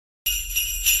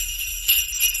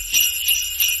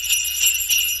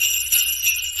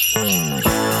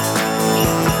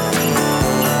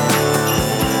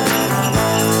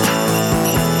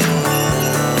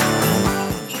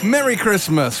Merry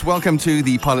Christmas. Welcome to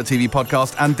the Pilot TV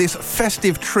podcast and this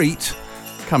festive treat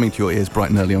coming to your ears bright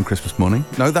and early on Christmas morning.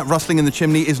 No, that rustling in the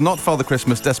chimney is not Father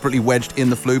Christmas desperately wedged in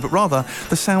the flue, but rather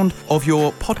the sound of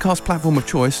your podcast platform of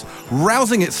choice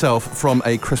rousing itself from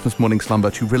a Christmas morning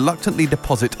slumber to reluctantly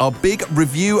deposit our big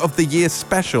review of the year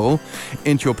special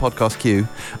into your podcast queue.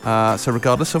 So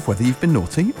regardless of whether you've been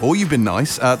naughty or you've been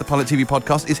nice, the Pilot TV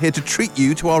podcast is here to treat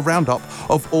you to our roundup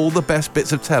of all the best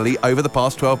bits of telly over the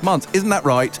past 12 months. Isn't that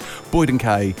right? Boyd and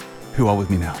Kay, who are with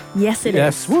me now. Yes, it is.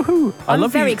 Yes, woohoo.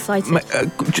 I'm very excited.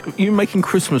 You making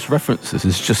Christmas references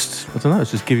is just, I don't know,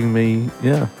 it's just giving me,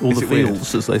 all the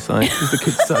feels, as they say, as the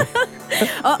kids say.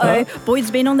 Boyd's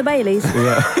been on the Baileys.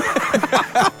 Yeah.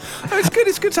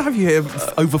 It's good to have you here,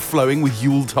 overflowing with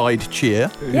Yuletide cheer.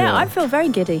 Yeah, I feel very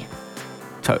giddy.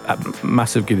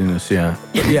 Massive giddiness, yeah.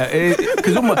 Because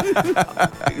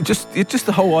just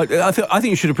the whole idea. I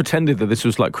think you should have pretended that this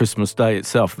was like Christmas Day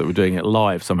itself, that we're doing it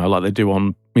live somehow, like they do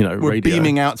on, we're radio.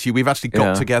 Beaming out to you. We've actually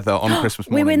got together on Christmas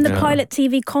morning. We were in the Pilot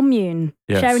TV commune,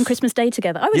 sharing Christmas Day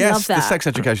together. I would love that. Yes, the sex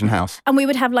education house. And we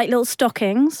would have like little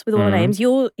stockings with all our names.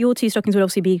 Your two stockings would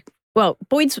obviously be,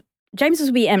 James's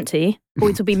would be empty.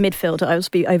 Boyd's would be midfield. I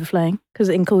would be overflowing because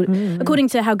according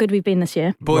to how good we've been this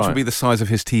year. Boyd's would be the size of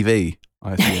his TV,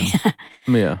 I assume.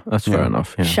 Yeah, that's fair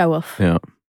enough. Yeah. Show off. Yeah.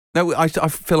 No, I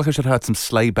feel like I should have heard some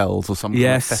sleigh bells or something.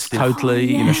 Yes, festive.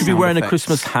 totally. You should be wearing a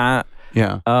Christmas hat.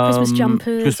 Yeah. Christmas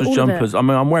jumpers. Christmas jumpers. I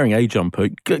mean, I'm wearing a jumper.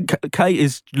 Kate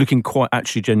is looking quite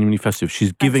actually genuinely festive.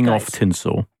 She's giving off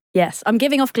tinsel. Yes, I'm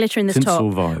giving off glitter in this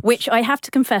tinsel top, vibes. which I have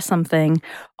to confess something.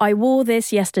 I wore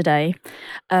this yesterday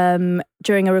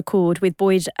during a record with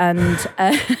Boyd and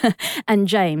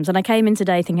James, and I came in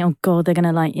today thinking, oh God, they're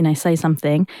going to say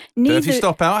something. Dirty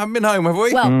stop out. Haven't been home, have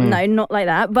we? Well, no, not like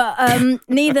that. But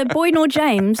neither Boyd nor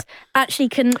James actually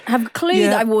can have a clue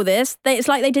that I wore this. It's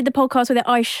like they did the podcast with their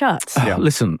eyes shut.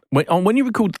 Listen, when we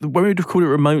record it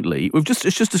remotely,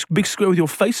 it's just a big square with your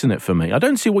face in it for me. I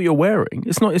don't see what you're wearing.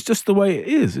 It's not. It's just the way it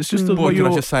is. It's just the way Can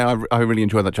I just say I really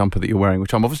enjoy that jumper that you're wearing,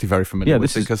 which I'm obviously very familiar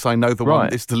with because I know the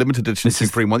one. It's the limited edition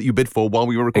Supreme one that you bid for while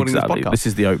we were recording this podcast. This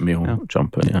is the oatmeal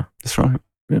jumper. Yeah, that's right.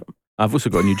 Yeah. I've also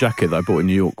got a new jacket that I bought in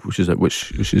New York, which is from.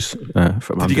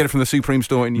 Did you get it from the Supreme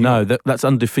store in New York? No, that's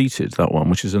Undefeated. That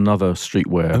one, which is another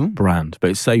streetwear brand,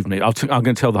 but it saved me. I'm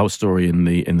going to tell the whole story in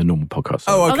the normal podcast.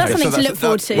 Oh, okay. That's something to look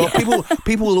forward to. Well,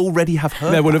 people will already have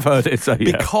heard. They would have heard it,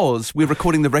 because we're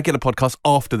recording the regular podcast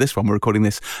after this one. We're recording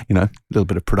this, a little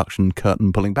bit of production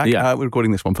curtain pulling back. Yeah. We're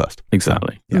recording this one first.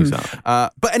 Exactly. Exactly.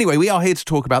 But anyway, we are here to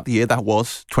talk about the year that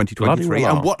was 2023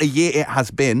 and what a year it has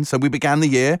been. So we began the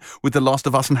year with The Last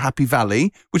of Us and Happy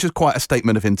Valley, which is quite a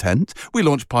statement of intent. We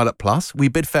launched Pilot Plus. We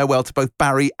bid farewell to both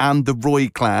Barry and the Roy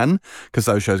clan because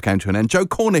those shows came to an end. Joe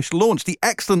Cornish launched the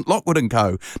excellent Lockwood &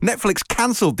 Co. Netflix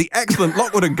cancelled the excellent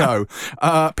Lockwood & Co.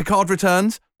 Picard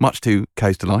returns, much to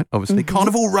Kay's delight, obviously.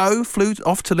 Carnival Row flew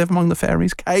off to live among the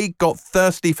fairies. Kay got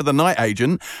thirsty for The Night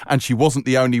Agent, and she wasn't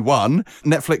the only one.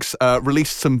 Netflix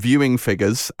released some viewing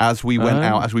figures as we went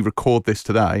out, as we record this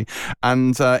today.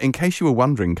 And in case you were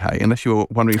wondering, Kay, unless you were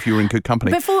wondering if you were in good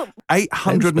company,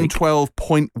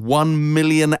 812.1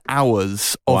 million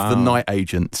hours of The Night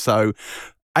Agent. So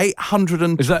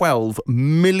 812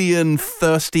 million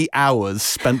thirsty hours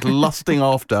spent lusting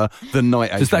after The Night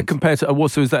Agent. Does that compare to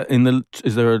what? So is that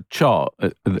is there a chart?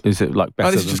 Is it like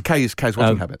better? This is just Kay's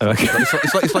watching habits. Okay.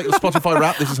 It's like the Spotify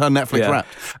Wrapped. This is her Netflix Wrapped.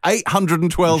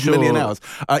 812 million hours.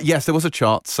 Yes, there was a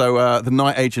chart. So The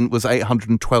Night Agent was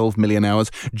 812 million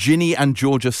hours. Ginny and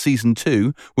Georgia season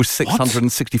 2 was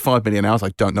 665 million hours.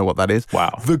 I don't know what that is.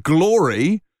 Wow. The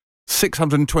Glory,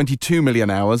 622 million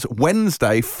hours,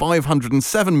 Wednesday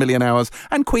 507 million hours,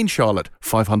 and Queen Charlotte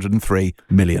 503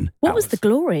 million What hours. was The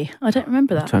Glory? I don't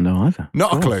remember that. I don't know either.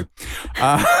 Not a clue.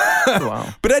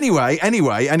 Wow. But anyway,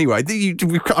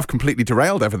 I've completely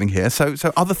derailed everything here. So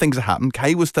other things have happened.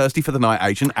 Kay was thirsty for The Night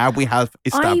Agent, as we have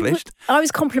established. I was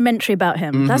complimentary about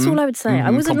him. That's all I would say.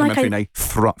 I wasn't like in a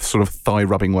sort of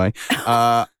thigh-rubbing way.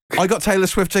 I got Taylor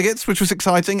Swift tickets, which was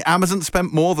exciting. Amazon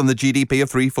spent more than the GDP of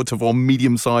 3 to 4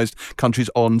 medium-sized countries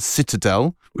on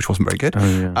Citadel, which wasn't very good.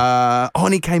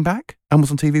 Arnie came back and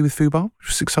was on TV with Fubar, which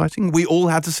was exciting. We all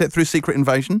had to sit through Secret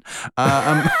Invasion.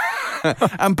 And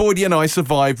Boydie and I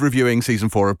survived reviewing season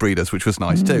 4 of Breeders, which was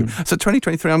nice too. So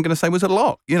 2023, I'm going to say, was a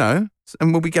lot, and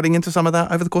we'll be getting into some of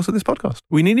that over the course of this podcast.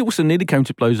 We also nearly came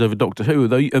to blows over Doctor Who,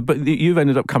 though. But you've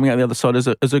ended up coming out the other side as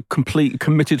a complete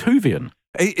committed Whovian.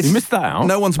 You missed that out.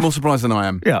 No one's more surprised than I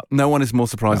am. Yeah. No one is more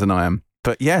surprised than I am.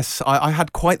 But yes, I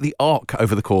had quite the arc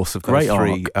over the course of those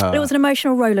three. It was an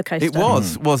emotional roller coaster. It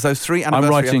was those 3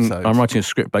 anniversary episodes. I'm writing a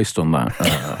script based on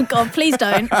that. God, please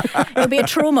don't. It'll be a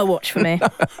trauma watch for me.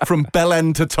 From Bell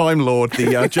End to Time Lord,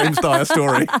 the James Dyer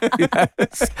story.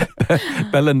 Yes.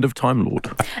 Bell End of Time Lord.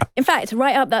 In fact,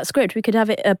 write up that script. We could have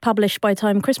it published by the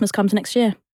time Christmas comes next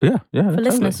year. Yeah, for totally.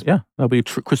 Listeners. Yeah, that'll be a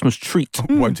Christmas treat.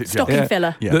 Won't it? Stocking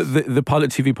filler. Yes. The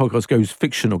Pilot TV podcast goes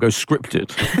fictional, goes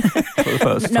scripted for the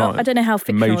first time. No, I don't know how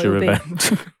fictional Major it will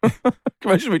event.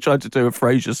 Imagine we tried to do a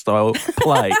Frasier-style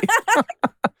play.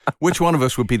 Which one of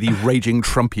us would be the raging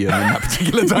Trumpian in that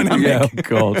particular dynamic? Yeah, oh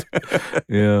God.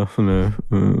 Yeah, no.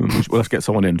 Well, let's get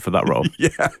someone in for that role.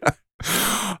 Yeah.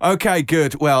 Okay,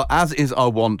 good. Well, as is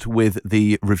our wont with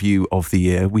the review of the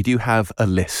year, we do have a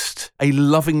list, a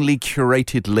lovingly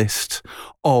curated list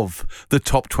of the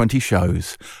top 20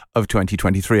 shows of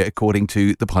 2023, according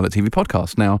to the Pilot TV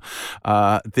podcast. Now,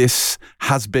 this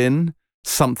has been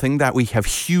something that we have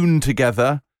hewn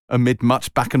together amid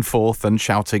much back and forth and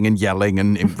shouting and yelling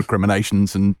and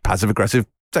recriminations and passive-aggressive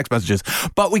text messages.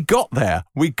 But we got there.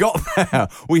 We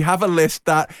have a list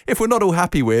that, if we're not all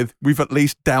happy with, we've at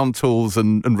least downed tools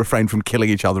and refrained from killing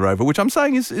each other over, which I'm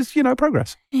saying is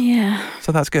progress. Yeah.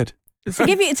 So that's good. To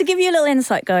give you a little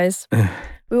insight, guys,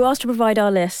 we were asked to provide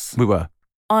our lists. We were.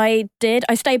 I did.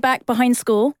 I stayed back behind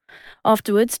school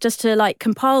afterwards just to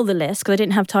compile the list because I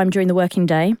didn't have time during the working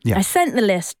day. Yeah. I sent the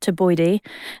list to Boydie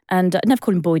and I never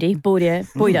call him Boydie. Boydio,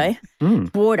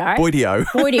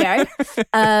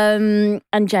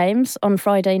 and James on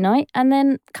Friday night. And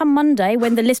then come Monday,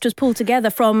 when the list was pulled together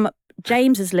from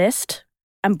James's list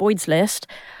and Boyd's list,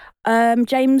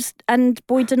 James and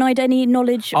Boyd denied any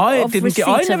knowledge of receipt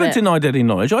I never of it. denied any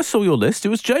knowledge. I saw your list. It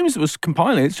was James that was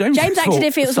compiling it. James acted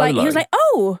if it was he was like,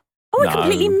 I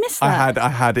completely missed that. I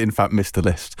had in fact missed the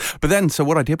list. But then, so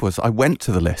what I did was I went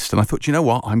to the list and I thought, you know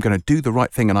what? I'm going to do the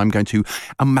right thing and I'm going to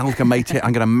amalgamate it.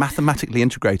 I'm going to mathematically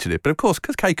integrate it. But of course,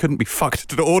 because Kay couldn't be fucked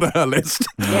to order her list,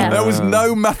 there was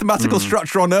no mathematical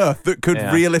structure on earth that could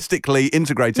realistically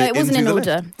integrate it. No, it wasn't in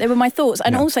order. They were my thoughts.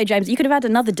 And also, James, you could have had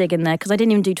another dig in there because I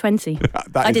didn't even do 20.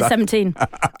 I did 17.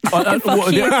 I'm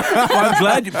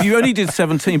glad you only did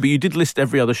 17, but you did list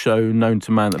every other show known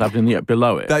to man that happened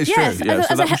below it. That is true. Yes,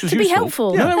 to be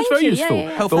helpful. Yeah, that was very useful.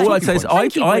 Yeah. But all I'd say is,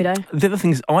 the other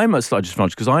thing is, I'm a slight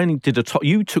disadvantage because I only did a top.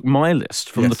 You took my list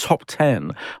from the top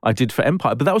 10 I did for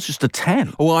Empire, but that was just a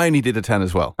 10. Well, I only did a 10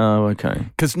 as well. Oh, okay.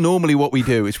 Because normally what we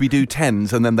do is we do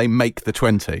 10s and then they make the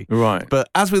 20. Right. But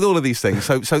as with all of these things,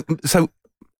 so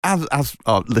as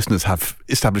our listeners have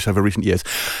established over recent years,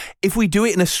 if we do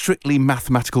it in a strictly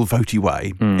mathematical votey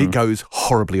way, it goes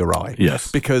horribly awry.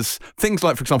 Yes. Because things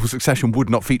like, for example, Succession would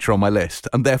not feature on my list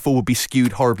and therefore would be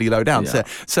skewed horribly low down. Yeah.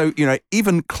 So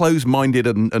even close-minded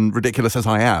and ridiculous as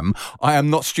I am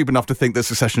not stupid enough to think that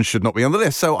Succession should not be on the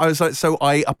list. So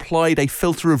I applied a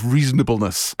filter of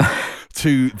reasonableness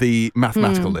to the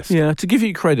mathematical list. Yeah, to give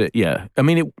you credit, yeah. I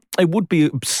mean, it would be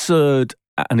absurd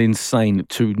and insane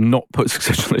to not put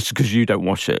Succession on the list because you don't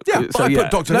watch it. Yeah, but I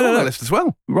put Doctor Who on the list as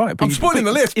well. Right. I'm spoiling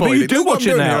the list, but you do watch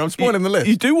it now. I'm spoiling the list.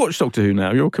 You do watch Doctor Who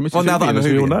now. You're committed to now that I'm a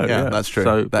we all know. Yeah, that's true.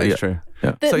 So, that is true.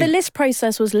 Yeah. The list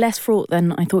process was less fraught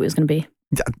than I thought it was going to be.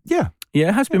 Yeah. Yeah,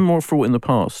 it has been more fraught in the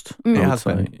past. It has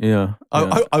been. Yeah.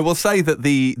 I will say that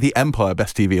the Empire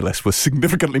Best TV list was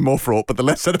significantly more fraught, but the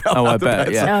less said about that. I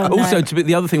bet, yeah. Oh, also,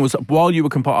 the other thing was, while you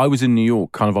were I was in New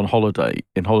York kind of on holiday,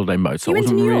 in holiday mode, so I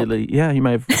wasn't really... Yeah, you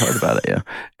may have heard about it, yeah.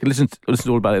 You can listen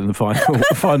all about it in the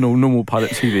final normal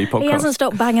Pilot TV podcast. He hasn't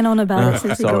stopped banging on about it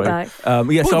since he got back. So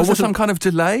was there some kind of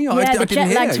delay? The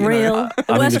jet lag's real.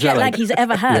 The worst jet lag he's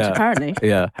ever had, apparently.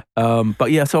 Yeah.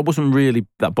 But yeah, so I wasn't really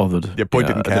that bothered. Yeah, boy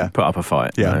didn't care. I didn't put up a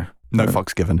fight. Yeah. No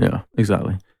fucks given. Yeah,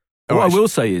 exactly. What I will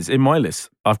say is, in my list,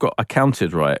 I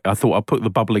counted right. I thought I put the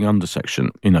bubbling under section,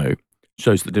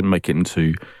 shows that didn't make it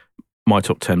into my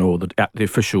top 10 or the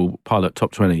official Pilot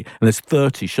top 20. And there's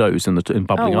 30 shows in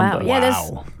bubbling under.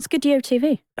 Yeah, it's good year of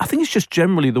TV. I think it's just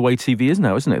generally the way TV is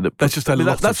now, isn't it?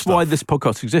 That's why this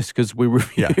podcast exists, because we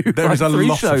review there is a 3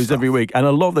 lot shows of stuff every week, and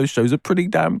a lot of those shows are pretty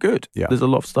damn good. Yeah. There's a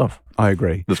lot of stuff. I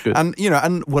agree. That's good. And,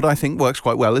 and what I think works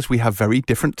quite well is we have very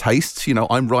different tastes.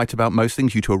 I'm right about most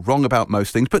things, you two are wrong about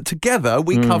most things, but together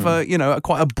we cover,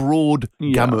 quite a broad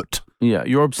gamut. Yeah,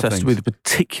 you're obsessed with a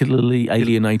particularly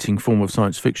alienating form of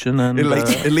science fiction and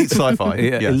elite sci-fi.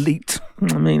 Yeah, yes. Elite.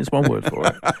 I mean, it's one word for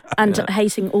it. And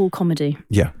hating all comedy.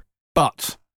 Yeah.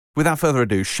 But without further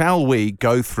ado, shall we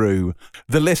go through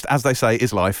the list? As they say,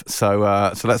 is life. So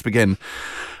let's begin.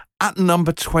 At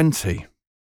number 20,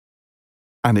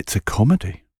 and it's a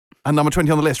comedy. At number 20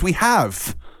 on the list, we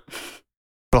have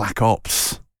Black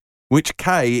Ops, which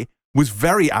Kay was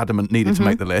very adamant needed to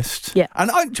make the list. Yeah.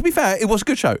 And to be fair, it was a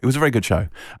good show. It was a very good show.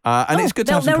 And it's good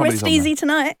to have some comedies on there. They'll rest easy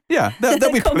tonight. Yeah,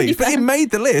 they'll be pleased. But it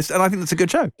made the list, and I think that's a good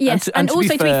show. Yes, and also to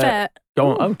be fair...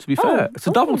 Go on. To be fair. It's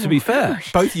a double to be fair.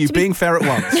 Gosh. Both of you being fair at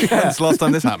once. That's the last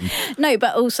time this happened. No,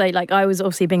 but also, like, I was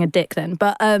obviously being a dick then.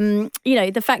 But,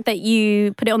 the fact that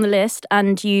you put it on the list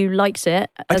and you liked it,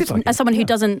 as someone who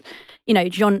doesn't,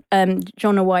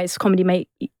 genre-wise, comedy may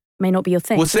not be your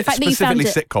thing. Well, so the fact specifically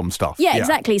that you found sitcom stuff. Yeah,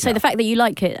 exactly. So the fact that you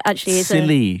like it actually is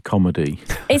silly comedy.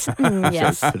 It's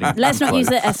yes. Let's not use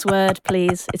the S word,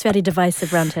 please. It's very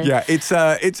divisive around here. Yeah,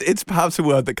 it's perhaps a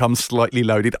word that comes slightly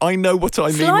loaded. I know what I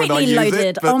mean slightly when I use loaded.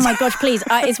 it. But... Oh my gosh, please!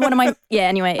 It's one of my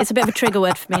Anyway, it's a bit of a trigger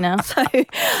word for me now. So,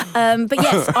 but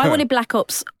yes, I wanted Black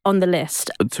Ops on the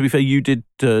list. To be fair, you did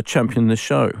champion this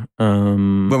show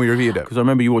when we reviewed it, because I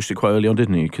remember you watched it quite early on,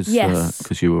 didn't you? Because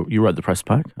you wrote the press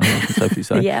pack. I can safely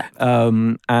say. Yeah.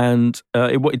 And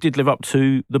it did live up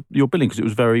to your billing because it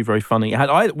was very, very funny.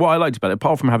 What I liked about it,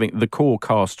 apart from having the core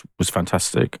cast was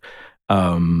fantastic.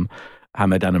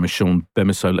 Hamed Anna-Michon,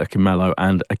 Bemisola Ekimalo,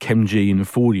 and Akemji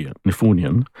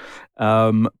Nifunian.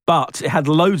 But it had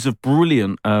loads of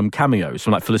brilliant cameos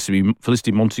from like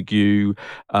Felicity Montague,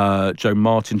 Joe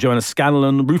Martin, Joanna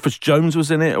Scanlon, Rufus Jones was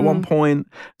in it at one point,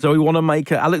 Zoe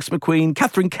Wanamaker, Alex McQueen,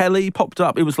 Catherine Kelly popped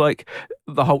up. It was like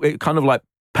it kind of like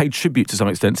paid tribute to some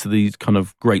extent to these kind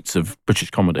of greats of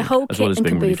British comedy, as well as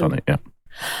being really funny. Yeah.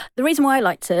 The reason why I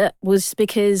liked it was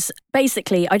because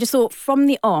basically I just thought from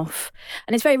the off,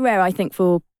 and it's very rare I think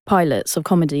for pilots of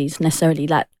comedies necessarily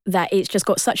that it's just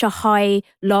got such a high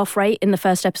laugh rate in the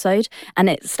first episode and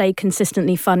it stayed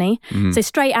consistently funny. So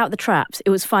straight out the traps,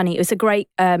 it was funny. It was a great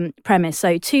premise.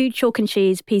 So 2 chalk and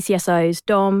cheese PCSOs,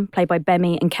 Dom, played by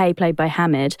Bemi, and Kay, played by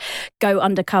Hamid, go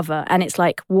undercover, and it's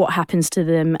like what happens to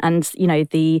them and,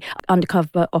 the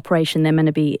undercover operation they're meant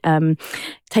to be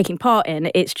taking part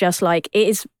in. It's just like, it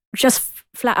is just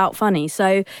flat out funny.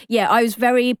 So yeah, I was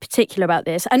very particular about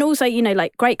this. And also,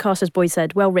 like great cast, as Boyd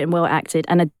said, well written, well acted,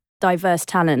 and a diverse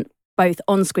talent, both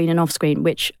on screen and off screen,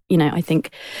 which, I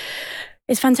think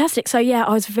is fantastic. So yeah,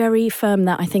 I was very firm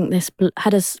that I think this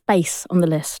had a space on the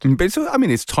list. But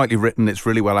it's tightly written, it's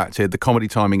really well acted, the comedy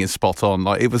timing is spot on.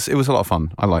 Like it was a lot of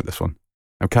fun. I like this one.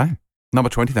 Okay. Number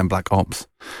 20 then, Black Ops.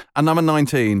 And number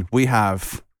 19, we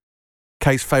have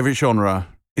Kate's favourite genre.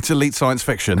 It's elite science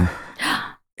fiction.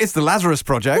 It's the Lazarus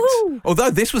Project. Woo! Although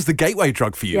this was the gateway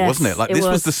drug for you, wasn't it? Like this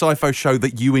was the sci-fi show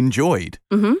that you enjoyed.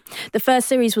 Mm-hmm. The first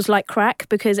series was like crack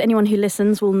because anyone who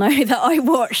listens will know that I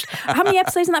watched. How many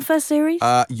episodes in that first series?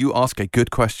 You ask a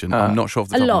good question. I'm not sure off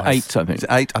the top of my head. 8, I think. It's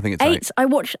 8. I think it's 8. I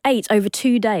watched 8 over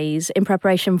 2 days in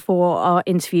preparation for our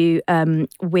interview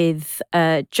with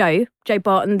Joe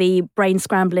Barton, the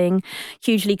brain-scrambling,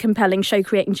 hugely compelling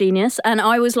show-creating genius. And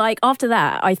I was like, after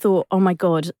that, I thought, oh my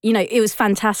God, it was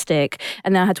fantastic.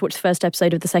 And then I had to watch the first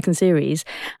episode of the second series.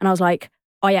 And I was like,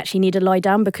 I actually need to lie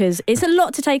down because it's a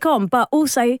lot to take on, but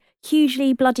also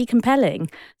hugely bloody compelling.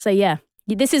 So yeah,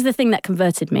 this is the thing that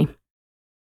converted me.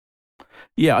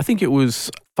 Yeah, I think it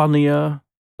was funnier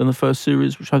than the first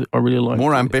series, which I really liked.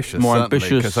 More ambitious.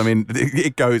 Because,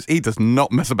 it goes, he does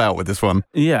not mess about with this one.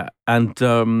 Yeah. And,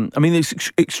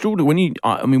 it's extraordinary.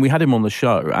 We had him on the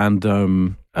show and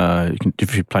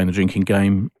if you're playing a drinking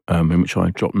game in which I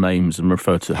drop names and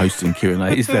refer to hosting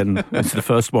Q&As, then it's the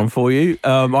first one for you. Get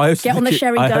on the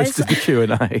sherry, guys. I hosted the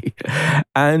Q&A.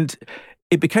 And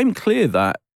it became clear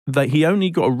that he only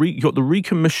got the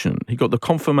recommission, he got the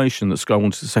confirmation that Sky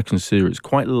wanted the second series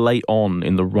quite late on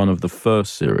in the run of the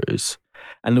first series.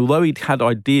 And although he'd had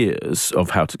ideas of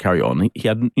how to carry on, he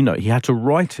had to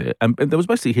write it. And there was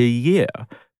basically a year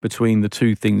between the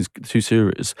two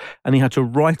series, and he had to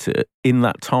write it in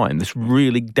that time, this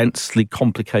really densely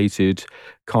complicated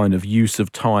kind of use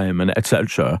of time and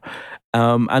etc.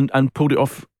 And pulled it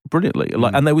off brilliantly.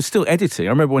 And they were still editing. I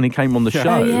remember when he came on the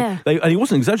show, and he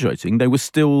wasn't exaggerating, they were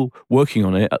still working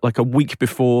on it like a week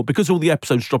before, because all the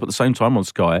episodes drop at the same time on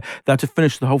Sky. They had to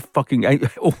finish the whole fucking 8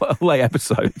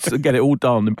 episodes and get it all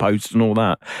done in post and all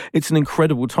that. It's an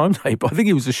incredible timetable. I think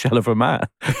he was a shell of a man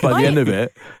by the end of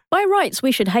it. By rights,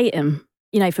 we should hate him,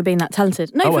 for being that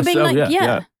talented. No, for being what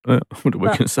are we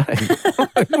going to say?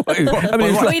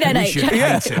 We don't hate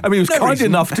him. He was kind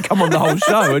enough to come on the whole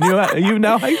show, and you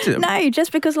now hate him. No,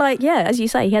 just because, as you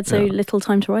say, he had so little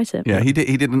time to write it. Yeah, he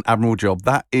did an admirable job.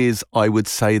 That is, I would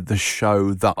say, the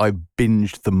show that I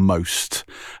binged the most.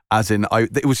 As in,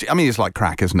 it's like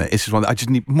crack, isn't it? It's just one that I just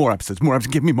need more episodes,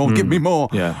 give me more, give me more.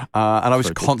 Yeah. And I was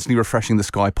constantly refreshing the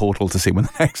Sky portal to see when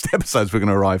the next episodes were going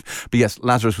to arrive. But yes,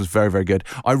 Lazarus was very, very good.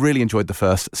 I really enjoyed the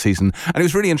first season. And it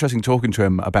was really interesting talking to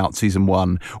him about season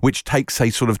 1, which takes a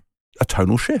sort of a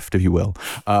tonal shift, if you will.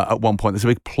 At one point, there's a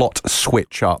big plot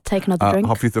switch up. Take another drink.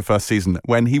 Halfway through the first season,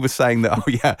 when he was saying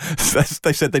that,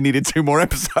 they said they needed 2 more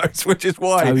episodes, which is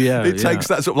why it takes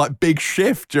that sort of like big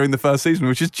shift during the first season,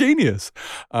 which is genius.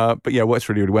 But yeah, works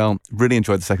really, really well. Really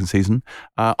enjoyed the second season.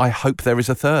 I hope there is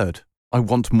a third. I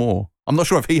want more. I'm not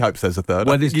sure if he hopes there's a third.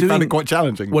 Well, you found it quite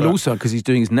challenging. Well, also because he's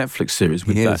doing his Netflix series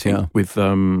with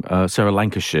Sarah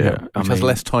Lancashire. Which has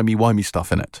less timey-wimey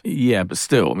stuff in it. Yeah, but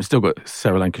still, we've still got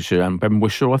Sarah Lancashire and Ben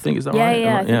Whishaw, I think, is that right?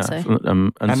 Yeah, I think so.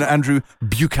 And Andrew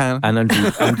Buchan. And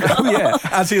Andrew,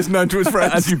 as he is known to his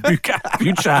friends. Andrew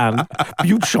Buchan.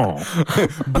 Andrew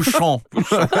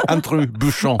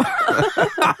Buchan.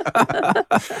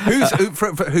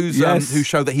 Whose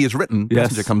show that he has written,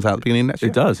 Passenger, comes out at the beginning of next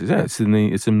year. It does, yeah. It's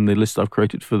in the list I've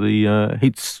created for the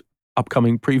Heat's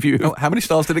upcoming preview. Oh, how many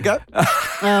stars did it get?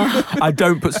 I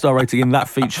don't put star rating in that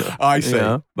feature. I see.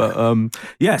 But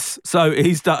yes, so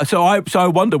he's done. So I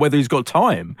wonder whether he's got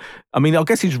time. I mean, I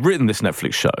guess he's written this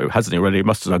Netflix show, hasn't he? Already, he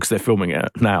must have done, because they're filming it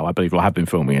now, I believe, or have been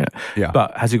filming it. Yeah.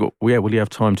 But has he got? Well, yeah. Will he have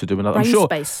time to do another? Brain I'm sure.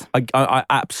 Space. I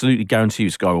absolutely guarantee you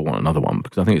Sky will want another one,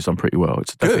 because I think it's done pretty well.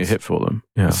 It's definitely a hit for them.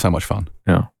 Yeah. It's so much fun.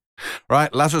 Yeah.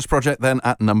 Right, Lazarus Project then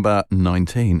at number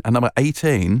 19. At number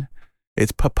 18,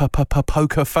 it's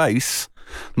Poker Face.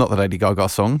 Not the Lady Gaga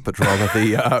song, but rather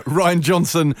the Ryan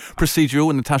Johnson procedural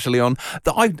with Natasha Lyonne.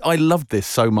 I loved this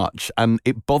so much, and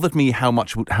it bothered me how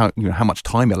much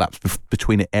time elapsed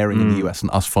between it airing in the US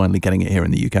and us finally getting it here in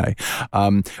the UK.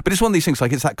 But it's one of these things,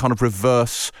 like it's that kind of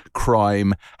reverse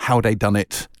crime, how they done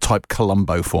it type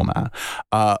Columbo format.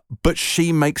 But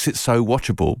she makes it so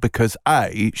watchable because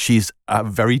she's a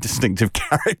very distinctive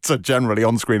character generally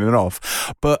on screen and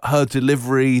off, but her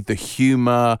delivery, the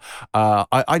humour,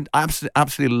 I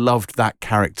absolutely loved that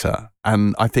character.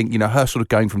 And I think, her sort of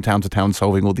going from town to town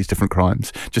solving all these different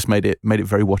crimes just made it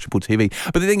very watchable TV.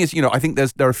 But the thing is, I think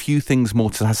there are a few things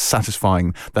more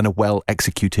satisfying than a well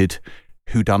executed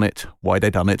whodunit, why they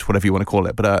done it, whatever you want to call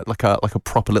it, but like a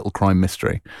proper little crime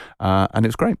mystery. And it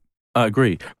was great. I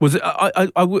agree. Was it?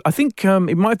 I think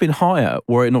it might have been higher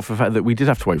were it not for the fact that we did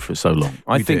have to wait for it so long.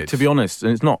 I think, to be honest,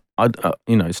 and it's not.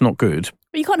 It's not good.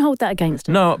 But you can't hold that against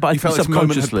it. No, but I think felt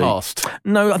subconsciously.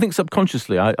 No, I think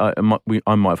subconsciously, I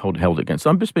might have held it against.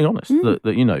 I'm just being honest.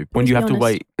 That when you have to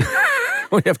wait,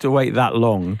 when you have to wait that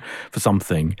long for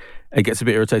something, it gets a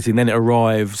bit irritating. Then it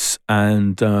arrives,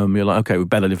 and you're like, okay, we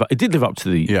better live up. It did live up to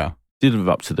the Did live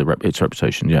up to its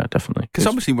reputation, yeah, definitely. Because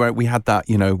obviously we had that,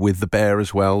 with The Bear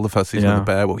as well, the first season of The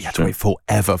Bear. Well, we had to wait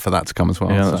forever for that to come as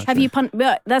well. Yeah, so. Have you?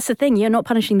 That's the thing. You're not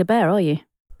punishing the bear, are you?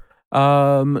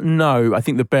 No, I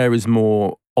think The Bear is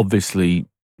more obviously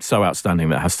so outstanding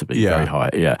that it has to be very high.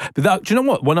 Yeah, but do you know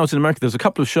what? When I was in America, there's a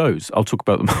couple of shows. I'll talk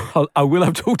about them. I will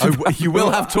have talked about. You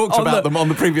will have talked about them on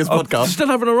the previous podcast. Still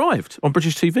haven't arrived on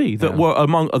British TV that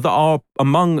are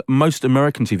among most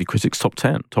American TV critics' top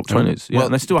 10, top 20s. Yeah, well,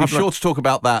 and they still be sure to talk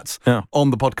about that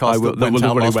on the podcast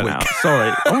that went out.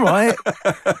 Sorry. All right.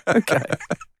 Okay.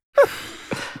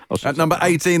 At number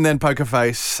 18, then Poker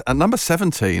Face. At number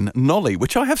 17, Nolly,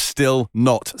 which I have still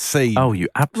not seen. Oh, you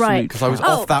absolutely... Because I was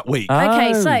off that week.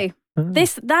 Okay, so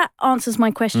that answers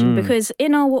my question because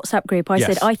in our WhatsApp group, I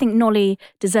said, I think Nolly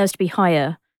deserves to be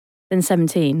higher than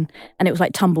 17, and it was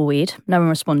like tumbleweed. No one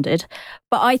responded.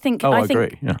 But I think... I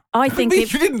agree, yeah. I think you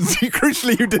didn't...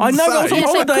 Crucially, you didn't I know, I was on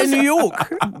holiday in New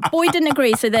York. Boyd didn't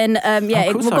agree, so then,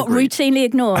 it got routinely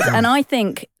ignored. And I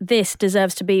think this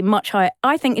deserves to be much higher.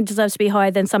 I think it deserves to be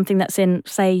higher than something that's in,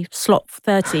 say, slot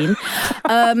 13,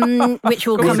 which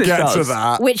will come to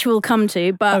that. Which we'll come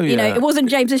to. But, it wasn't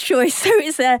James's choice,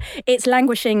 so it's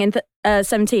languishing in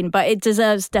 17. But it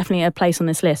deserves definitely a place on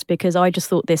this list because I just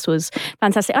thought this was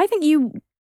fantastic. I think you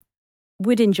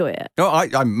would enjoy it. No,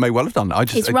 I may well have done.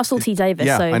 It's Russell T Davies.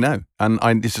 Yeah, so. I know. And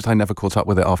I never caught up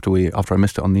with it after I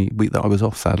missed it on the week that I was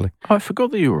off, sadly. I forgot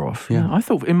that you were off. Yeah. I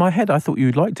thought, in my head,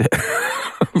 you'd liked it.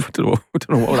 I don't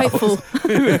know what Hopeful.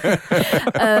 that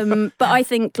was. But I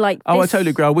think I totally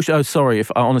agree. I wish, sorry,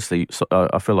 if honestly,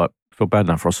 I feel bad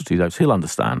now for Russell T Davies. He'll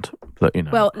understand that,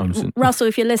 Well, Russell,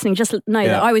 if you're listening, just know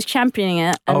that I was championing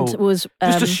it and was...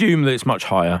 just assume that it's much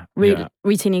higher.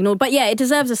 Routinely ignored. But it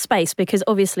deserves a space because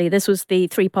obviously this was the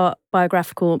 3-part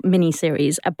biographical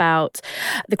mini-series about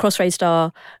the Crossroads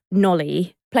star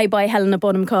Nolly, played by Helena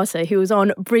Bonham Carter, who was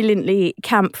on brilliantly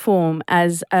camp form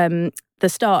as the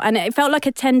star. And it felt like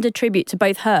a tender tribute to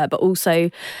both her, but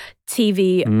also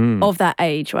TV of that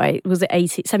age, right? Was it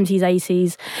 70s,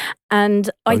 80s? And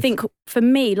I think for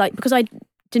me, because I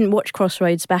didn't watch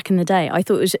Crossroads back in the day, I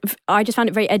just found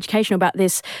it very educational about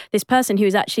this person who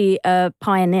was actually a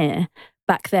pioneer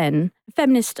back then,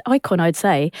 feminist icon, I'd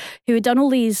say, who had done all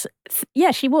these.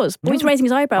 She was. Boyd's raising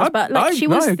his eyebrows,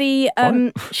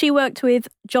 she worked with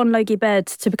John Logie Baird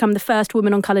to become the first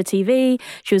woman on colour TV.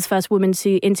 She was the first woman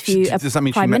to interview Does that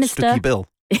mean Prime she Minister. met Stookie Bill?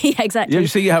 Yeah, exactly. Yeah, you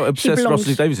see how obsessed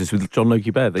Russell Davies is with John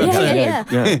Logie Baird. Yeah.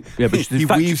 But he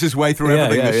weaves his way through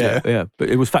everything this year. Yeah, but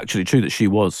it was factually true that she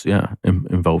was,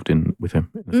 involved with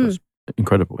him. That's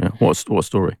incredible. Yeah, what a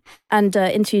story. And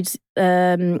interviewed.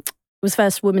 Was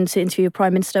first woman to interview a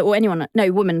Prime Minister, or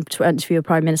woman to interview a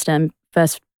Prime Minister, and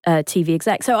first TV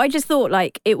exec. So I just thought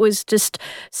it was just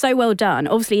so well done.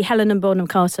 Obviously, Helena Bonham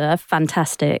Carter,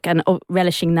 fantastic, and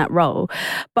relishing that role.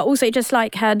 But also it just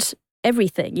had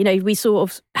everything. We saw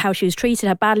how she was treated,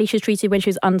 how badly she was treated when she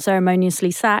was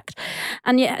unceremoniously sacked.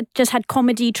 And yet just had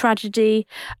comedy, tragedy,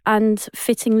 and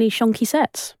fittingly shonky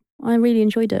sets. I really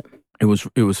enjoyed it. It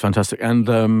was fantastic.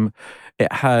 And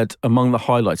it had, among the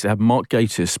highlights, it had Mark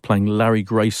Gatiss playing Larry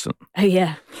Grayson. Oh,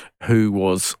 yeah. Who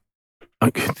was,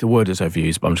 the word is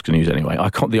overused, but I'm just going to use it anyway,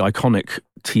 the iconic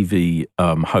TV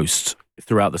host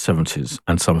throughout the 70s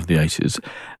and some of the 80s.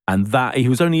 And that, he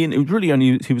was only in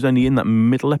that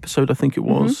middle episode, I think it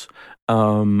was.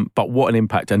 Mm-hmm. But what an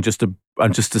impact. And just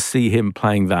to see him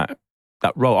playing that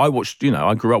role.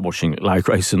 I grew up watching Larry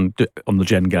Grayson on the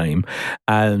Gen game,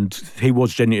 and he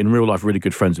was genuinely, in real life, really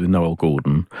good friends with Noel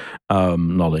Gordon,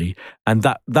 Nolly. And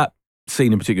that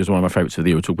scene in particular is one of my favourites of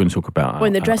the year. We're going to talk about.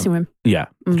 In the dressing room. Yeah,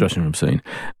 the dressing room scene.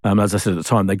 As I said at the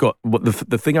time, they got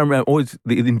the thing I remember always,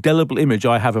 the indelible image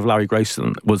I have of Larry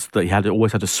Grayson was that he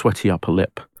always had a sweaty upper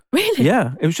lip. Really?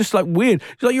 Yeah, it was just weird.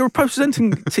 It's you're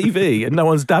presenting TV and no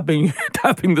one's dabbing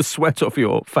the sweat off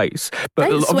your face. But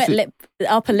don't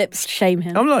upper lips shame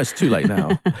him. Oh no, it's too late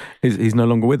now. He's no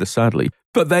longer with us, sadly.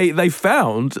 But they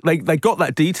got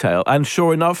that detail, and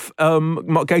sure enough,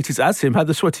 Mark Gatiss as him had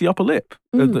the sweaty upper lip.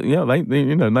 The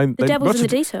devil's in the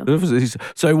detail.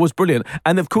 So it was brilliant,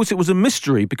 and of course it was a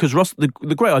mystery because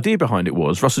the great idea behind it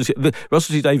was Russell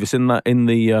T Davies in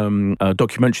the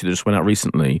documentary that just went out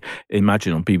recently,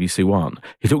 Imagine on BBC One.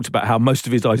 He talked about how most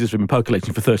of his ideas have been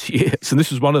percolating for 30 years, and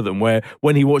this was one of them. Where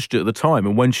when he watched it at the time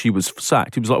and when she was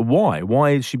sacked, he was like, "Why?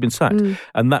 Why has she been sacked?"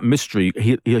 And that mystery,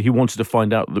 he wanted to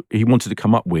find out. He wanted to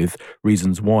come up with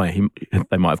reasons why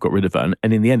they might have got rid of her,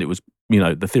 and in the end, it was.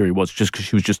 The theory was just because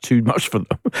she was just too much for them,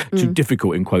 too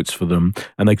difficult in quotes for them,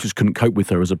 and they just couldn't cope with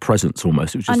her as a presence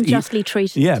almost. It was just unjustly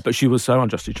treated. Yeah, but she was so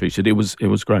unjustly treated. It was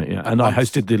great, yeah. And I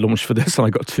hosted the launch for this, and I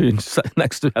got to sit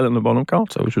next to Helena Bonham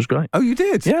Carter, which was great. Oh, you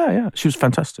did? Yeah. She was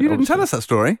fantastic. You didn't tell us that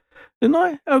story. Didn't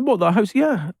I? What, the host?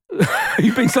 Yeah.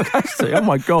 You've been sarcastic. Oh,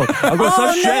 my God. I've got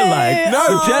such jet lag.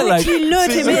 No, jet lag. You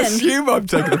lured him in. I assume I'm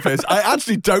taking the piss. I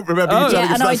actually don't remember you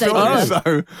telling us that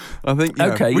story. So I think,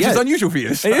 which is unusual for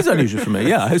you. So. It is unusual for me,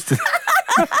 yeah. I hosted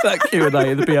that Q&A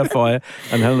at the BFI,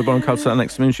 and Helena Bonham Carter sat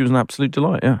next to me, and she was an absolute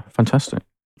delight. Yeah, fantastic.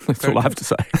 That's all I have to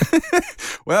say.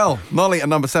 Well, Molly at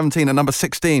number 17 and number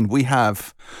 16, we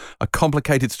have a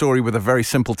complicated story with a very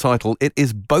simple title. It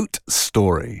is Boat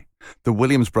Story. The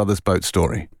Williams Brothers boat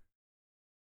story.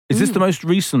 Is this the most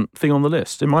recent thing on the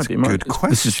list? It might be. Good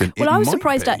question. I was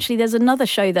surprised, actually. There's another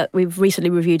show that we've recently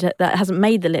reviewed that hasn't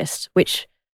made the list, which...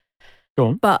 Go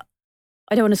on. But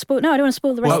I don't want to spoil... No, I don't want to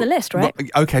spoil the rest of the list, right?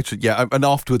 Well, okay, yeah, and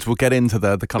afterwards we'll get into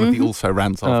the kind of the also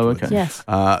rants afterwards. Oh, okay. Yes.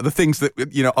 The things that,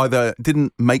 either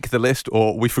didn't make the list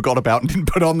or we forgot about and didn't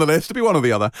put on the list, to be one or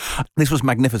the other. This was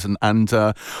magnificent and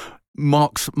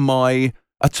marks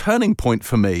a turning point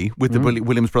for me with the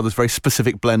Williams Brothers' very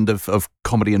specific blend of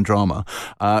comedy and drama.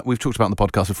 We've talked about it on the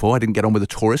podcast before. I didn't get on with The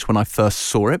Tourist when I first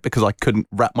saw it because I couldn't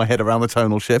wrap my head around the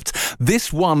tonal shifts.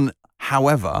 This one,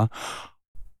 however,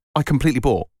 I completely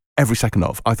bought every second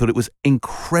of. I thought it was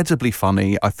incredibly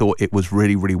funny. I thought it was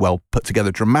really, really well put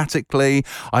together dramatically.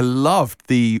 I loved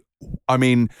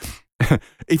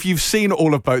if you've seen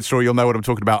all of Boat Story, you'll know what I'm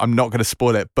talking about. I'm not going to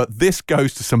spoil it, but this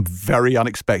goes to some very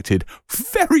unexpected,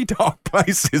 very dark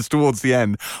places towards the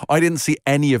end. I didn't see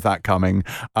any of that coming.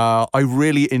 I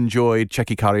really enjoyed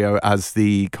Checky Cario as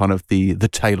the kind of the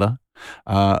tailor.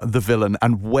 The villain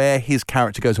and where his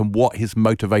character goes and what his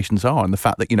motivations are, and the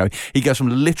fact that he goes from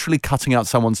literally cutting out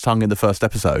someone's tongue in the first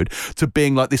episode to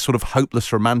being like this sort of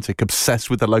hopeless romantic obsessed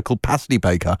with the local pasty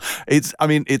baker. It's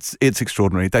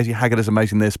extraordinary. Daisy Haggard is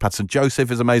amazing in this. Patson Joseph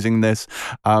is amazing in this.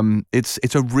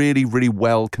 It's a really, really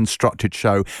well constructed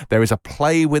show. There is a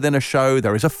play within a show.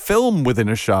 There is a film within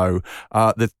a show.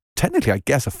 Technically, I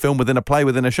guess, a film within a play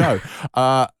within a show.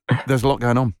 There's a lot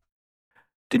going on.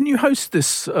 Didn't you host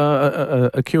this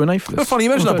a Q&A for this? Funny you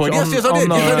mentioned that point. Yes, I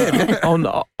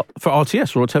did. For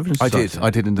RTS, Royal Television Society. I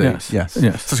did indeed. Yes.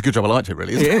 It's a good job I liked it,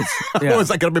 really. Isn't it? It is. Yeah. Or is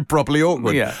that going to be properly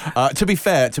awkward? Yeah. To be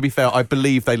fair, I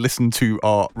believe they listened to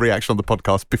our reaction on the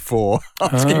podcast before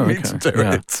asking me to do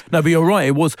it. No, but you're right.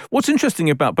 It was. What's interesting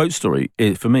about Boat Story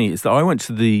for me is that I went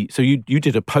to the. So you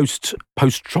did a post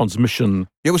transmission.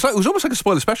 It was almost like a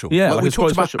spoiler special. Yeah, we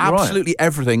talked about absolutely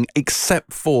everything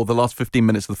except for the last 15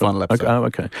 minutes of the final episode.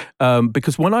 Okay.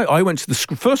 Because when I went to the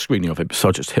first screening of it, so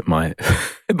I just hit my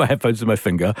headphones with my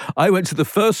finger. I went to the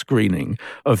first screening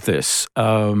of this,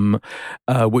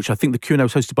 which I think the Q&A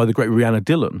was hosted by the great Rihanna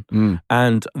Dillon,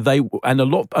 and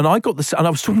I got this, and I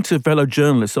was talking to fellow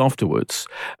journalists afterwards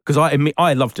because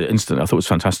I loved it instantly. I thought it was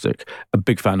fantastic. A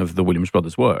big fan of the Williams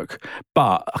brothers' work,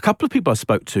 but a couple of people I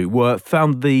spoke to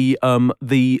found the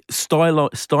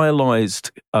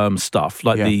stylized stuff,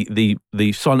 like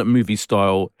the silent movie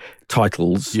style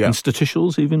titles,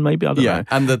 interstitials, even maybe, I don't know,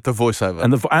 and the voiceover,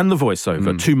 and the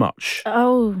voiceover too much.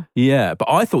 Oh, yeah, but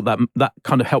I thought that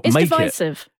kind of helped make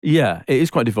divisive. It. Yeah, it is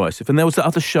quite divisive. And there was the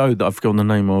other show that I've forgotten the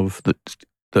name of that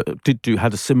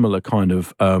had a similar kind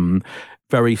of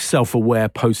very self-aware,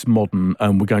 postmodern,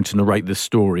 we're going to narrate this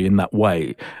story in that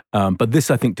way. But this,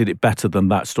 I think, did it better than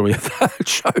that story of that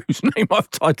show's name,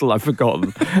 title I've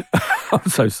forgotten. I'm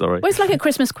so sorry. Well, it's like a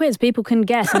Christmas quiz. People can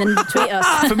guess and then tweet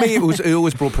us. For me, it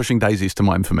always brought Pushing Daisies to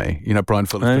mind for me. You know, Brian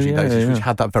Fuller's Pushing Daisies, which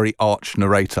had that very arch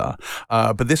narrator.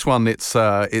 But this one, it's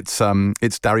Darry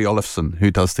Olafsson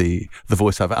who does the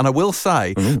voiceover. And I will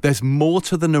say, there's more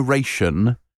to the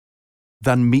narration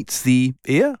than meets the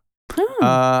ear.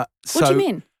 What do you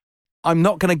mean? I'm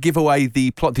not going to give away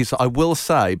the plot details. I will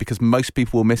say, because most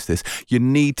people will miss this, you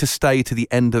need to stay to the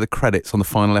end of the credits on the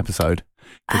final episode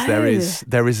because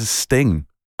there is a sting.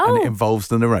 And it involves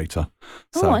the narrator.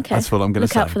 So okay. That's what I'm going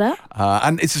to say. Look out for that.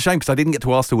 And it's a shame because I didn't get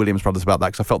to ask the Williams brothers about that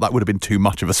because I felt that would have been too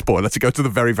much of a spoiler to go to the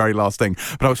very, very last thing.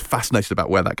 But I was fascinated about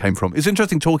where that came from. It's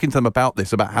interesting talking to them about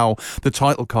this, about how the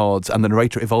title cards and the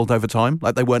narrator evolved over time.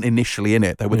 Like they weren't initially in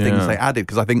it. They were things they added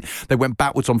because I think they went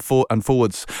backwards and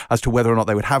forwards as to whether or not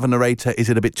they would have a narrator. Is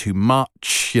it a bit too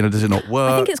much? You know, does it not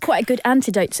work? I think it's quite a good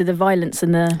antidote to the violence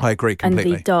and the I agree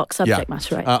completely. And the dark subject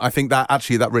matter. Right? I think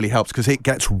that really helps because it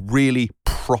gets really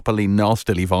properly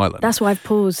nastily violent. That's why I've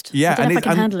paused. Yeah, I don't know if I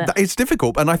can handle it. It's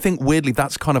difficult, and I think weirdly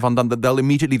that's kind of undone. That they'll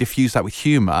immediately diffuse that with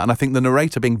humour, and I think the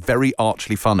narrator being very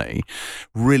archly funny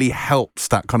really helps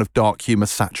that kind of dark humour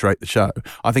saturate the show.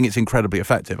 I think it's incredibly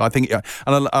effective. I think,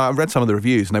 and I read some of the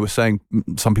reviews, and they were saying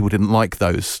some people didn't like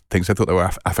those things. They thought they were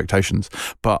affectations,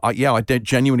 but I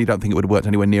genuinely don't think it would have worked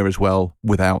anywhere near as well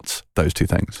without those two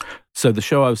things. So the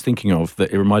show I was thinking of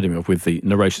that it reminded me of with the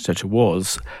narration, etc.,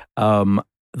 was.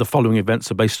 The following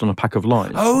events are based on a pack of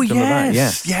lies. Oh,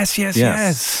 yes.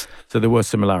 So there were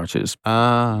similarities.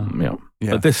 Yeah.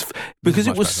 But this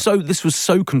was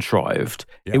so contrived.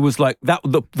 Yeah. It was like that.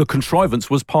 The contrivance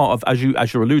was part of, as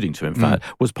you're alluding to, in fact,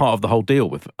 was part of the whole deal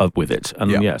with it.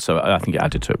 And so I think it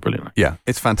added to it brilliantly. Yeah,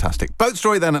 it's fantastic. Boat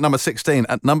Story then at number 16.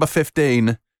 At number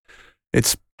 15,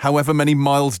 it's however many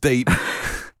miles deep.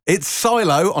 It's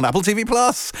Silo on Apple TV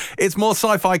Plus. It's more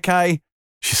sci-fi K.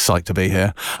 She's psyched to be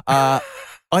here.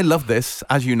 I love this.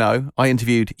 As you know, I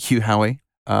interviewed Hugh Howey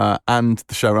and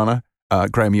the showrunner,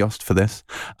 Graham Yost, for this.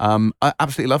 I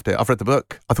absolutely loved it. I've read the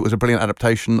book. I thought it was a brilliant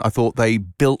adaptation. I thought they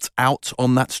built out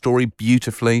on that story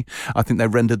beautifully. I think they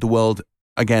rendered the world,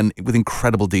 again, with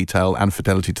incredible detail and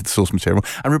fidelity to the source material.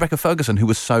 And Rebecca Ferguson, who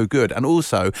was so good. And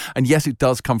also, and yes, it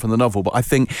does come from the novel, but I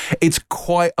think it's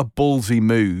quite a ballsy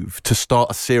move to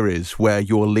start a series where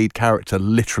your lead character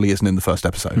literally isn't in the first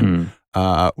episode.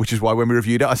 Which is why when we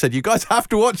reviewed it, I said, you guys have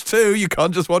to watch two. You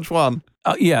can't just watch one.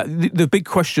 The big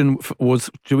question was,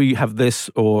 do we have this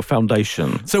or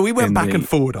Foundation? So we went back and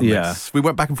forward on this. We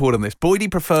went back and forward on this.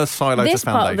 Boydie prefers Silo to Foundation. This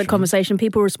part of the conversation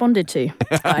people responded to.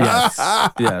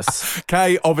 Yes.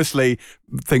 Kay obviously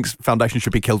thinks Foundation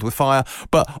should be killed with fire.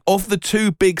 But of the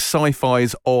two big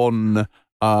sci-fis on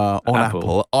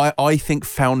Apple, I think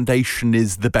Foundation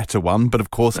is the better one, but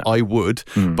of course I would.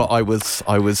 But I was.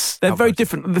 They're very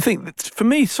different. The thing for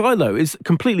me, Silo is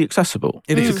completely accessible.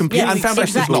 It is completely, and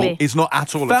Foundation is not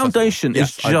at all. Foundation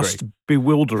is just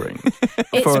bewildering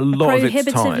for a lot of its time.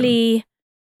 It's prohibitively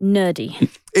nerdy.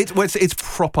 It's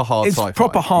proper hard. It's sci-fi.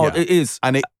 Proper hard. Yeah. It is,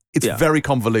 and it's very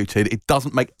convoluted. It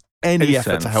doesn't make any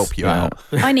effort to help you out.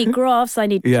 I need graphs. I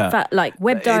need like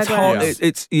web diagrams.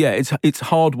 It's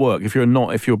hard work if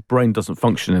your brain doesn't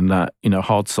function in that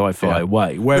hard sci-fi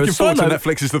way. Whereas looking forward to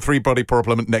Netflix's The Three Body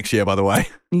Problem next year, by the way.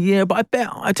 Yeah, but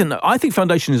I don't know. I think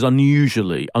Foundation is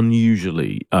unusually,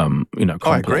 complex.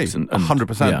 I agree,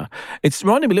 100%. Yeah, it's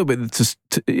reminding me a little bit.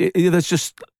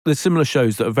 There's similar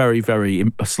shows that are very, very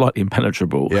slightly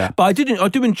impenetrable. Yeah. But I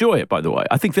do enjoy it. By the way,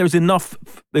 I think there's enough.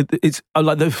 It's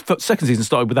like the second season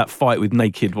started with that fight with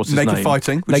Naked. What's his name? Naked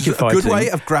fighting. Which is a good way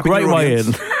of grabbing Great your way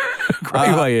audience. in.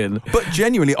 Great way in. But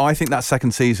genuinely, I think that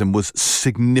second season was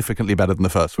significantly better than the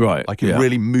first one. Right. Like, it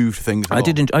really moved things along.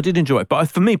 I did enjoy it. But I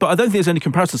don't think there's any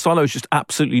comparison. Silo is just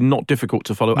absolutely not difficult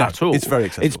to follow at all. It's very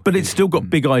accessible. But it's still got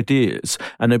big ideas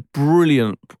and a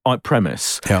brilliant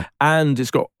premise. Yeah. And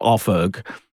it's got Arferg.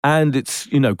 And it's,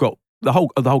 got the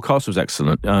whole cast was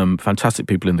excellent. Fantastic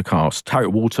people in the cast.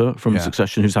 Harriet Walter from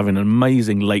Succession, who's having an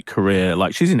amazing late career.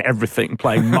 Like, she's in everything,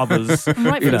 playing mothers.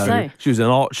 Rightfully so. She was in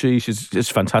Archie. She's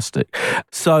just fantastic.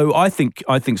 So I think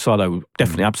Silo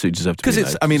definitely absolutely deserved to be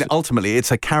because ultimately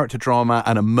it's a character drama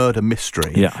and a murder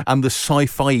mystery. Yeah. And the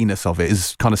sci-fi-ness of it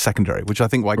is kind of secondary, which I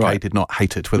think why Kay did not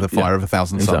hate it with a fire of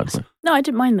 1,000 suns. No, I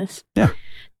didn't mind this. Yeah.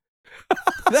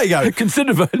 There you go.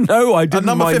 Consider no, I didn't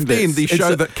mind At number 15, the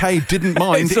show that Kay didn't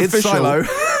mind, it's Silo.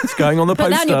 It's going on the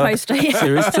poster. Put that on your poster, yeah.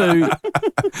 Series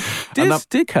 2.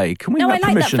 Dear Kay, can we have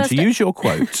permission to use your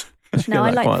quote? No,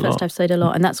 I like the first episode a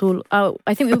lot, and that's all. Oh,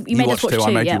 I think you made us watch 2.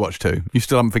 I made you watch 2. You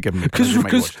still haven't forgiven me because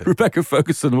Rebecca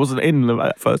Ferguson wasn't in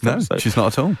that first episode. No, she's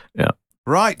not at all. Yeah.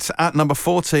 Right, at number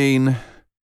 14...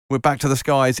 we're back to the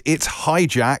skies. It's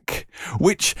Hijack,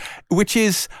 which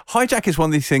is Hijack is one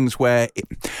of these things where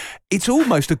it's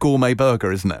almost a gourmet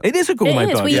burger, isn't it? It is a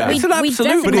gourmet burger. It's an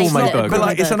absolute gourmet burger.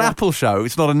 But it's an Apple show.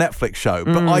 It's not a Netflix show.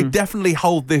 But I definitely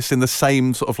hold this in the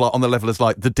same sort of like on the level as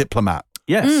like The Diplomat.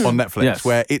 Yes. On Netflix,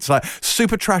 where it's like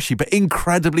super trashy but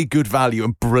incredibly good value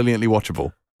and brilliantly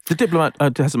watchable. The Diplomat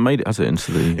hasn't made it, has it,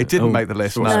 into the... It didn't make the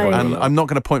list, no. And I'm not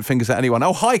going to point fingers at anyone.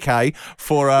 Oh, hi, Kay,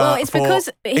 for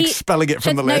because expelling it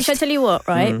from the list. No, should I tell you what,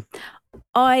 right?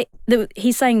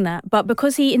 He's saying that, but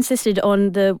because he insisted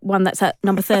on the one that's at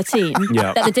number 13,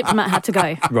 that The Diplomat had to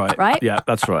go. Right? Yeah,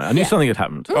 that's right. I knew something had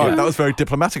happened. All right, that was very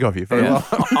diplomatic of you. Very well.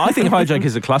 I think Hijack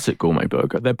is a classic gourmet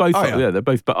burger. They're both, they're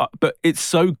both, but it's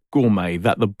so gourmet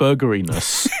that the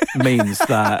burgeriness means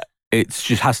that it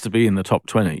just has to be in the top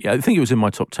 20. I think it was in my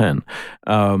top 10.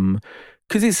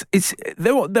 Because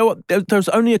there's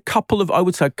only a couple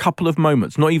of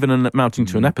moments, not even amounting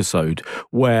to an episode,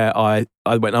 where I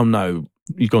went, oh no,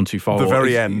 you've gone too far. The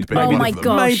very end. Oh my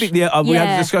gosh. Maybe, we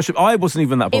had a discussion. I wasn't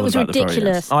even that bothered. It was about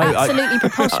ridiculous. The very end. Absolutely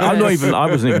preposterous. I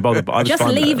wasn't even bothered. But I was just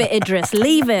leave it, Idris.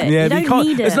 Leave it. Yeah, you don't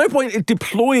need it. There's no point in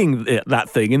deploying that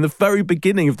thing in the very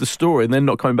beginning of the story and then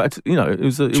not coming back to, it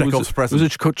was a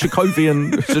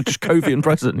Chekhovian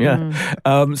present. Yeah.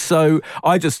 So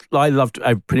I loved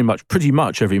pretty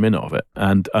much every minute of it,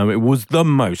 and it was the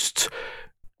most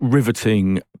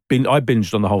riveting. I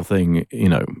binged on the whole thing.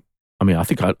 I mean, I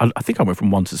think I went from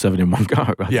 1 to 7 in one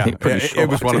go. It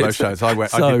was one of those shows. I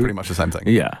did pretty much the same thing.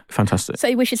 Yeah, fantastic.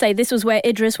 So we should say this was where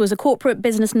Idris was a corporate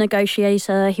business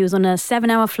negotiator. He was on a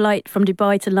 7-hour flight from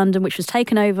Dubai to London, which was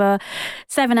taken over.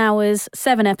 7 hours,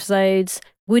 7 episodes.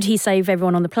 Would he save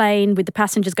everyone on the plane? Would the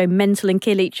passengers go mental and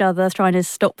kill each other, trying to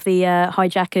stop the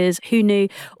hijackers? Who knew?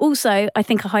 Also, I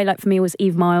think a highlight for me was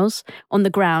Eve Miles on the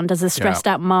ground as a stressed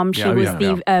out mum. She was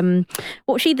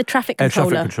what was she? The traffic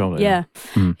controller.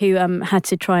 Who had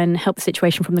to try and help the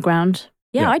situation from the ground.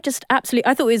 Yeah, I thought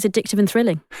it was addictive and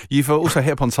thrilling. You've also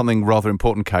hit upon something rather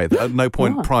important, Kay. At no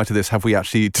point prior to this have we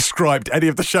actually described any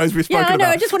of the shows we've spoken about. Yeah, I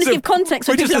know. I just want to give context.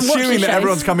 We're just assuming that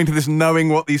everyone's coming to this knowing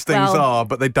what these things are,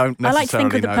 but they don't necessarily know. I like to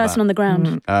think of the person on the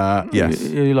ground. Yes.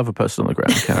 You love a person on the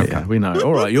ground, Kay. Yeah, we know.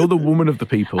 All right, you're the woman of the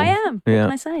people. I am. Yeah.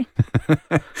 What can I say?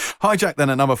 Hijack then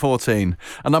at number 14.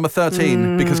 And number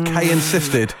 13, because Kay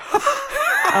insisted...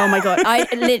 Oh my God.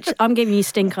 I'm giving you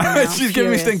stink eye now. She's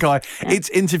giving me stink eye. Yeah. It's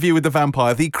Interview with the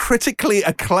Vampire, the critically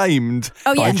acclaimed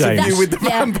Interview with the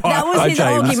Vampire. That was his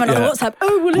argument on WhatsApp.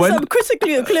 Oh, well, it's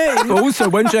critically acclaimed. But also,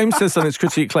 when James says something that's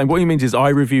critically acclaimed, what he means is I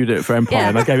reviewed it for Empire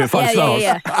and I gave it 5 stars.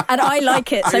 Yeah. And I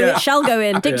like it, so it shall go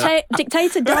in.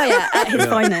 Dictator Diet at his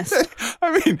finest.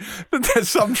 I mean, there's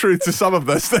some truth to some of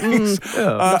those things.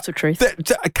 Lots of truth.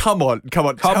 Come on.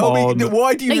 Tell me,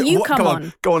 why do you... No, come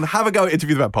on. Go on, have a go at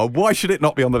Interview with the Vampire. Why should it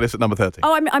not be on the list at number 13?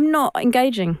 Oh, I'm not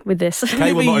engaging with this.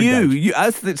 Kay will not engage. You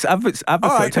as its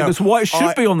advocate, tell us why it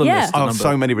should be on the list.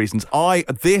 So many reasons.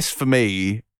 This for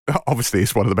me, obviously,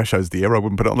 it's one of the best shows of the year. I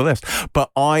wouldn't put it on the list,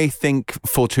 but I think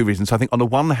for 2 reasons. I think on the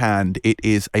one hand, it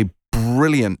is a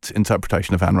brilliant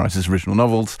interpretation of Anne Rice's original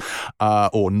novels,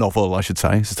 or novel, I should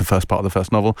say. This is the first part of the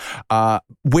first novel,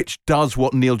 which does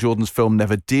what Neil Jordan's film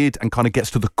never did and kind of gets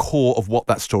to the core of what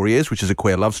that story is, which is a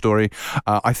queer love story.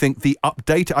 I think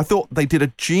I thought they did a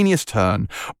genius turn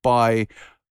by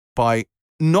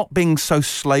not being so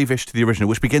slavish to the original,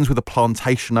 which begins with a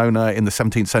plantation owner in the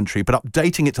 17th century, but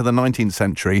updating it to the 19th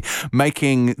century,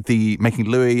 making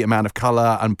Louis a man of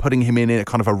colour and putting him in a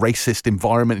kind of a racist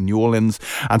environment in New Orleans,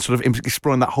 and sort of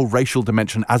exploring that whole racial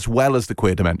dimension as well as the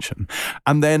queer dimension.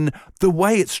 And then the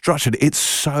way it's structured, it's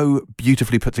so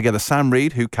beautifully put together. Sam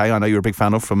Reed, who, Kay, I know you're a big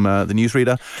fan of from the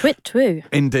Newsreader. Twit.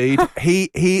 Indeed. he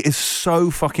is so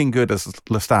fucking good as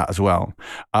Lestat as well.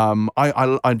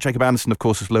 I Jacob Anderson, of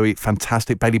course, as Louis,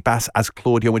 fantastic. Bailey Bass as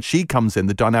Claudia. When she comes in,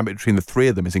 the dynamic between the three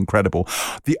of them is incredible.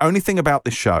 The only thing about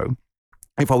this show,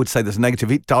 if I would say there's a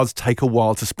negative, it does take a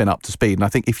while to spin up to speed. And I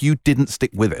think if you didn't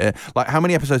stick with it, like, how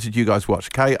many episodes did you guys watch?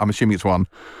 Okay, I'm assuming it's one.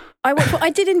 I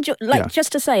did enjoy,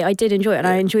 just to say, I did enjoy it, and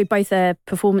I enjoyed both their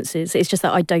performances. It's just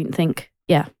that I don't think,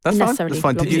 that's necessarily.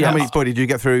 Fine. Did you? How many? Boy, did you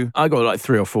get through? I got like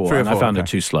 3 or 4. I found it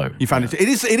too slow. You found it? It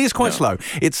is quite slow.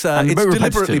 It's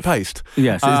deliberately paced.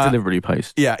 Yes, it's deliberately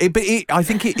paced. Yeah, I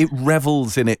think it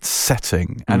revels in its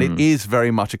setting, and it is very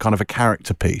much a kind of a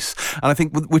character piece. And I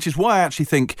think, which is why I actually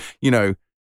think,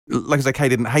 like I say, Kay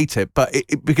didn't hate it, but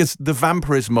because the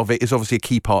vampirism of it is obviously a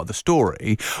key part of the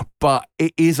story, but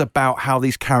it is about how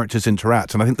these characters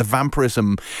interact. And I think the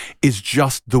vampirism is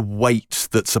just the weight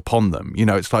that's upon them.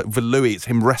 It's like for Louis, it's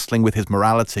him wrestling with his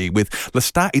morality. With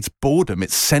Lestat, it's boredom.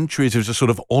 It's centuries of just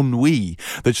sort of ennui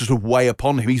that just sort of weigh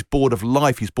upon him. He's bored of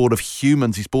life. He's bored of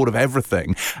humans. He's bored of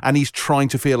everything. And he's trying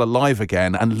to feel alive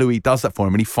again. And Louis does that for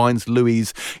him. And he finds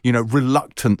Louis'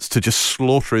 reluctance to just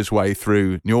slaughter his way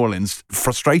through New Orleans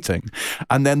frustrating.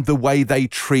 And then the way they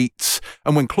treat,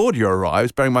 and when Claudia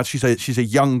arrives, bearing in mind she's a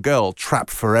young girl trapped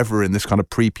forever in this kind of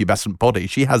prepubescent body,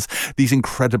 she has these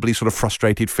incredibly sort of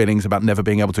frustrated feelings about never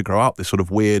being able to grow up, this sort of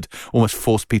weird, almost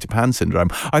forced Peter Pan syndrome.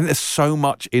 I think there's so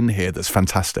much in here that's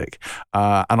fantastic,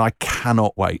 and I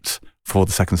cannot wait for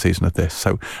the second season of this.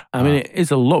 So, it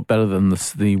is a lot better than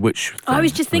the Witch thing. I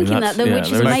was just thinking that the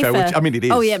Witches of Mayfair. It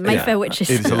is. Oh yeah, Mayfair Witches.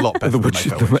 It is a lot better than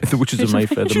the Witches of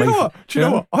Mayfair. Do you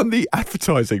know what? On the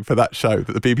advertising for that show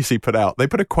that the BBC put out, they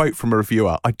put a quote from a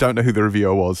reviewer. I don't know who the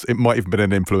reviewer was. It might even been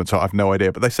an influencer. I have no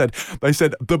idea. But they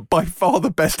said by far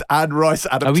the best Anne Rice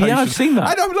adaptation. Oh yeah, I've seen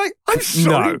that. And I'm like, I'm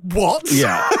sorry, what?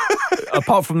 Yeah.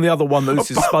 Apart from the other one that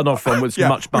this is spun off from, which is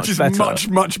much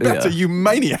better. Much better. You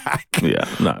maniac. Yeah.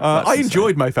 No. I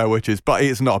enjoyed Mayfair Witches, but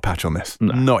it's not a patch on this.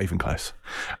 No. Not even close.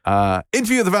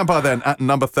 Interview of the Vampire then at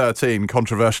number 13,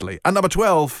 controversially. At number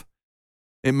 12,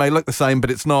 it may look the same, but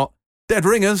it's not. Dead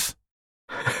Ringers.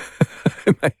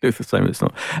 It may look the same, it's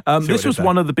not. This was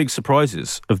one of the big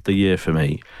surprises of the year for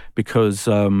me, because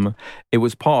it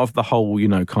was part of the whole,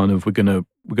 kind of we're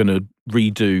gonna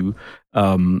redo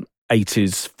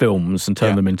 80s films and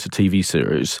turn them into TV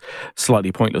series slightly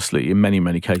pointlessly in many,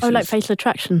 many cases. Oh, like Fatal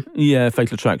Attraction. Yeah,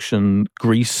 Fatal Attraction,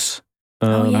 Grease.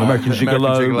 American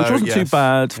Gigolo, which wasn't too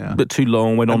bad, but too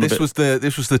long. Went on a bit.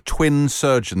 This was the twin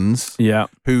surgeons,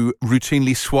 who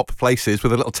routinely swap places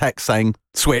with a little text saying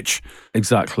 "switch."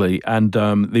 Exactly, and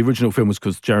the original film was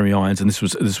because Jeremy Irons, and this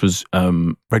was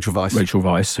Rachel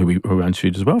Weisz, who we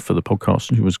interviewed as well for the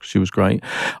podcast, and she was great.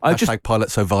 Hashtag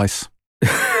pilot so Vice.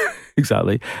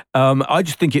 Exactly. I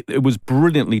just think it was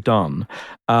brilliantly done,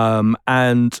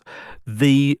 and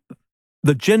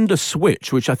the gender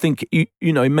switch, which I think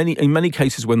in many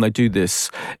cases when they do this,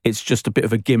 it's just a bit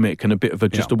of a gimmick and a bit of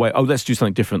a way. Oh, let's do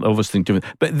something different. Obviously different,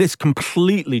 but this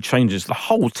completely changes the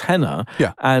whole tenor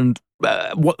and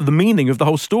what the meaning of the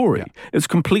whole story. Yeah. It's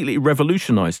completely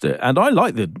revolutionised it, and I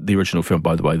like the original film,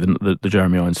 by the way, the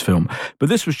Jeremy Irons film. But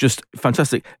this was just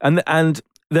fantastic, and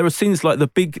there are scenes like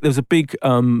there's a big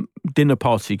dinner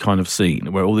party kind of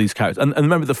scene where all these characters, and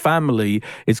remember the family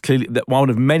is clearly one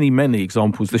of many, many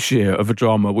examples this year of a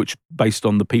drama which based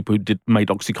on the people who made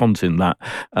OxyContin,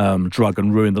 that drug,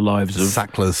 and ruined the lives of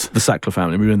Sacklers. The Sackler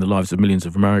family, ruined the lives of millions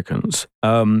of Americans.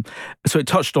 So it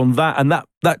touched on that, and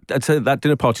that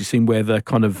dinner party scene where the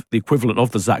kind of the equivalent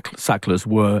of the Sacklers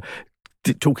were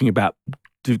talking about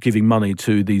giving money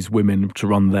to these women to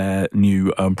run their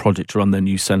new project, to run their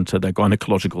new centre, their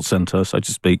gynecological centre, so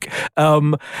to speak.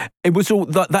 It was all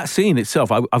that scene itself.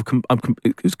 It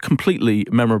was completely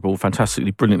memorable,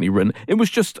 fantastically, brilliantly written. It was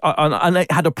just, and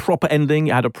it had a proper ending.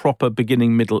 It had a proper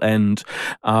beginning, middle, end.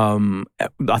 I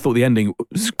thought the ending,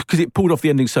 because it pulled off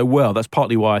the ending so well. That's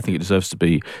partly why I think it deserves to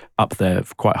be up there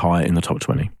quite high in the top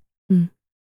 20.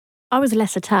 I was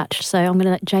less attached, so I'm going to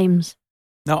let James.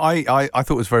 No, I thought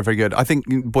it was very, very good. I think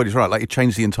Boyd is right. Like, it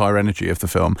changed the entire energy of the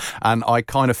film, and I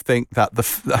kind of think that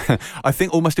I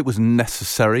think almost it was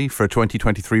necessary for a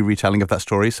 2023 retelling of that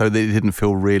story, so that it didn't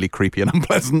feel really creepy and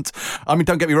unpleasant. I mean,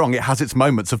 don't get me wrong; it has its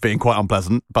moments of being quite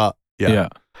unpleasant, but yeah.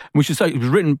 We should say it was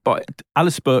written by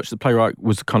Alice Birch, the playwright,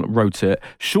 wrote it.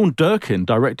 Sean Durkin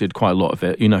directed quite a lot of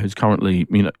it. Who's currently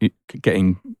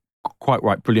getting quite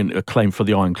brilliant acclaim for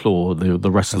the Iron Claw,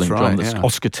 the wrestling drum that's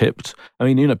Oscar tipped. I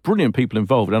mean, brilliant people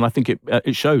involved, and I think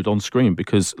it showed on screen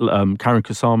because Karen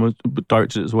Kusama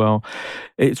directed it as well.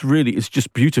 It's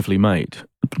just beautifully made,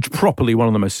 properly one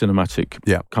of the most cinematic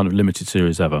kind of limited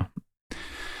series ever.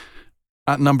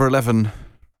 At number 11,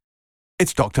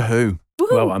 it's Doctor Who.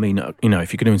 Woo-hoo. Well, I mean, if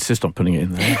you're going to insist on putting it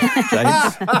in there,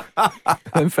 James,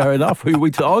 then fair enough. Who are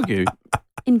we to argue?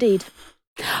 Indeed.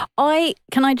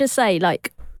 Can I just say,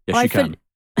 Yes, you can.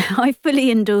 I fully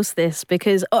endorse this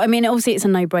because, obviously it's a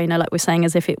no-brainer, like we're saying,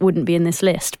 as if it wouldn't be in this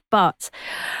list. But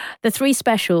the 3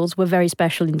 specials were very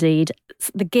special indeed.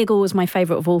 The Giggle was my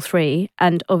favourite of all 3.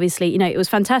 And obviously, it was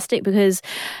fantastic because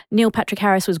Neil Patrick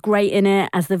Harris was great in it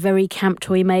as the very camp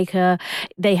toy maker.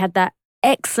 They had that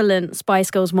excellent Spice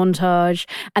Girls montage.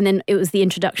 And then it was the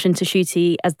introduction to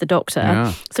Ncuti as the Doctor.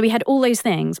 Yeah. So we had all those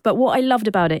things. But what I loved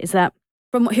about it is that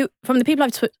from the people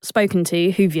I've spoken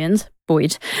to, Whovians,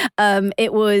 Boyd,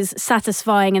 it was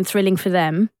satisfying and thrilling for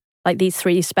them, like these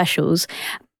 3 specials.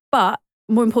 But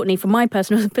more importantly, from my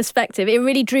personal perspective, it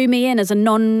really drew me in as a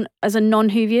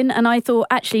non-Whovian. And I thought,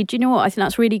 actually, do you know what? I think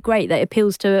that's really great that it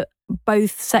appeals to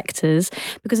both sectors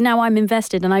because now I'm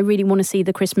invested and I really want to see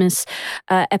the Christmas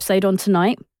episode on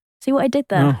tonight. See what I did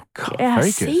there? Oh, God, yeah,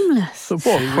 very seamless. Good. So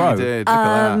what a pro. Did. Look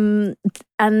at that.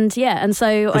 And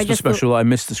so Christmas I just special. I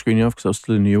missed the screening of because I was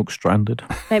still in New York, stranded.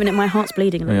 Wait a minute, my heart's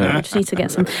bleeding a little bit. I just need to get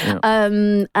some.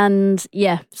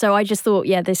 So I just thought,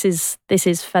 this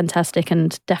is fantastic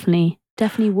and definitely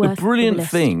worth the brilliant the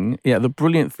list. thing. Yeah, the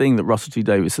brilliant thing that Russell T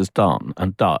Davies has done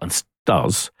and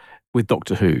does with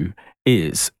Doctor Who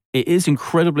is. It is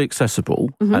incredibly accessible,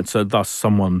 and so thus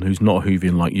someone who's not a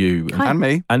Whovian like you and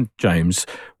me and James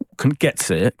can get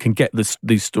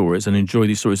these stories and enjoy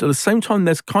these stories. At the same time,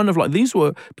 there's kind of like these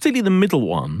were particularly the middle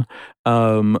one,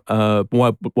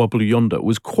 Why Blue Yonder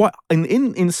was quite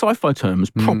in sci-fi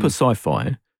terms proper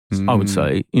sci-fi. I would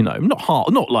say, not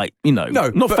hard, not like,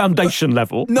 not foundation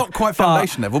level. Not quite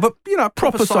foundation level, but,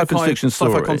 proper science fiction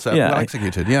story. Sci-fi concept, well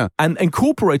executed, yeah. And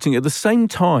incorporating at the same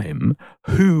time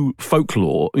Who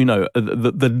folklore,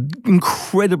 the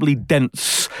incredibly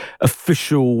dense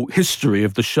official history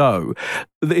of the show.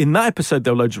 In that episode,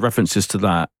 there were loads of references to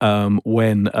that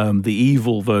when the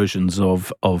evil versions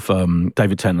of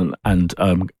David Tennant and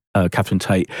Catherine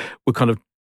Tate were kind of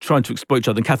trying to exploit each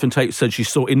other. And Catherine Tate said she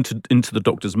saw into the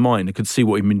Doctor's mind and could see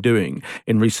what he'd been doing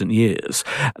in recent years.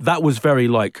 That was very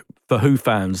for Who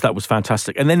fans, that was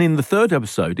fantastic. And then in the 3rd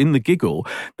episode, in The Giggle,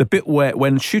 the bit when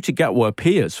Ncuti Gatwa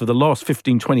appears for the last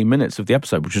 15, 20 minutes of the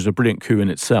episode, which is a brilliant coup in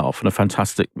itself and a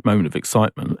fantastic moment of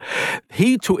excitement,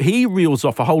 he reels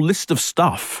off a whole list of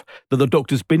stuff that the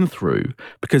Doctor's been through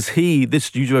because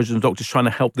this new version of the Doctor is trying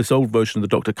to help this old version of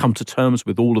the Doctor come to terms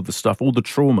with all of the stuff, all the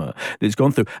trauma that he's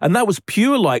gone through. And that was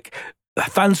pure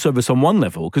fan service on one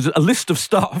level, because a list of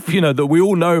stuff, that we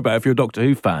all know about if you're a Doctor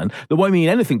Who fan, that won't mean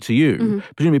anything to you,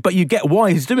 presumably, but you get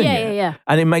why he's doing it. Yeah.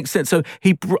 And it makes sense. So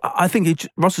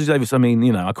Russell Davies,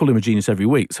 I call him a genius every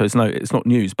week, so it's not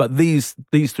news, but these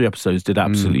 3 episodes did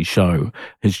absolutely show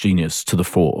his genius to the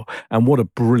fore. And what a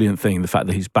brilliant thing, the fact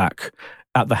that he's back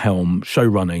at the helm, show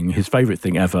running, his favourite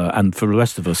thing ever, and for the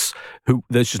rest of us,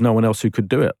 there's just no one else who could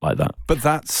do it like that. But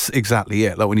that's exactly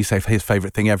it. Like when you say his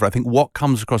favourite thing ever, I think what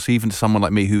comes across even to someone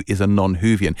like me who is a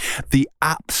non-Whovian, the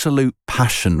absolute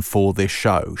passion for this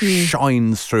show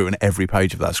shines through in every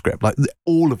page of that script. Like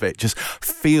all of it just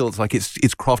feels like it's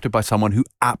crafted by someone who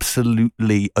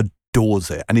absolutely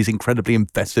adores it and is incredibly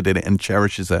invested in it and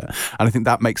cherishes it. And I think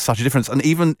that makes such a difference. And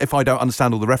even if I don't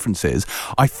understand all the references,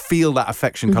 I feel that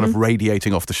affection kind of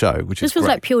radiating off the show, which is feels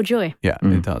great. like pure joy. Yeah,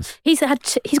 it does. He's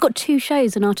got 2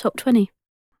 shows in our top 20.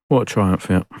 What a triumph,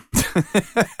 yeah.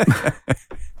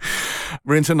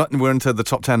 We're into the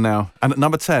top 10 now. And at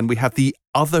number 10, we have the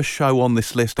other show on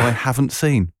this list I haven't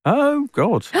seen. Oh,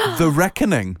 God. The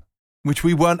Reckoning, which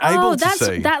we weren't able to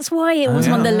see. That's why it was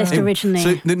on the list originally.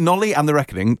 So Nolly and The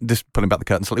Reckoning, just pulling back the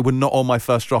curtain slightly, were not on my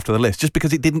first draft of the list, just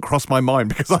because it didn't cross my mind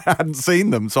because I hadn't seen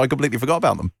them, so I completely forgot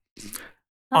about them.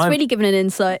 That's really given an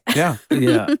insight. Yeah.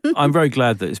 Yeah. I'm very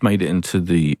glad that it's made it into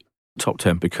the top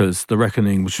 10 because The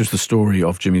Reckoning, which was the story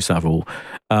of Jimmy Savile,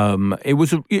 it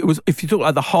was if you thought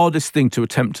like the hardest thing to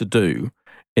attempt to do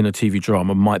in a TV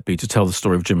drama might be to tell the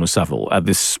story of Jimmy Savile at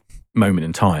this moment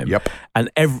in time. Yep. And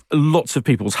lots of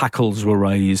people's hackles were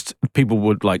raised. People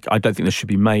would I don't think this should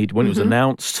be made. When it was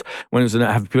announced,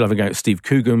 have people having a go at Steve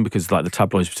Coogan because the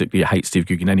tabloids particularly hate Steve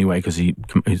Coogan anyway because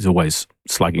he's always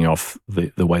slagging off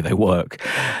the way they work.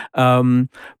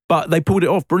 But they pulled it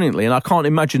off brilliantly, and I can't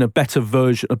imagine a better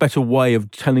way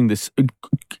of telling this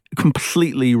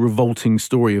completely revolting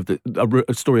story of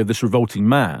a story of this revolting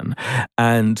man,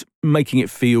 and making it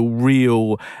feel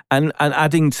real, and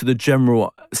adding to the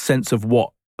general sense of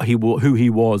who he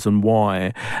was and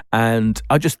why. And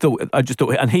I just thought,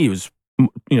 and he was,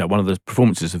 one of the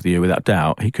performances of the year without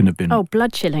doubt. He couldn't have been. Oh,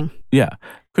 blood chilling. Yeah.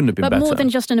 Couldn't have been better. But more than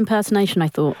just an impersonation, I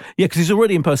thought. Yeah, because he's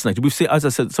already impersonated. We've seen, as I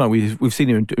said, we've seen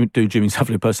him do Jimmy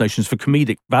Savile impersonations for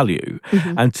comedic value,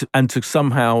 and to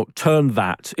somehow turn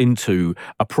that into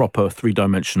a proper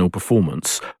 3-dimensional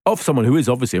performance of someone who is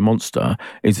obviously a monster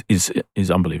is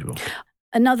unbelievable.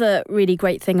 Another really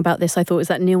great thing about this, I thought, is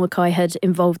that Neil Mackay had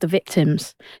involved the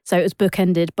victims, so it was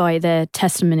bookended by their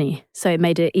testimony, so it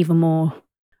made it even more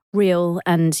real,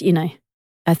 and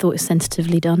I thought it was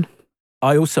sensitively done.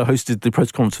 I also hosted the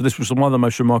press conference. So this was one of the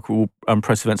most remarkable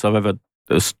press events I've ever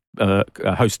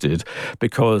hosted,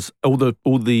 because all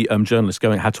the journalists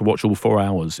had to watch all 4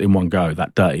 hours in one go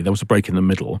that day. There was a break in the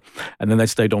middle, and then they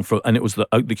stayed on and it was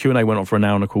the Q&A went on for an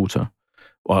hour and a quarter.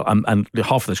 Well, and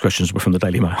half of those questions were from the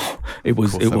Daily Mail. It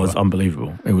was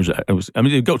unbelievable. It was. I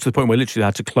mean, it got to the point where literally they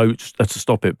had to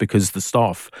stop it because the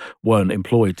staff weren't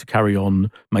employed to carry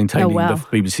on maintaining the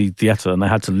BBC theatre, and they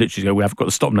had to literally go, "We have got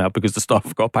to stop now because the staff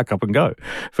have got to pack up and go."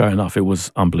 Fair enough. It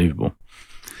was unbelievable.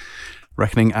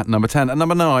 Reckoning at number 10. At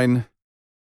number 9,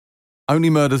 Only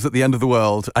Murders at the End of the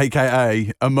World,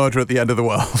 aka A Murder at the End of the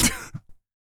World.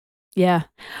 Yeah,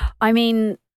 I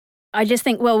mean, I just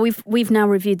think, well, we've now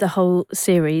reviewed the whole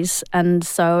series, and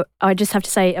so I just have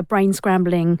to say a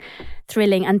brain-scrambling,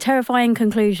 thrilling and terrifying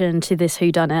conclusion to this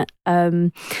whodunit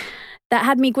that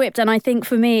had me gripped. And I think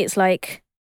for me, it's like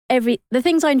the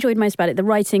things I enjoyed most about it, the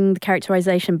writing, the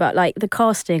characterization, but like the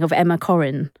casting of Emma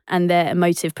Corrin and their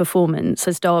emotive performance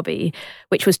as Darby,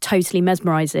 which was totally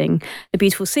mesmerizing, the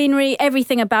beautiful scenery,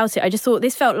 everything about it. I just thought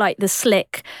this felt like the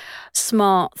slick,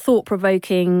 smart,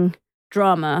 thought-provoking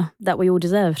drama that we all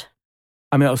deserved.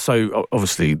 I mean, so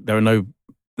obviously they're no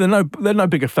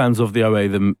bigger fans of the OA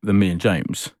than me and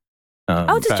James.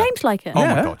 Does James like it? Oh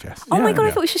my God, yes. Oh my God,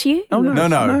 I thought it was just you. Oh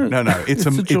no.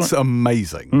 It's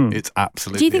amazing. It's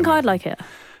absolutely. Do you think amazing. I'd like it?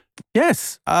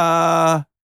 Yes. I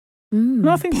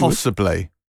think possibly.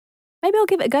 Maybe I'll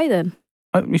give it a go then.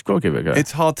 You've got to give it a go.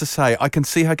 It's hard to say. I can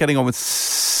see her getting on with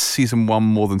season 1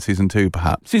 more than season 2,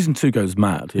 perhaps. Season 2 goes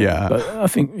mad. Yeah. But I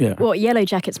think, What, Yellow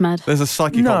Jacket's mad? There's a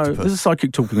psychic octopus. There's a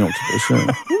psychic talking octopus.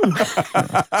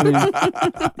 Yeah. I mean,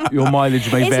 your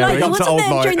mileage may vary. It's like, wasn't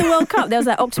there during the World Cup, there was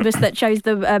that octopus that chose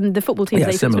the football teams.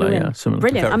 Yeah, similar.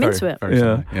 Brilliant. I'm into it. Very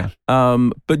similar, yeah.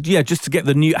 But yeah, just to get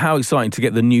how exciting to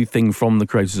get the new thing from the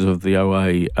creators of the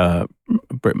OA,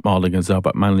 Britt Marling and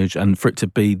Zelbak Manlage, and for it to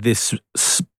be this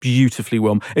beautifully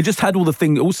well. It just had all the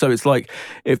things. Also, it's like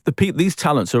if these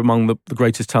talents are among the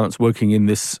greatest talents working in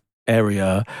this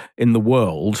area in the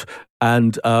world,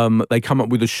 and they come up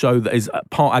with a show that is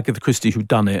part Agatha Christie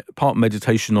whodunit, part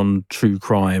meditation on true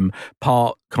crime,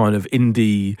 part kind of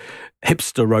indie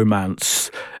hipster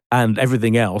romance, and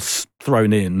everything else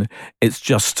thrown in. It's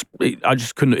just, I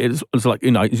just couldn't. It was like,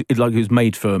 it's like it was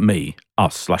made for me,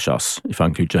 us, if I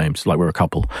include James, like we're a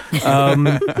couple. And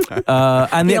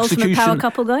the ultimate power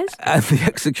couple, guys. And the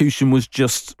execution was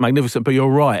just magnificent. But you're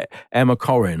right, Emma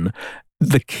Corrin.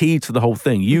 The key to the whole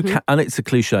thing, and it's a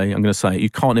cliche, I'm going to say, you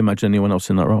can't imagine anyone else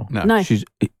in that role. No.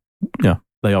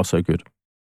 They are so good.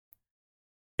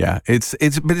 Yeah, but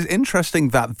it's interesting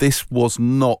that this was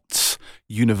not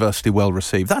universally well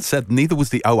received. That said, neither was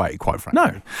the OA, quite frankly.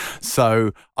 No.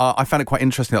 So I found it quite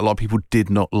interesting that a lot of people did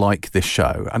not like this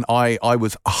show, and I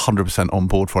was 100% on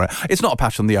board for it. It's not a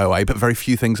patch on the OA, but very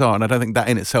few things are, and I don't think that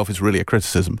in itself is really a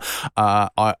criticism.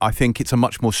 I think it's a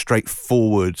much more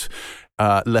straightforward,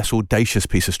 less audacious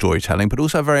piece of storytelling, but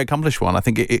also a very accomplished one. I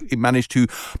think it managed to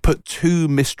put two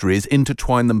mysteries,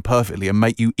 intertwine them perfectly, and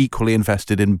make you equally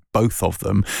invested in both of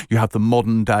them. You have the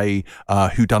modern day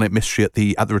whodunit mystery at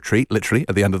the retreat, literally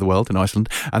at the end of the world in Iceland,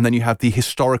 and then you have the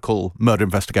historical murder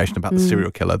investigation about the serial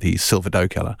killer, the Silver Doe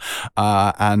killer,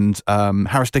 and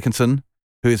Harris Dickinson,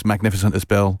 who is magnificent as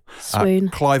Bill. Swoon.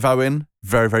 Clive Owen,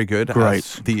 very, very good.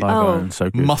 Great. The Owen, so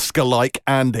good. Musker-like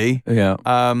Andy. Yeah.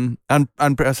 And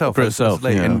Britt herself.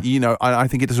 Yeah. And, I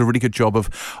think it does a really good job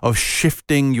of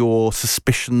shifting your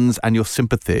suspicions and your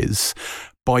sympathies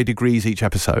by degrees each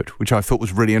episode, which I thought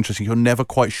was really interesting. You're never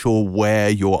quite sure where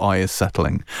your eye is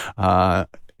settling.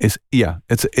 It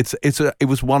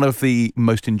was one of the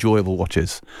most enjoyable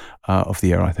watches of the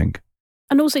year, I think.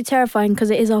 And also terrifying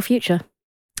because it is our future.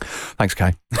 Thanks,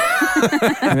 Kay.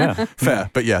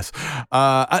 Fair, but yes.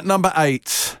 At number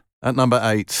 8,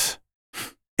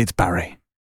 it's Barry.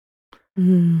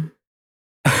 What's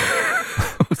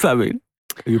that mean?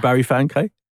 Are you a Barry fan,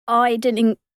 Kay? I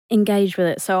didn't engage with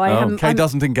it, so I haven't. Kay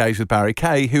doesn't engage with Barry.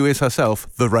 Kay, who is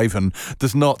herself the Raven,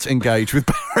 does not engage with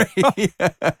Barry.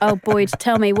 Oh, Boyd,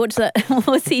 tell me, what's that?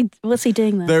 What's he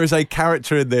doing there? There is a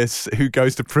character in this who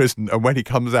goes to prison, and when he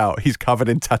comes out, he's covered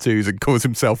in tattoos and calls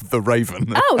himself the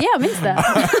Raven. Oh, yeah, I'm into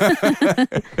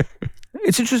that.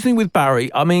 It's interesting with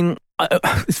Barry. I mean,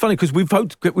 it's funny because it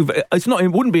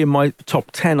wouldn't be in my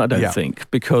top 10, I don't think,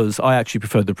 because I actually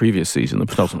preferred the previous season, the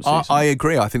penultimate season. I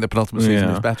agree. I think the penultimate season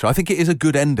is better. I think it is a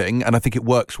good ending, and I think it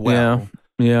works well.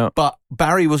 Yeah. But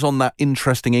Barry was on that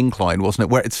interesting incline, wasn't it?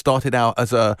 Where it started out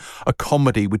as a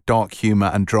comedy with dark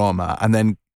humour and drama, and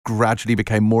then gradually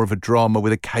became more of a drama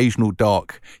with occasional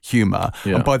dark humour.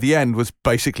 Yeah. And by the end was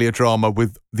basically a drama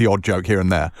with the odd joke here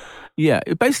and there. Yeah,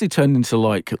 it basically turned into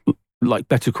like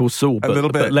Better Call Saul,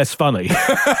 but less funny,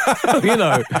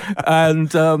 and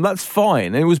that's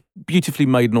fine. It was beautifully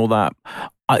made and all that.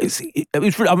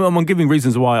 I'm giving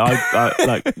reasons why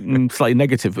I slightly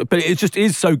negative, but it just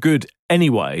is so good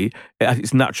anyway at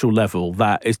its natural level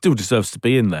that it still deserves to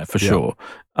be in there for sure.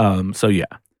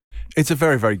 It's a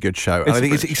very, very good show. And I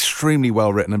think it's extremely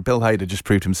well written. And Bill Hader just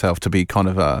proved himself to be kind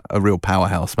of a real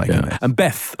powerhouse making it. And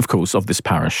Beth, of course, of this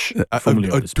parish.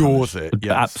 Adores it.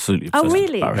 Yes. Absolutely. Oh,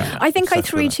 really? Yeah. I think I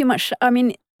threw too much. I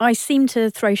mean, I seem to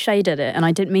throw shade at it, and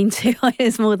I didn't mean to.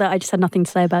 It's more that I just had nothing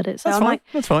to say about it. So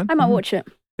That's fine. I might watch it.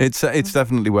 It's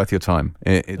definitely worth your time.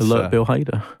 It's Alert Bill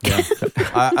Hader. Yeah.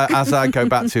 As I go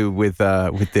back to with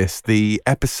this, the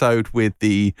episode with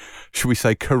the, should we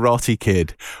say, Karate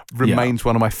Kid remains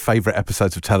one of my favourite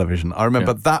episodes of television. I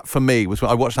remember that for me was when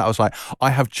I watched that. I was like,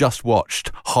 I have just watched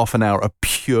half an hour of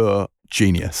pure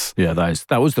genius. Yeah,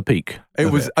 that was the peak. It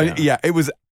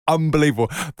was unbelievable.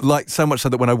 Like, so much so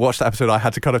that when I watched that episode, I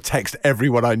had to kind of text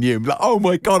everyone I knew. Like, oh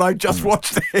my God, I just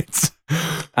watched it.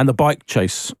 And the bike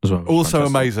chase as well. Also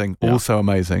amazing.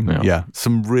 Yeah.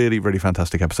 Some really, really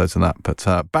fantastic episodes in that. But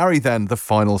Barry, then, the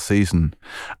final season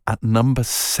at number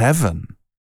 7.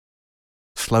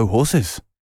 Slow Horses.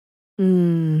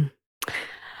 Now,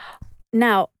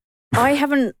 I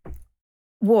haven't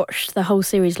watched the whole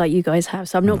series like you guys have,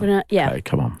 so I'm not going to... Yeah. Okay,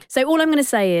 come on. So all I'm going to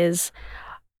say is,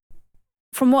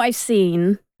 from what I've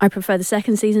seen, I prefer the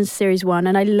second season to series 1,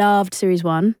 and I loved series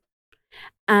 1.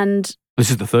 And this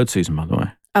is the third season, by the way.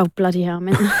 Oh, bloody hell,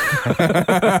 man.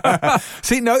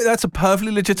 See, no, that's a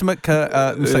perfectly legitimate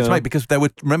mistake to make, because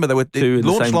it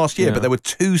launched last year, but there were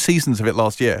 2 seasons of it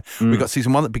last year. We got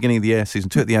season 1 at the beginning of the year, season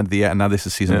 2 at the end of the year, and now this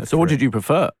is season 3. So what did you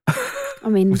prefer? I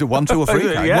mean... Was it 1, 2 or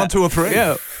 3? 1, 2 or 3?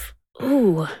 Yeah.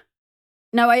 Ooh.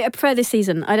 No, I prefer this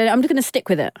season. I'm just going to stick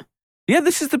with it. Yeah,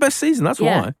 this is the best season, that's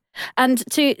why. And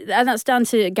that's down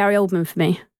to Gary Oldman for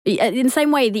me. In the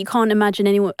same way that you can't imagine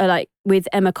anyone, like with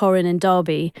Emma Corrin and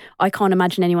Darby, I can't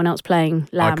imagine anyone else playing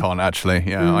Lamb. I can't actually.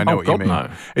 Yeah, I know what you mean. No.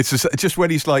 It's just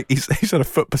when he's like he's on a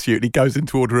foot pursuit and he goes in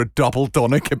to order a double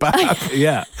doner kebab.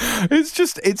 Yeah,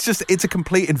 it's a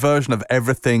complete inversion of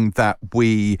everything that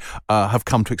we have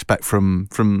come to expect from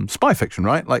spy fiction,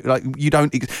 right? Like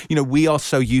we are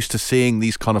so used to seeing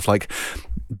these kind of like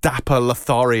dapper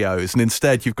Lotharios, and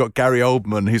instead you've got Gary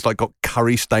Oldman who's like got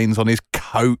curry stains on his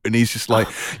coat and he's just like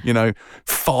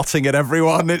farting at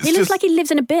everyone. He looks like he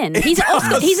lives in a bin. He's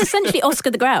essentially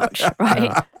Oscar the Grouch,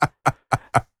 right?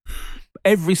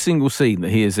 Every single scene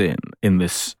that he is in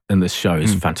this show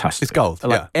is fantastic. It's gold.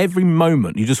 Like every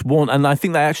moment you just want, and I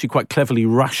think they actually quite cleverly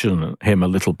ration him a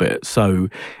little bit. So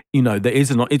there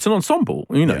is it's an ensemble.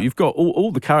 You've got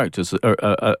all the characters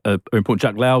are important.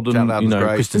 Jack Loudon,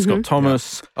 Kristen Scott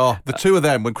Thomas. Yeah. Oh, the two of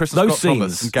them when Kristen Scott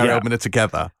Thomas and Gary Oldman are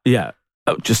together. Yeah,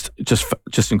 just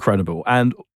incredible.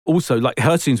 And also, like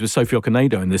her scenes with Sophie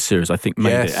Okonedo in this series, I think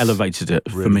elevated it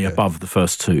for me above the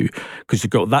first two, because you've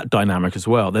got that dynamic as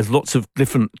well. There's lots of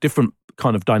different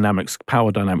kind of dynamics,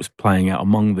 power dynamics playing out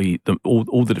among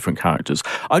all the different characters.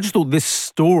 I just thought this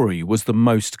story was the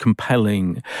most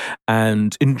compelling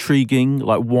and intriguing.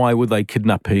 Like, why were they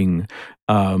kidnapping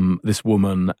this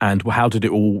woman, and how did it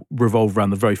all revolve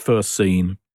around the very first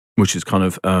scene, which is kind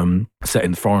of set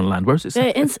in foreign land. Where is it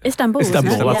set? Istanbul.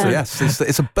 Yes.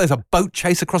 It's a boat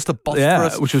chase across the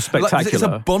Bosphorus. Which was spectacular. It's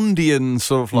a Bondian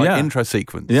sort of intro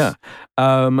sequence. Yeah.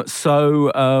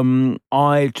 So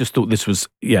I just thought this was,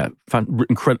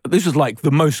 incredible. This was like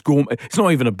the most gourmet. It's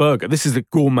not even a burger. This is a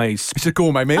gourmet. It's a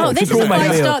gourmet meal. Oh, this is a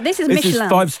 5-star. This is Michelin. This is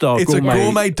 5-star It's gourmet. a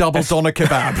gourmet double doner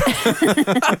kebab.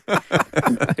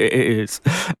 It is.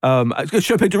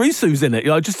 Chope Dorisu's in it.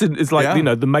 It's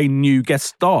like, the main new guest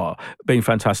star being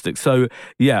fantastic. So,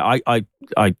 I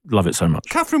love it so much.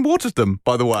 Catherine Waterston,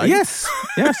 by the way. Yes.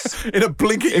 In a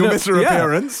blink at your misser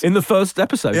appearance. In the first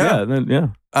episode,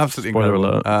 Absolutely Spoiler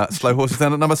incredible. alert. Slow Horses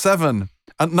then at number 7.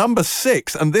 At number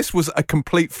 6, and this was a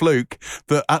complete fluke,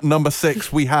 that at number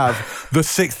 6 we have The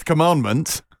Sixth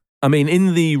Commandment. I mean,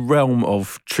 in the realm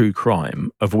of true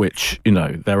crime, of which, there's,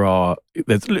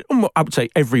 I would say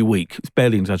every week, it's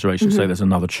barely an exaggeration to say there's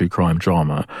another true crime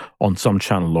drama on some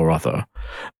channel or other.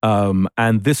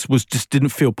 And this just didn't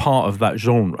feel part of that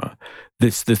genre.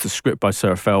 This the script by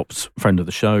Sarah Phelps, friend of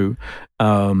the show,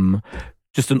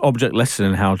 just an object lesson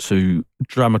in how to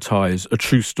dramatise a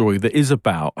true story that is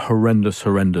about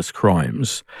horrendous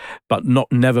crimes, but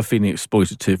never feeling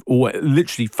exploitative, or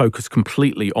literally focused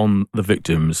completely on the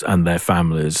victims and their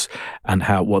families and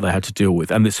what they had to deal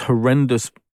with. And this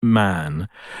horrendous man,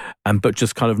 but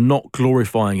just kind of not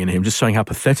glorifying in him, just showing how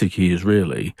pathetic he is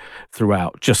really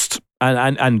throughout.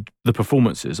 And the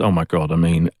performances, oh my God, I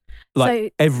mean,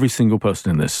 every single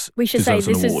person in this we should say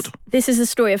this is a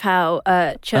story of how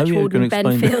church warden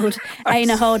Ben Field,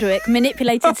 Aina Hardwick,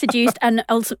 manipulated, seduced and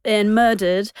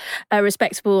murdered a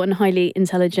respectable and highly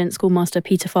intelligent schoolmaster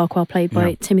Peter Farquhar, played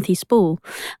by Timothy Spall.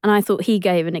 And I thought he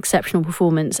gave an exceptional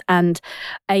performance, and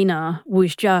Aina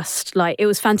was just it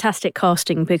was fantastic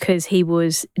casting because he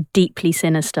was deeply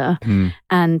sinister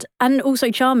and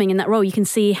also charming in that role. You can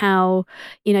see how,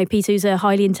 Peter, who's a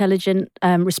highly intelligent,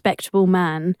 respectable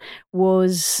man,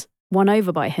 was won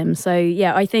over by him. So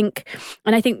I think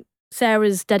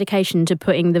Sarah's dedication to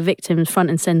putting the victims front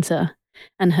and centre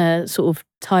and her sort of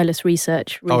tireless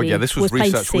research really this was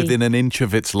research within an inch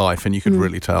of its life, and you could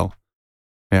really tell.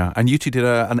 Yeah, and you two did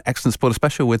an excellent spoiler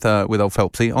special with old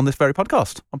Phelpsy on this very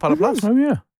podcast on Pilot Plus. Oh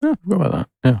yeah, I forgot about that.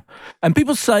 Yeah, and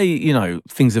people say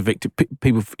things are victim.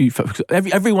 People,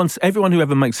 everyone who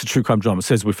ever makes a true crime drama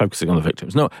says we're focusing on the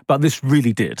victims. No, but this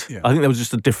really did. Yeah. I think there was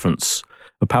just a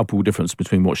palpable difference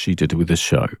between what she did with this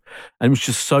show, and it was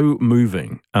just so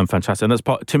moving and fantastic. And that's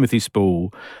part Timothy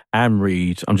Spall, Anne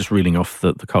Reid. I'm just reeling off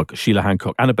the card. Sheila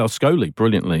Hancock, Annabelle Scully,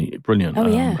 brilliant. Oh,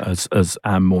 yeah. As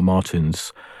Anne Moore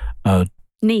Martin's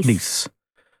niece,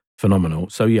 phenomenal.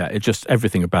 So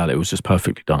everything about it was just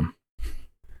perfectly done.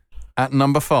 At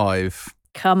number 5,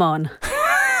 come on,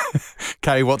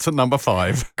 Kay, what's at number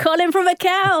 5? Colin from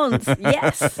Accounts.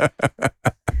 Yes.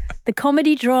 The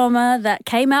comedy drama that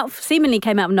seemingly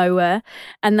came out of nowhere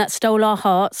and that stole our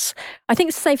hearts. I think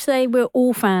it's safe to say we're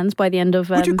all fans by the end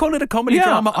of... Would you call it a comedy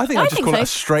drama? I think I'd just call it a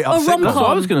straight up rom-com. That's what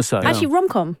I was going to say. Actually,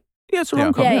 rom-com. Yeah, it's a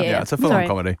rom-com. Yeah, it's a full-on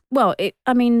comedy. Well,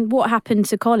 what happened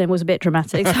to Colin was a bit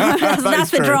dramatic.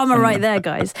 That's the drama right there,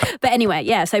 guys. But anyway,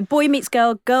 so boy meets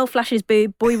girl, girl flashes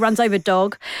boob, boy runs over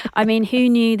dog. I mean, who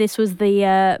knew this was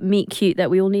the meet cute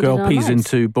that we all needed in our lives? Girl pees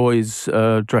into boy's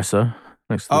dresser.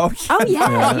 Oh yeah,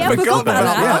 I forgot about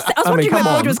that. I was wondering where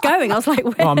Boyd was going. I was like,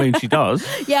 where? Well, I mean, she does.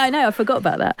 Yeah, I know. I forgot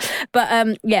about that. But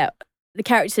the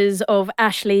characters of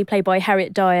Ashley, played by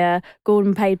Harriet Dyer,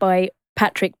 Gordon, played by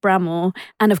Patrick Bramwell,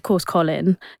 and of course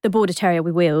Colin, the border terrier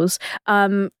with wheels.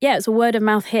 It's a word of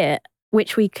mouth hit,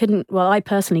 which I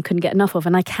personally couldn't get enough of,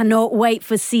 and I cannot wait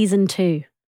for season 2.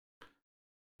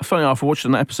 Funny enough, I watched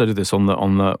an episode of this on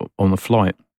the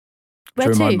flight to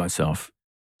remind myself.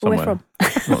 Somewhere. Where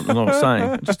from? Not what I'm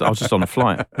saying. I was just on a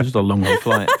flight. Just a long-haul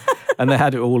flight. And they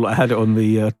had it all. I had it on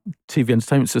the TV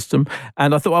entertainment system.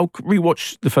 And I thought I'll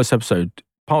rewatch the first episode,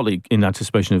 partly in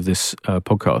anticipation of this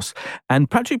podcast. And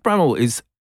Patrick Bramwell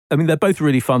they're both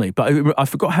really funny, but I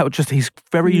forgot how he's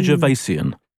very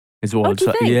Gervaisian. Is what I'd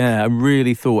say. Yeah, I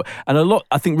really thought, and a lot.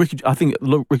 I think Ricky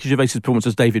Gervais's performance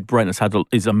as David Brent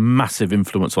is a massive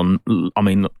influence on. I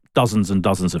mean, dozens and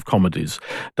dozens of comedies,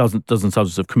 dozens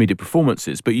of comedic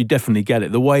performances. But you definitely get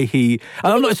it the way he.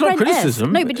 And it's not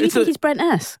criticism. No, but do you think he's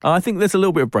Brent-esque? I think there's a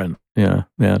little bit of Brent. Yeah,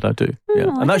 I do.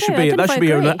 Yeah, and that should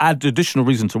be an additional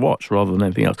reason to watch rather than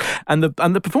anything else. And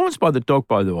the performance by the dog,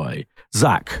 by the way,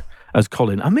 Zach as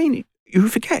Colin. I mean, you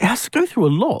forget he has to go through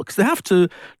a lot because they have to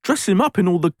dress him up in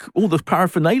all the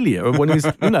paraphernalia of when he's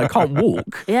can't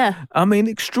walk. Yeah, I mean,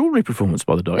 extraordinary performance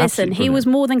by the dog. Listen, he was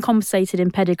more than compensated in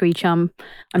Pedigree Chum.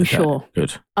 I'm sure.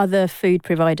 Good. Other food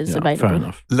providers available. Fair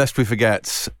enough. Lest we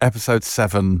forget, episode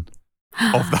 7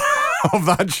 of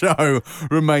that show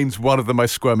remains one of the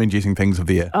most squirm-inducing things of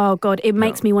the year. Oh God, it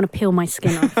makes me want to peel my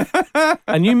skin off.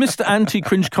 And you missed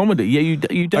anti-cringe comedy. Yeah, you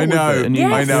dealt with it.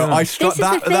 I know. I stopped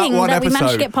that one episode. We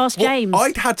managed to get past James.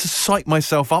 I'd had to psych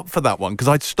myself up for that one because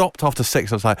I'd stopped after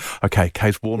 6. I was like, okay,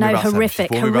 Kay's warned me about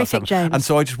horrific James. And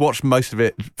so I just watched most of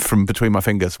it from between my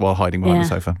fingers while hiding behind the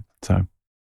sofa. So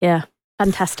yeah,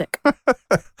 fantastic.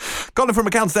 Colin from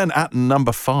Accounts then at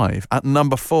number 5. At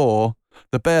number 4,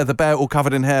 the bear all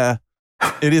covered in hair.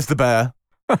 It is The Bear.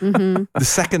 Mm-hmm. The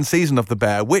second season of The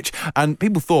Bear, and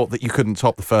people thought that you couldn't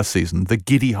top the first season, the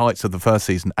giddy heights of the first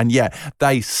season, and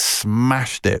they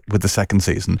smashed it with the second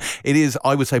season. It is,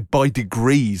 I would say, by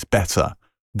degrees better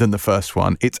than the first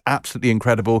one. It's absolutely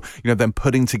incredible. Them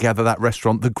putting together that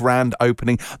restaurant, the grand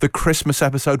opening, the Christmas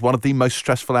episode, one of the most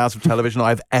stressful hours of television I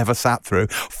have ever sat through,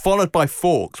 followed by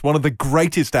Forks, one of the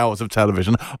greatest hours of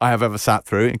television I have ever sat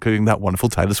through, including that wonderful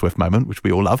Taylor Swift moment, which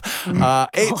we all love.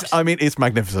 It's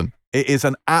magnificent. It is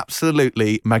an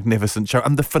absolutely magnificent show.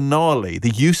 And the finale,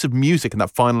 the use of music in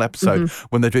that final episode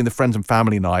when they're doing the Friends and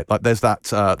Family Night, like there's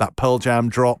that Pearl Jam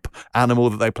drop animal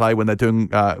that they play when they're doing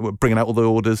bringing out all the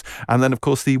orders. And then, of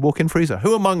course, the walk-in freezer.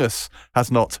 Who among us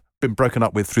has not been broken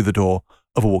up with through the door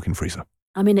of a walk-in freezer?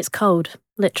 I mean, it's cold,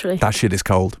 literally. That shit is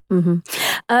cold.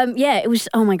 It was,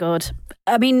 oh my God.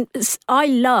 I mean, I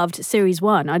loved Series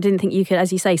 1. I didn't think you could,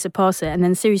 as you say, surpass it. And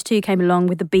then Series 2 came along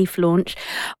with the beef launch.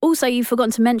 Also, you've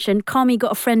forgotten to mention, Carmi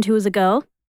got a friend who was a girl.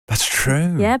 That's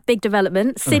true. Yeah, big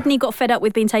development. Sydney got fed up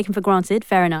with being taken for granted.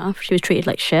 Fair enough. She was treated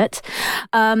like shit.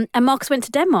 And Marcus went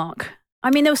to Denmark.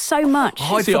 I mean, there was so much.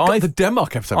 I forgot the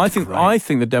Denmark episode. I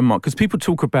think the Denmark, because people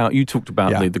talk about, you talked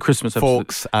about the Christmas episode.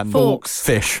 Forks and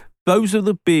fish. Those are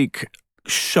the big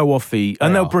show-offy,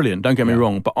 and they're brilliant, don't get me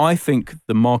wrong, but I think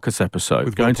the Marcus episode,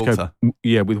 with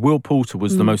Will Poulter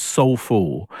was the most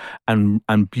soulful and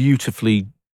beautifully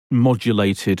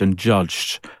modulated and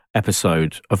judged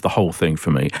episode of the whole thing for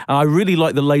me. And I really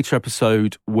like the later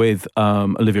episode with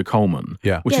Olivia Colman,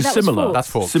 which is similar.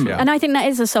 That's Forks, And I think that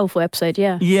is a soulful episode,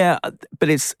 Yeah, but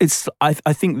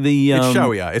I think the... it's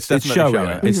showier. It's definitely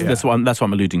showier. That's what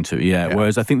I'm alluding to,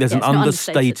 Whereas I think there's an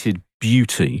understated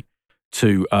beauty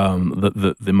to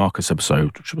the Marcus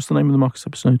episode. What's the name of the Marcus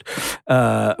episode?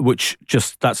 Which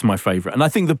that's my favourite. And I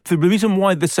think the reason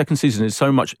why this second season is so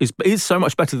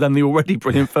much better than the already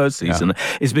brilliant first season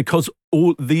is because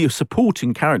all the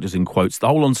supporting characters, in quotes, the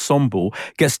whole ensemble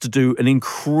gets to do an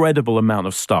incredible amount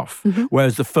of stuff.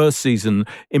 Whereas the first season,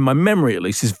 in my memory at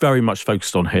least, is very much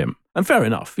focused on him. And fair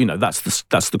enough,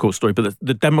 that's the core story. But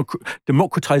the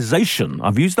democratization,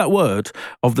 I've used that word,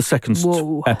 of the second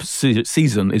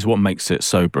season is what makes it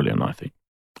so brilliant, I think.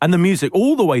 And the music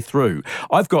all the way through.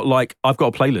 I've got a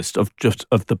playlist of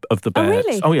the Bears. Oh,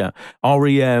 really? Oh yeah,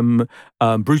 REM,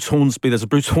 Bruce Hornsby. There's a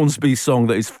Bruce Hornsby song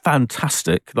that is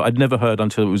fantastic that I'd never heard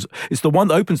until it's the one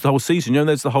that opens the whole season.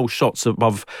 There's the whole shots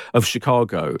of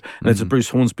Chicago. And there's a Bruce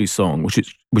Hornsby song which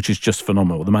is just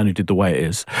phenomenal. The Man Who Did the Way It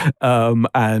Is, and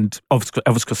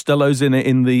Elvis Costello's in it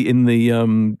in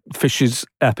the Fishes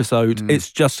episode.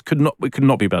 It's just could not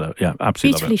be better. Yeah,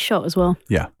 absolutely. Beautifully shot as well.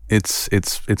 Yeah, it's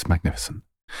magnificent.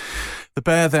 The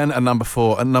Bear then at number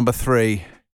 4. And number 3,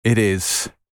 it is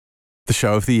the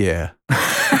show of the year.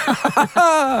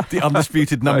 The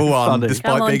undisputed number 1,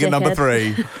 despite being at number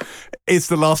 3. It's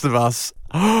The Last of Us.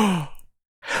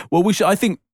 Well, I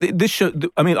think this show.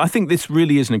 I mean, I think this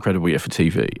really is an incredible year for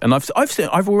TV, and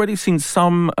I've already seen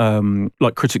some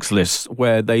like critics lists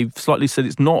where they've slightly said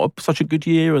it's not such a good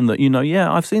year, and that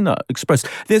I've seen that expressed.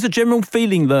 There's a general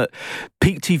feeling that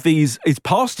peak TV is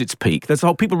past its peak. There's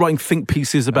people writing think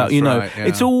pieces about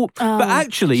it's all. But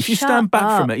actually, if you stand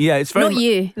back from it, it's very not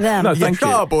you. Them. No, thank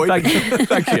you, boy. Thank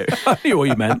you. I knew what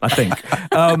you meant. I think,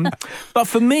 but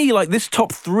for me, like this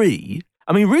top 3.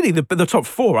 I mean, really, the top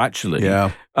 4, actually.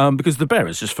 Yeah. Because The Bear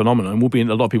is just phenomenal and will be in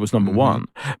a lot of people's number 1.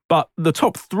 But the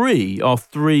top 3 are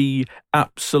 3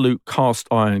 absolute cast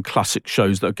iron classic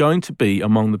shows that are going to be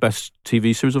among the best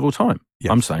TV series of all time.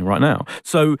 Yes. I'm saying right now.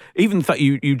 So even the fact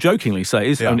you jokingly say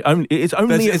it's only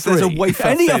there's a wafer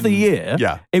any other year,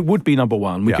 it would be number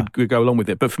 1. We could go along with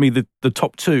it. But for me, the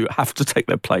top 2 have to take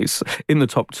their place in the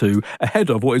top 2 ahead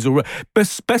of what is already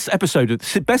best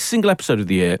single episode of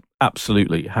the year.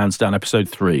 Absolutely, hands down. Episode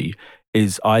 3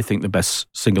 is, I think, the best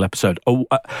single episode. But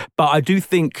I do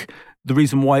think the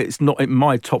reason why it's not in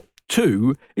my top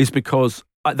 2 is because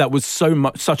that was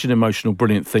such an emotional,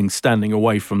 brilliant thing, standing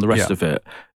away from the rest of it,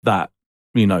 that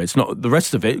it's not the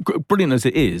rest of it, brilliant as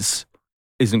it is,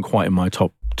 isn't quite in my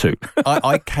top 2.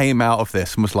 I came out of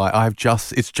this and was like,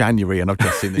 it's January and I've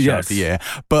just seen the show of the year.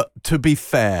 But to be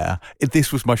fair,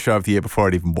 this was my show of the year before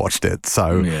I'd even watched it.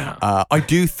 So I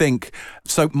do think,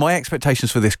 my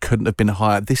expectations for this couldn't have been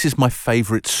higher. This is my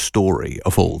favourite story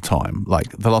of all time.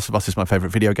 Like, The Last of Us is my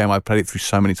favourite video game. I've played it through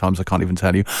so many times I can't even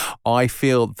tell you. I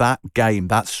feel that game,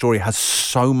 that story has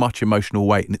so much emotional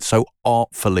weight and it's so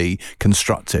artfully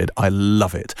constructed. I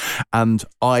love it. And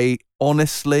I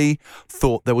honestly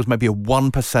thought there was maybe a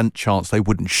 1% chance they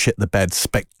wouldn't shit the bed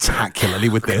spectacularly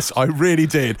with this. I really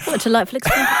did. What a delightful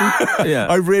expression.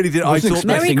 I really did.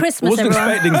 Merry Christmas, wasn't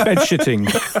everyone. Expecting bed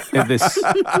shitting in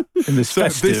this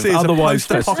festive. This is otherwise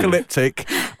a post-apocalyptic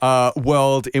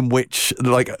world in which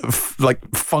like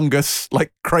fungus,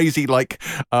 like crazy, like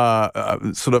a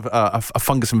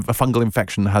fungal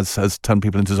infection has turned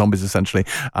people into zombies essentially,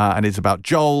 and is about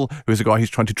Joel, who is a guy who's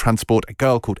trying to transport a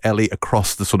girl called Ellie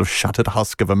across the sort of shattered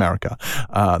husk of America.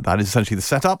 That is essentially the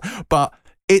setup. But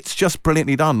it's just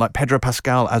brilliantly done. Like, Pedro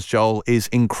Pascal as Joel is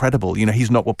incredible. You know, he's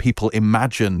not what people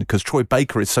imagine, because Troy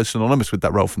Baker is so synonymous with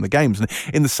that role from the games. And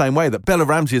in the same way that Bella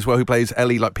Ramsey as well, who plays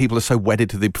Ellie, like, people are so wedded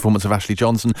to the performance of Ashley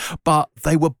Johnson, but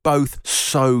they were both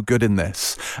so good in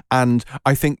this. And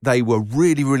I think they were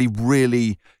really, really,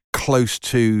 really close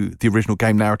to the original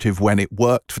game narrative when it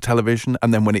worked for television,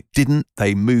 and then when it didn't,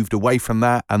 they moved away from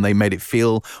that and they made it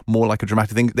feel more like a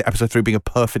dramatic thing. The episode 3 being a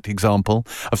perfect example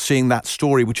of seeing that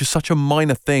story, which is such a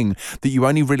minor thing that you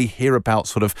only really hear about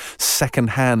sort of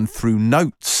secondhand through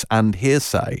notes and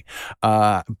hearsay,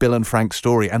 Bill and Frank's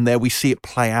story, and there we see it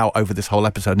play out over this whole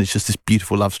episode, and it's just this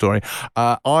beautiful love story.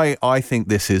 I think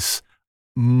this is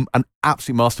an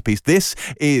absolute masterpiece. This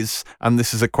is, and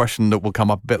this is a question that will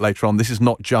come up a bit later on, this is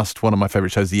not just one of my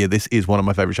favourite shows of the year, this is one of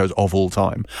my favourite shows of all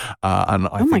time. And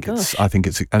I think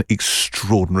it's an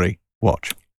extraordinary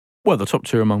watch. Well, the top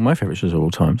 2 are among my favourite shows of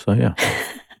all time, so yeah.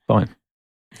 Fine.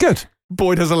 Good.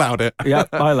 Boyd has allowed it. Yeah,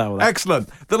 I allow that. Excellent.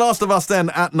 The Last of Us then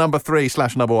at number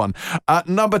 3/number 1. At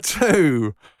number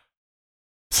 2,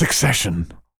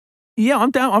 Succession. Yeah,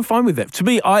 I'm down. I'm fine with it. To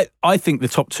me, I think the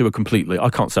top 2 are completely. I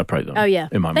can't separate them. Oh yeah,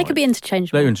 in my mind. They could be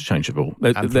interchangeable. They're interchangeable.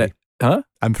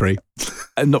 And 3.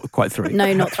 Not quite 3.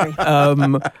 No, not 3.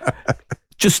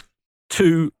 Just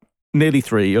 2, nearly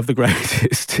 3 of the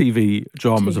greatest TV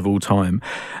dramas of all time.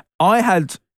 I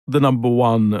had the number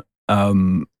 1.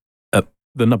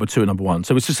 The number 2 and number 1.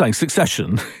 So it's just saying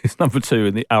Succession is number 2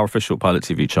 in our official Pilot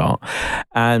TV chart,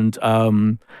 and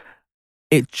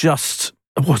it just.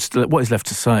 What is left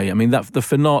to say? I mean, that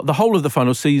the whole of the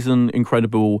final season,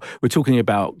 incredible. We're talking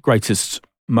about greatest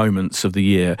moments of the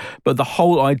year, but the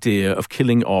whole idea of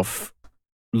killing off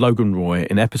Logan Roy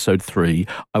in episode 3,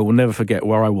 I will never forget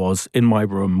where I was in my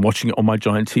room watching it on my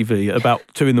giant TV at about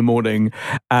 2 a.m,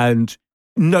 and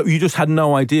no, you just had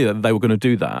no idea that they were going to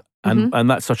do that. And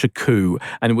that's such a coup,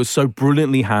 and it was so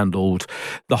brilliantly handled.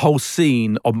 The whole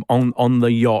scene on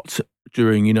the yacht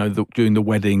during the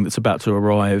wedding that's about to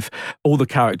arrive, all the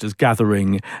characters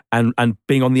gathering and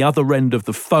being on the other end of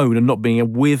the phone and not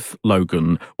being with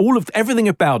Logan. Everything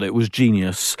about it was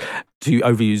genius, to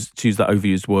use that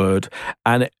overused word,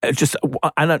 and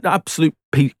an absolute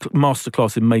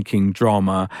masterclass in making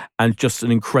drama, and just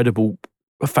an incredible,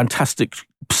 fantastic,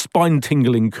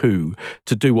 spine-tingling coup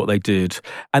to do what they did.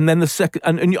 And then the second,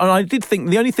 and I did think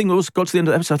the only thing that got to the end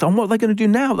of the episode, I thought, what are they going to do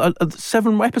now?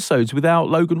 7 episodes without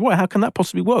Logan Roy? How can that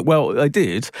possibly work? Well, they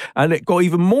did, and it got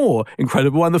even more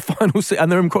incredible. And the final scene,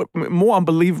 and there are more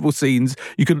unbelievable scenes.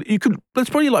 You could. There's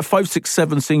probably like 5, 6,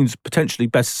 7 scenes, potentially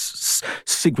best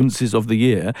sequences of the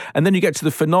year. And then you get to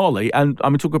the finale, and I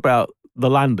mean, talk about the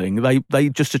landing. They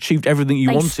just achieved everything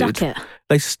you wanted. Stuck it.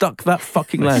 They stuck that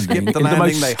fucking landing. They skipped the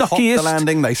landing, they hopped the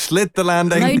landing, they slid the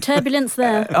landing. No turbulence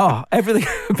there. Everything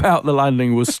about the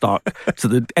landing was stuck to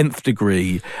the nth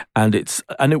degree, and it's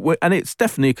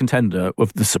definitely a contender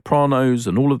of The Sopranos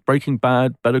and all of Breaking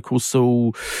Bad, Better Call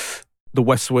Saul, The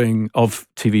West Wing of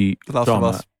TV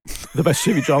drama. The best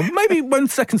TV drama. Maybe when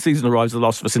second season arrives, The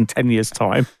Last of Us in 10 years'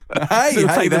 time. It'll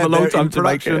take them a long time to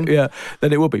make it. Yeah,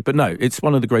 then it will be. But no, it's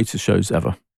one of the greatest shows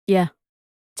ever. Yeah.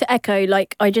 To echo,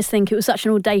 I just think it was such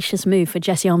an audacious move for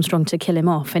Jesse Armstrong to kill him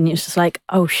off, and it's just like,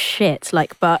 oh shit,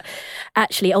 but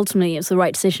actually ultimately it's the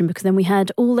right decision, because then we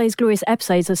had all those glorious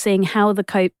episodes of seeing how the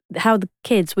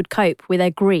kids would cope with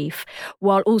their grief,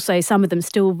 while also some of them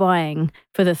still vying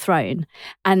for the throne,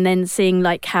 and then seeing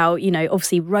how,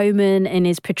 obviously Roman in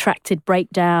his protracted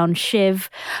breakdown, Shiv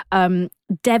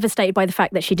devastated by the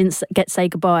fact that she didn't get to say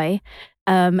goodbye.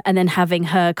 And then having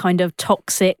her kind of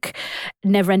toxic,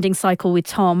 never-ending cycle with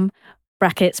Tom,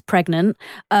 brackets, pregnant.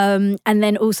 And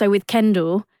then also with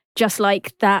Kendall, just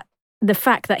like that, the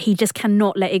fact that he just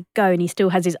cannot let it go and he still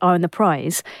has his eye on the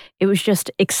prize. It was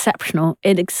just exceptional.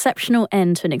 An exceptional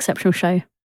end to an exceptional show.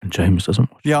 And James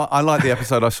doesn't watch. Yeah, I like the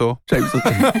episode I saw. James, I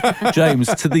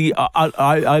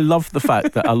love the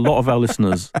fact that a lot of our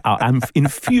listeners are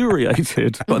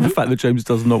infuriated by the fact that James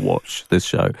does not watch this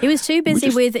show. He was too busy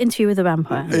with Interview with the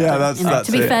Vampire. Yeah, that's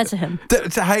to be fair to him.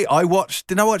 Hey, I watched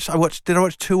 2 or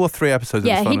 3 episodes of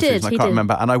the final season? I can't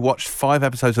remember. And I watched 5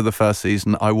 episodes of the first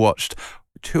season. I watched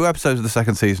 2 episodes of the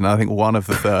second season, I think 1 of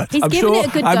the third. He's given it a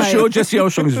good go. I'm sure Jesse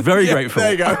Armstrong is very grateful.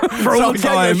 There you go. For all the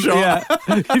time. Yeah,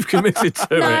 you've committed to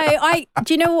it.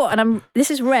 Do you know what? And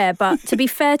this is rare, but to be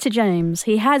fair to James,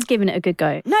 he has given it a good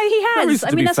go. No, he has.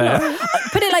 I mean, that's fair. Not.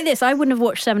 Put it like this: I wouldn't have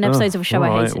watched 7 episodes of a show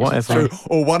I hated. Whatever.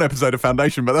 Or 1 episode of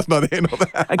Foundation, but that's neither here nor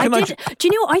there. Do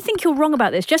you know what? I think you're wrong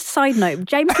about this. Just a side note: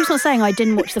 James keeps on saying I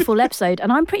didn't watch the full episode,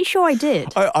 and I'm pretty sure I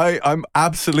did. I'm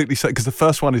absolutely certain because the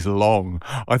first one is long.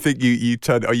 I think you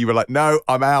turned. You were like, no,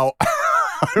 I'm out.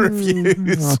 I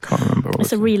refuse. I can't remember.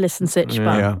 It's a re-listen sitch,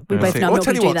 but we both know I'm not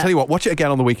going to do that. Tell you what, watch it again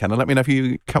on the weekend and let me know if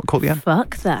you caught the end.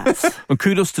 Fuck that. And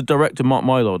kudos to director Mark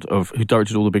Mylod, who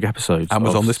directed all the big episodes. And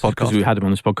was on this podcast. Because we had him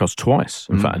on this podcast twice,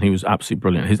 in fact, and he was absolutely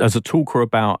brilliant. As a talker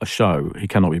about a show, he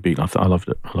cannot be beaten. I loved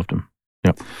it. I loved him.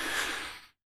 Yep.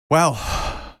 Well,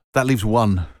 that leaves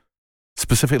 1,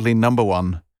 specifically number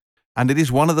 1, and it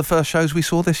is one of the first shows we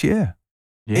saw this year.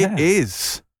 Yeah. It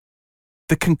is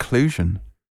the conclusion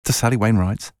to Sally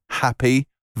Wainwright's Happy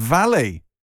Valley.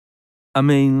 I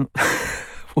mean,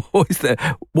 what is there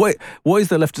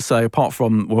left to say apart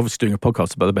from we're obviously doing a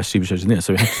podcast about the best TV shows in the year,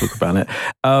 so we have to talk about it.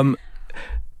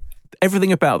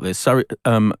 Everything about this,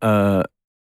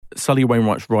 Sally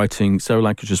Wainwright's writing, Sarah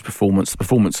Lancashire's performance, the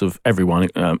performance of everyone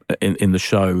in the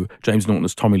show, James Norton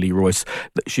as Tommy Lee Royce.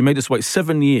 She made us wait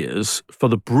 7 years for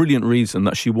the brilliant reason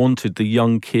that she wanted the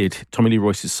young kid, Tommy Lee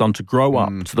Royce's son, to grow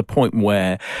up to the point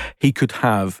where he could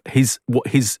have his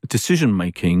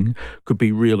decision-making could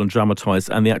be real and dramatised,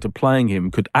 and the actor playing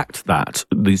him could act that,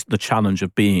 the challenge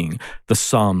of being the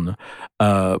son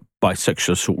by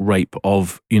sexual assault, rape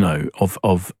of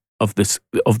this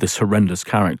horrendous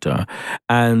character.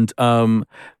 And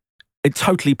it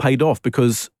totally paid off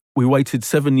because we waited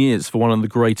 7 years for one of the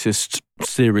greatest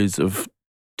series of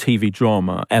TV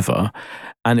drama ever,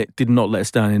 and it did not let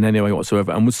us down in any way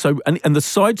whatsoever. And was so and the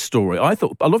side story, I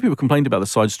thought a lot of people complained about the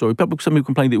side story. Some people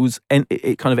complained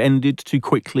it kind of ended too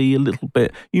quickly a little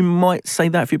bit. You might say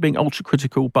that if you're being ultra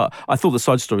critical, but I thought the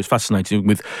side story was fascinating,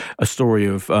 with a story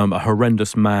of a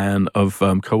horrendous man, of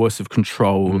coercive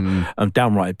control, and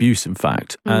downright abuse, in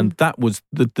fact. And that was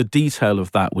the detail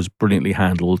of that was brilliantly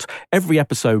handled. Every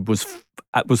episode was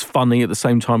funny at the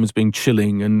same time as being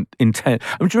chilling and intense.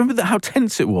 I mean, do you remember how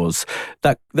tense it was?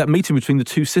 That meeting between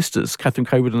the 2 sisters, Catherine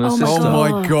Cowan and her sister.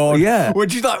 Oh my God! Yeah. When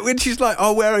she's like,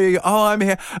 oh, where are you? Oh, I'm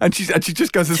here. And she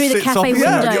just goes and through sits the cafe off. window.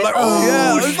 Yeah, and you're like,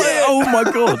 oh my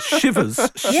God! Shivers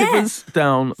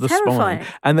down the terrifying.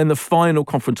 spine. And then the final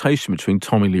confrontation between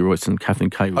Tommy Lee Royce and Catherine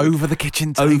Cowan over the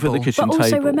kitchen table. But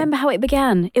also remember how it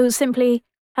began. It was simply,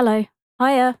 hello,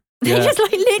 hiya. Yeah. Just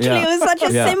like literally, it was such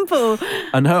a simple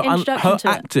and her introduction to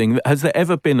acting. Has there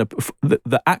ever been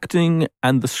the acting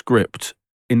and the script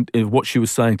in what she was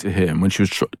saying to him when she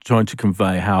was trying to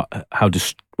convey how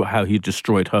he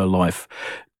destroyed her life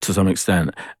to some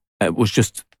extent? It was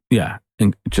just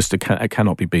it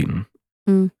cannot be beaten.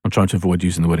 I'm trying to avoid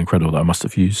using the word incredible that I must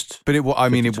have used. But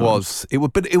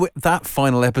that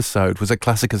final episode was a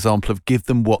classic example of give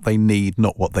them what they need,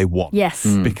 not what they want. Yes.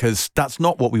 Because that's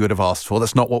not what we would have asked for.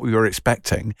 That's not what we were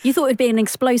expecting. You thought it would be an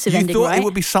explosive ending, right? You thought it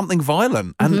would be something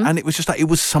violent. And it was just like, it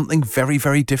was something very,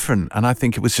 very different. And I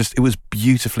think it was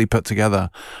beautifully put together.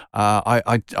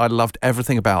 I loved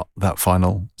everything about that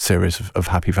final series of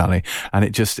Happy Valley. And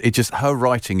it just her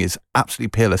writing is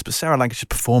absolutely peerless. But Sarah Lancashire's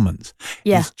performance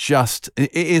is just...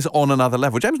 It is on another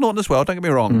level. James Norton as well, don't get me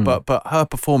wrong, but her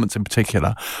performance in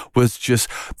particular was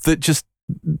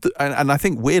and I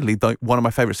think weirdly, one of my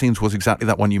favourite scenes was exactly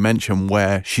that one you mentioned,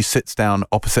 where she sits down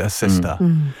opposite her sister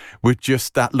with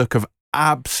just that look of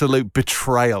absolute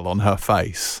betrayal on her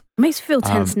face. It makes me feel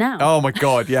tense now. Oh my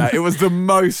God, yeah. It was the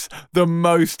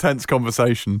most tense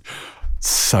conversation.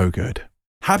 So good.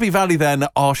 Happy Valley, then,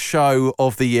 our show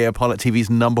of the year, Pilot TV's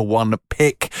number 1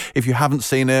 pick. If you haven't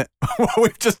seen it,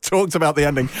 we've just talked about the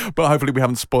ending, but hopefully we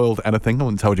haven't spoiled anything. I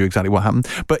haven't told you exactly what happened.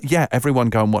 But yeah, everyone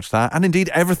go and watch that. And indeed,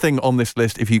 everything on this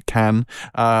list, if you can.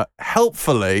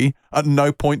 Helpfully, at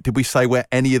no point did we say where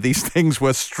any of these things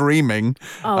were streaming.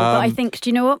 But I think,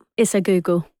 do you know what? It's a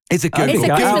Google. It's a Google. It's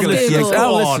a Christmas Google.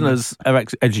 Our listeners are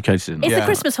educated. It's the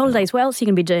Christmas holidays. What else are you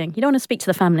going to be doing? You don't want to speak to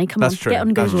the family. Come on, get on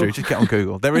Google. That's true. Just get on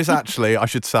Google. There is actually, I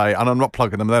should say, and I'm not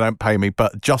plugging them, they don't pay me,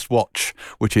 but Just Watch,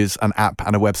 which is an app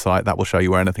and a website that will show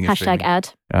you where anything is streaming.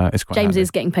 #ad. It's quite James handy.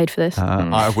 is getting paid for this.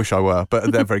 I wish I were,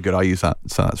 but they're very good. I use that,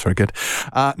 so that's very good.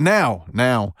 Now,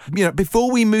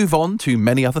 before we move on to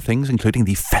many other things, including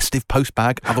the festive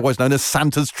postbag, otherwise known as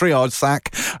Santa's triage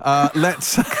sack,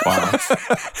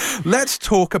 let's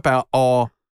talk about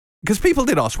because people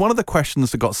did ask, one of the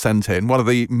questions that got sent in, one of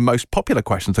the most popular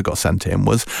questions that got sent in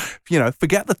was,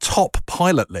 forget the top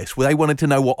pilot list, where they wanted to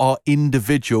know what our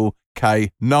individual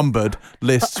K numbered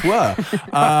lists were.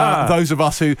 Those of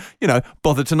us who,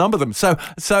 bothered to number them. So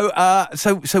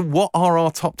what are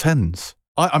our top 10s?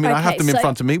 I mean, I have them in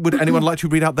front of me. Would anyone like to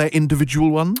read out their individual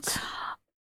ones?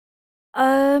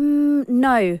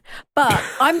 No, but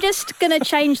I'm just going to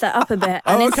change that up a bit.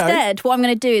 And instead, what I'm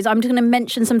going to do is I'm just going to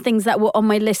mention some things that were on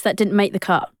my list that didn't make the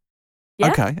cut.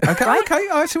 Yeah? Okay. Right? Okay.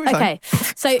 I see what you're saying.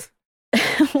 Okay. So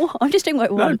I'm just doing what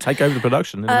I want. No, take over the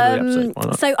production. In the episode. Why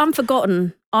not? So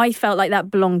Unforgotten, I felt like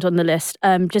that belonged on the list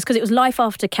just because it was life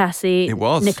after Cassie. It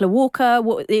was. Nicola Walker.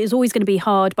 It was always going to be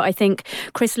hard, but I think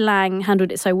Chris Lang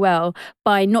handled it so well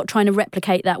by not trying to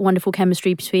replicate that wonderful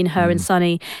chemistry between her and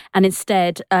Sonny, and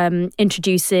instead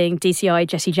introducing DCI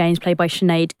Jessie James, played by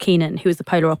Sinead Keenan, who was the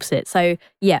polar opposite. So,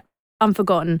 yeah,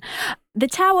 Unforgotten. The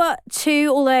Tower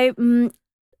 2, although...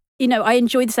 I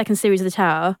enjoyed the second series of The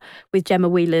Tower with Gemma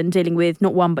Whelan dealing with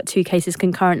not one but two cases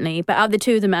concurrently. But out of the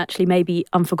two of them, actually, maybe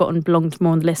Unforgotten belonged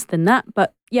more on the list than that.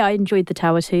 But yeah, I enjoyed The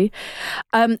Tower too.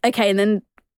 Okay, and then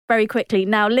very quickly.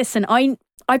 Now, listen, I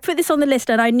put this on the list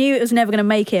and I knew it was never going to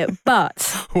make it, but...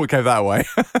 What gave that away?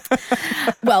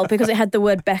 Well, because it had the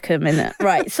word Beckham in it.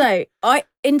 Right, so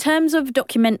in terms of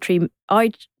documentaries,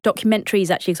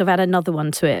 actually, because I've had another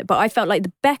one to it, but I felt like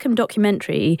the Beckham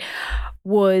documentary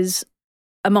was...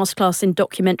 a masterclass in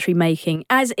documentary making,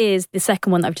 as is the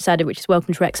second one that I've decided, which is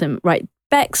Welcome to Wrexham. Right,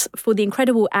 Bex, for the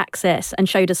incredible access and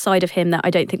showed a side of him that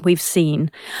I don't think we've seen,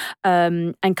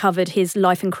 and covered his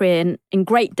life and career in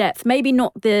great depth. Maybe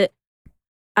not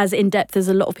as in depth as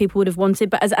a lot of people would have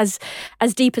wanted, but as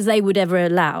deep as they would ever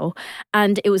allow.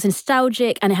 And it was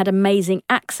nostalgic, and it had amazing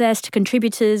access to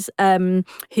contributors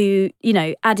who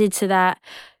added to that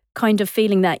kind of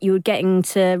feeling that you were getting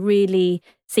to really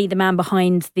see the man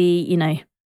behind the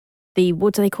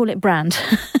what do they call it? Brand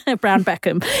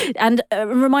Beckham. And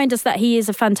remind us that he is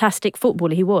a fantastic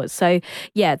footballer, he was. So,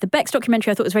 yeah, the Bex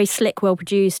documentary I thought was very slick, well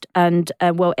produced and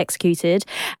well executed.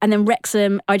 And then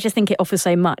Wrexham, I just think it offers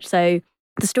so much. So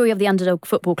the story of the underdog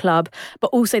football club, but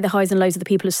also the highs and lows of the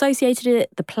people associated with it,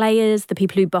 the players, the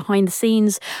people who behind the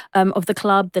scenes of the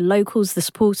club, the locals, the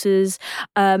supporters,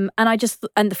 and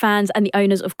the fans and the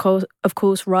owners, of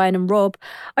course, Ryan and Rob.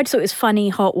 I just thought it was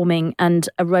funny, heartwarming, and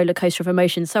a roller coaster of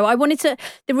emotions. So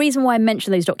the reason why I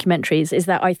mentioned those documentaries is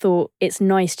that I thought it's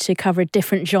nice to cover a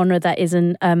different genre that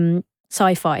isn't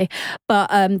sci-fi, but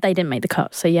they didn't make the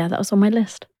cut. So yeah, that was on my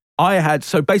list. I had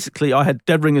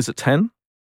Dead Ringers at 10.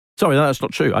 Sorry, no, that's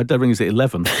not true. I had Dead Ringers at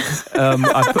 11.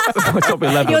 I put my top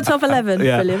 11. Your top 11,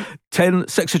 yeah. Brilliant. 10,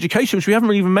 Sex Education, which we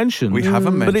haven't even mentioned. We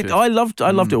haven't mentioned. But I loved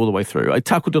it all the way through. I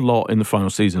tackled a lot in the final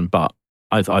season, but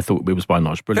I thought it was by and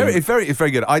large brilliant.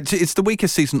 Very good. It's the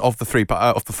weakest season of the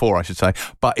four, I should say.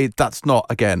 But that's not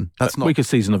weakest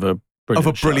season of a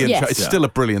brilliant show. Yes. It's still a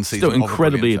brilliant season. Still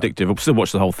incredibly addictive. I'll still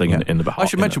watch the whole thing in the behalf. I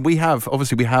should mention we have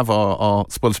our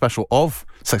spoiler special of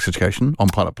Sex Education on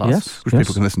Pilot Plus, which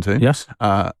people can listen to. Yes,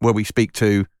 where we speak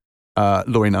to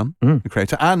Laurie Nunn, the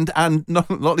creator, and not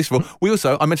least of all, we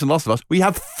also, I mentioned Last of Us, we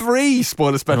have 3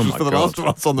 spoiler specials for The Last of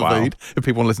Us on the feed, if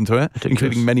people want to listen to it,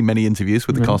 including many interviews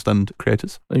with the cast and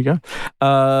creators. There you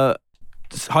go.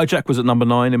 Hijack was at number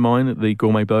 9 in mine, the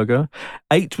gourmet burger.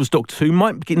 8 was Doctor Who.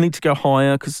 Might need to go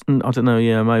higher because, I don't know,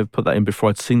 I may have put that in before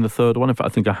I'd seen the third one. In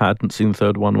fact, I think I hadn't seen the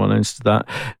third one when I entered that.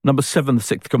 Number 7, The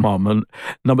Sixth Commandment.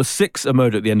 Number 6, A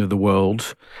Murder at the End of the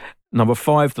World. Number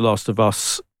 5, The Last of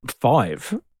Us.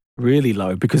 5, really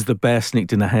low because the bear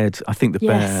sneaked in ahead. I think the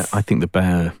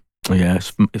bear,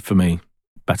 yes, for me,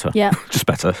 better. Yeah. Just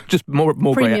better. Just more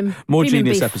Premium, great, more premium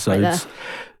genius episodes.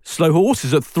 Slow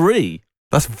Horses at 3.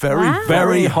 That's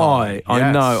very high. Yes.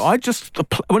 I know.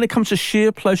 When it comes to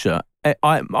sheer pleasure,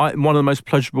 one of the most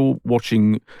pleasurable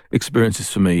watching experiences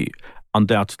for me,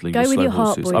 undoubtedly, was Slow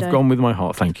Horses. I've gone with my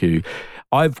heart, thank you.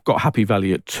 I've got Happy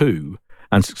Valley at 2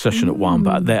 and Succession at 1,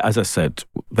 but as I said,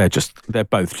 they're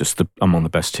both just among the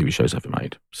best TV shows ever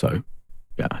made. So,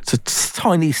 yeah, it's a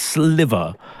tiny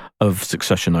sliver of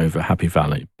Succession over Happy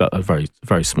Valley, but a very,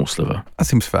 very small sliver. That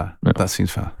seems fair. Yeah. That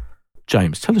seems fair.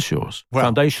 James, tell us yours. Well,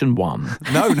 Foundation 1.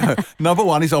 No. Number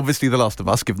 1 is obviously The Last of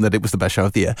Us, given that it was the best show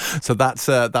of the year. So that's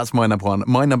my number 1.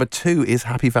 My number 2 is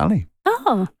Happy Valley.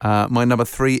 Oh. My number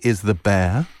 3 is The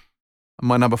Bear.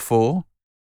 My number 4,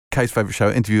 Kay's favourite show,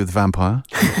 Interview with the Vampire.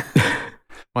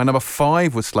 My number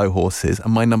 5 was Slow Horses.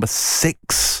 And my number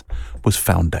 6 was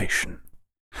Foundation.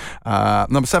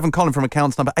 Number 7, Colin from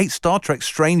Accounts. Number 8, Star Trek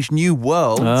Strange New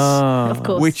Worlds, of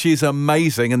course, which is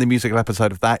amazing, and the musical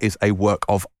episode of that is a work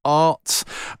of art.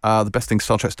 The best thing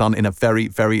Star Trek's done in a very,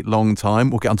 very long time.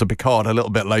 We'll get onto Picard a little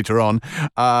bit later on.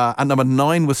 And number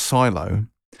 9 was Silo.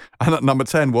 And at number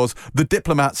 10 was The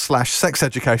Diplomat / Sex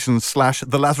Education /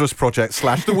 The Lazarus Project /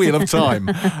 The Wheel of Time.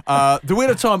 The Wheel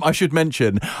of Time, I should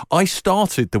mention, I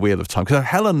started The Wheel of Time because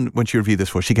Helen, when she reviewed this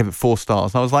for us, she gave it 4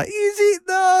 stars. And I was like, is it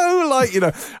though? Like,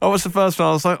 I was the first one.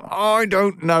 I was like, I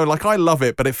don't know. Like, I love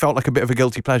it, but it felt like a bit of a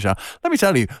guilty pleasure. Let me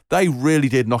tell you, they really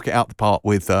did knock it out the park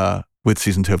with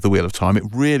season 2 of The Wheel of Time. It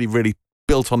really, really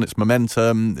built on its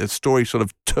momentum. The story sort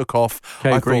of took off.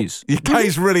 Kay agrees.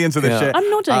 Kay's really into this shit. I'm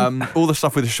nodding. All the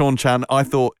stuff with Sean Chan, I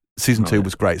thought season 2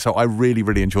 was great. So I really,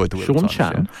 really enjoyed The Wheel of Time.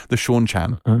 Sean Chan? The Sean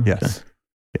Chan. Yes. Okay.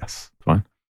 Yes. Fine.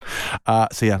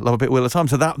 So yeah, love a bit of Wheel of Time.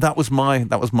 So that was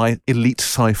my elite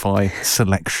sci-fi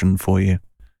selection for you.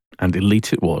 And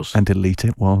elite it was.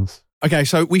 Okay,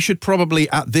 so we should probably,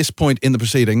 at this point in the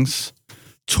proceedings,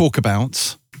 talk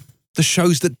about the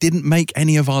shows that didn't make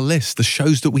any of our lists, the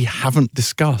shows that we haven't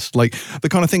discussed, like the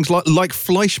kind of things like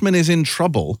Fleischman is in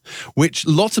Trouble, which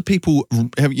lots of people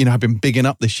have been bigging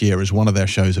up this year as one of their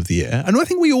shows of the year. And I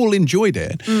think we all enjoyed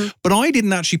it, but I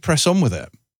didn't actually press on with it.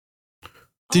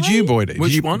 Did you, Boydie?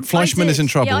 Which one? Fleischman is in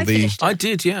Trouble. Yeah, I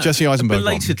did, yeah. Jesse Eisenberg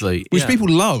belatedly, which people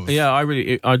love. Yeah,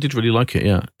 I did really like it.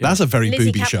 Yeah, that's a very Lizzie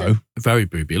booby Kaplan. show. very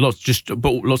booby.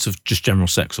 Lots of just general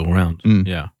sex all around.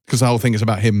 Yeah, because the whole thing is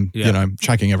about him,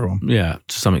 shagging everyone. Yeah,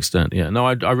 to some extent. Yeah, no,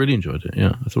 I really enjoyed it.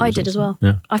 Yeah, I did as well.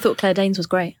 Yeah, I thought Claire Danes was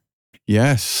great.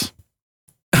 Yes.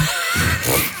 Right,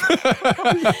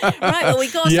 well,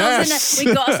 we got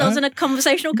ourselves in a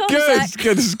conversational cul-de-sac.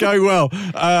 Good, this is going well.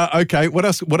 Okay, what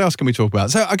else can we talk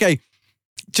about? So, okay,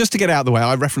 just to get out of the way,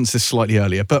 I referenced this slightly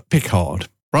earlier, but Picard,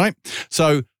 right?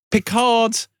 So,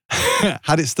 Picard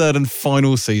had its 3rd and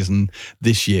final season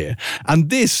this year. And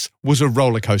this was a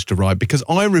roller coaster ride because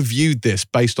I reviewed this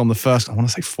based on the first, I want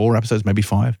to say 4 episodes, maybe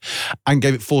 5, and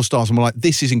gave it 4 stars. And we're like,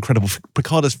 this is incredible.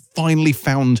 Picard has finally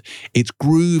found its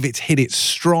groove. It's hit its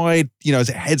stride. As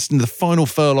it heads into the final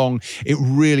furlong, it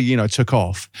really, took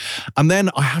off. And then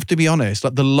I have to be honest,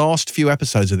 like the last few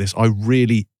episodes of this, I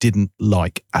really didn't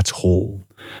like at all.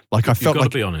 Like I felt You've got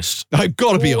like to be honest. I've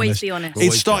got to be Always honest. be honest.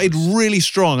 It started really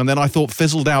strong and then I thought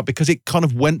fizzled out because it kind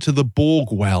of went to the Borg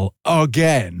well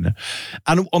again.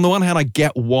 And on the one hand, I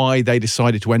get why they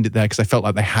decided to end it there because they felt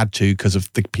like they had to because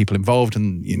of the people involved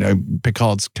and,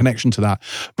 Picard's connection to that.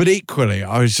 But equally,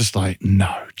 I was just like,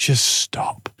 no, just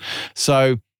stop.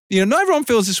 So, not everyone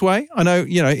feels this way. I know,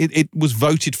 it was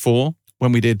voted for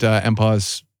when we did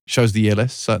Empire's Shows of the Year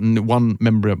list. Certain one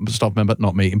staff member,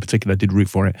 not me in particular, did root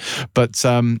for it. But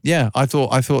I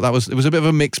thought it was a bit of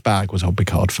a mixed bag. Was old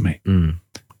Picard for me.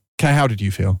 Okay, how did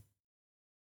you feel?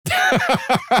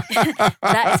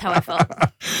 That is how I felt.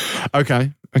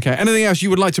 Okay. Anything else you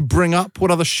would like to bring up?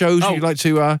 What other shows you'd like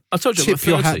to I told you tip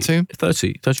your hat to?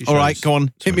 30 shows. All right, go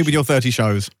on. Hit me with your 30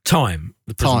 shows. Time,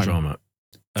 the prison drama.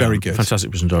 Very good.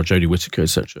 Fantastic prison drama, Jodie Whittaker,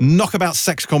 etc. Knockabout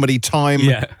sex comedy Time.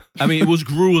 Yeah. I mean, it was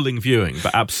grueling viewing,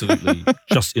 but absolutely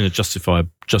just in a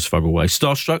justifiable way.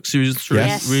 Starstruck, season 3,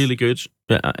 Yes. really good.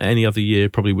 Any other year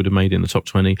probably would have made it in the top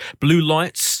 20. Blue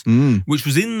Lights, which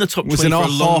was in the top 20 in for our a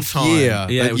long half time. year.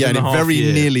 Yeah, it very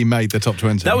nearly made the top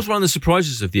 20. That was one of the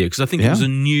surprises of the year because I think it was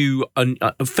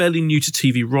a fairly new to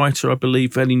TV writer, I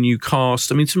believe, fairly new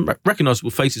cast. I mean, some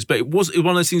recognisable faces, but it was one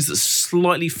of those things that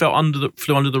slightly flew under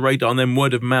the radar and then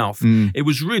word of mouth. It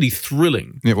was really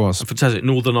thrilling. It was a fantastic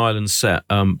Northern Ireland set,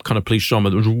 kind of police drama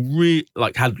that was really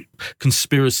had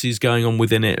conspiracies going on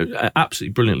within it.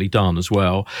 Absolutely brilliantly done as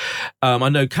well. I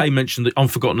know Kay mentioned the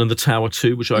Unforgotten and The Tower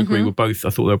 2, which I agree were both.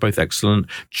 I thought they were both excellent.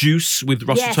 Juice with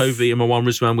Russell Tovey and Marwan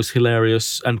Rizwan was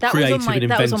hilarious and creative and inventive.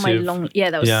 That was on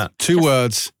my 2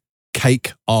 words.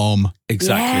 Cake arm.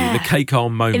 Exactly. Yeah. The cake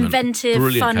arm moment. Inventive,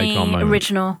 brilliant funny, cake arm moment.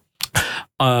 original.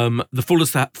 The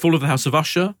Fall of the House of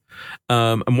Usher.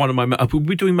 And one of my... Are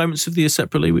we doing moments of the year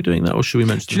separately? Are we doing that or should we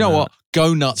mention Do you know what?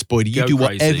 Go nuts, Boydie. You do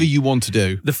whatever you want to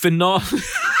do. The finale...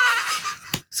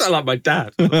 Sound like my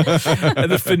dad.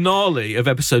 The finale of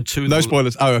episode 2. No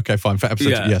spoilers. Oh, okay, fine. For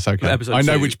episode 2. Yes, okay. I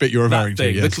know which bit you're referring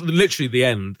to. Yes. Literally the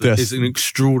end is an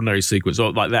extraordinary sequence.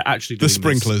 Like they're actually doing the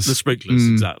sprinklers. The sprinklers,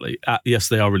 exactly. Yes,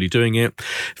 they are really doing it.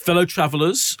 Fellow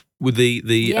Travellers with the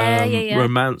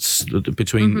romance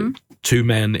between 2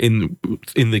 men in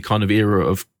the kind of era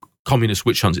of communist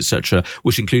witch hunts, etc.,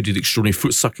 which included extraordinary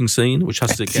foot sucking scene, which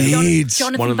has to get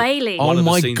Jonathan Bailey. Oh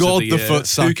my God, the foot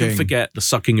sucking. Who can forget the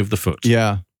sucking of the foot?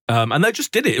 Yeah. And they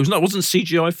just did it. It wasn't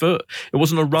CGI foot. It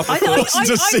wasn't a rubber foot.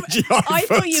 I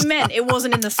thought you meant it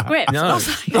wasn't in the script. No. I was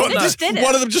like, they just did it.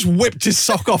 One of them just whipped his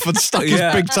sock off and stuck his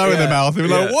big toe in their mouth. They were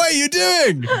like, what are you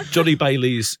doing? Johnny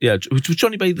Bailey's, was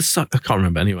Johnny Bailey the sucker? I can't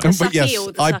remember anyway. But yes,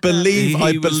 I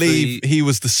believe he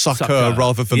was the sucker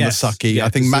rather than the sucky. Yeah, I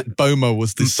think Matt Bomer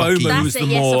was the sucky. That's was it, the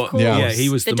yes, more, of course. he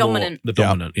was the dominant. The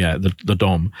dominant, the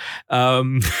dom.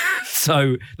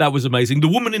 So that was amazing. The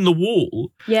Woman in the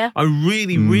Wall, I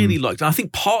really, really liked. And I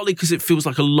think partly because it feels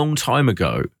like a long time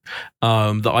ago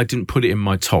that I didn't put it in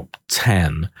my top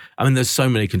 10. I mean, there's so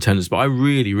many contenders, but I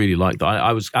really, really liked that.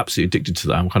 I was absolutely addicted to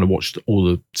that. I kind of watched all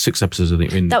the 6 episodes, I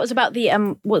think. That was about the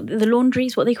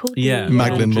laundries, what they called? Yeah.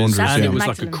 Magdalene Laundries. And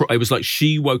it was like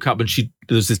she woke up and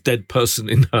there was this dead person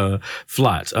in her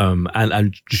flat,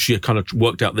 and she kind of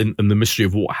worked out the mystery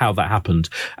of how that happened.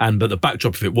 But the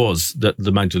backdrop of it was that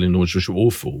the Magdalene Laundries were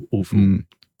awful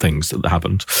things that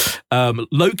happened.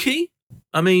 Loki,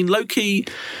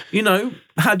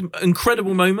 had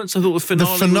incredible moments. I thought the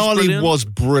finale was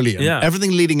brilliant. Yeah.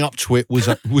 Everything leading up to it was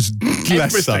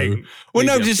less so. Well,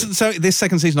 no, so this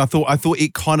second season, I thought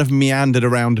it kind of meandered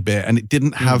around a bit, and it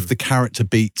didn't have the character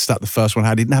beats that the first one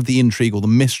had. It didn't have the intrigue or the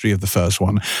mystery of the first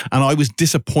one, and I was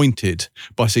disappointed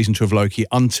by season 2 of Loki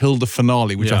until the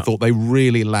finale, which I thought they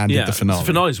really landed the finale. The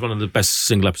finale is one of the best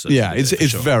single episodes. Yeah, it's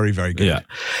very, very good. Yeah.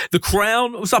 The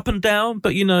Crown was up and down,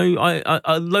 but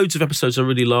I loads of episodes I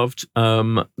really loved.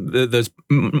 There's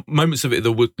moments of it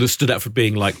that stood out for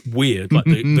being like weird, like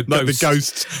the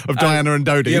ghosts of Diana and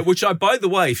Dodie. Yeah, which by the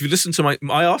way, if you listen to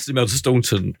I asked Imelda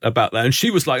Staunton about that, and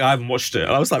she was like, I haven't watched it.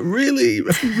 And I was like, really?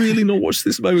 Have you really not watched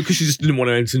this moment? Because she just didn't want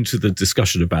to enter into the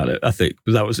discussion about it. I think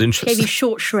that was interesting. Gave you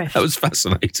short shrift. That was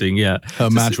fascinating. Yeah, her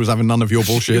Madge was having none of your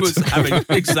bullshit. She was having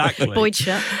exactly. Boyd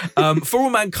shut. For All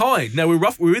Mankind. Now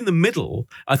we're in the middle,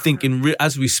 I think,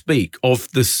 as we speak of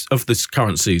this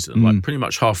current season, like pretty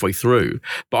much halfway through.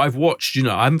 But I've watched.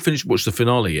 I haven't watched the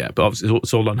finale yet, but obviously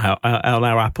it's all on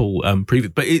our Apple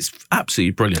preview. But it's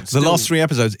absolutely brilliant. The last 3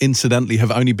 episodes, incidentally,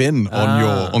 have only been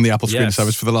on the Apple screen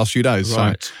service for the last few days.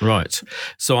 Right.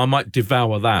 So I might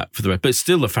devour that for the rest. But it's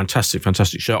still a fantastic,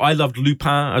 fantastic show. I loved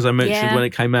Lupin, as I mentioned, when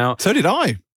it came out. So did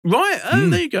I. Right.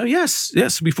 There you go. Yes.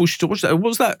 We forced you to watch that.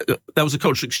 Was that was a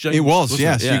cultural exchange? It was,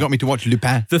 yes. Yeah. You got me to watch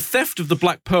Lupin. The theft of the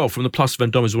Black Pearl from the Plus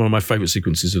Vendôme is one of my favourite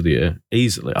sequences of the year.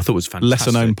 Easily. I thought it was fantastic.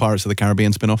 Lesser known Pirates of the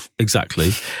Caribbean spin-off.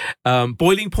 Exactly.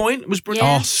 Boiling Point was brilliant.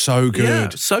 Oh, so good. Yeah,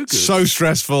 so good. So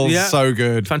stressful. Yeah. So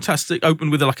good. Fantastic.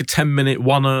 Opened with like a 10-minute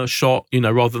one shot,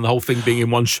 rather than the whole thing being in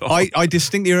one shot. I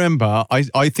distinctly remember,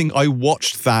 I think I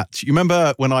watched that. You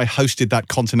remember when I hosted that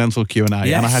Continental Q&A?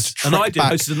 Yes. And I had to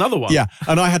hosted another one. Yeah.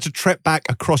 And I had to trek back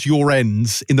across your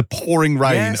ends in the pouring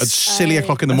rain at silly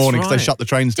o'clock in the morning because they shut the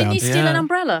trains down. Didn't you steal an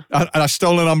umbrella? And I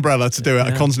stole an umbrella to do it,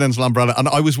 a Continental umbrella, and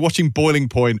I was watching Boiling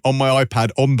Point on my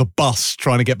iPad on the bus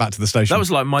trying to get back to the station. That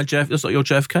was like that's like your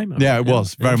JFK moment. Yeah, it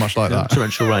was very much like that.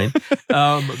 Torrential rain.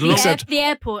 The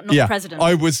airport, not the president.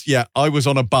 I was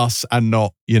on a bus and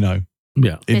not, in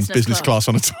business class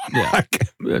on a tarmac.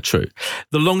 Yeah, true.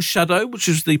 The Long Shadow, which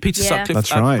is the Peter Sutcliffe,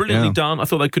 that's right, brilliantly done. I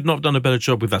thought they could not have done a better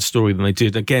job with that story than they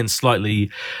did. Again, slightly,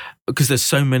 because there's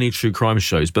so many true crime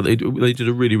shows, but they did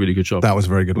a really, really good job. That was a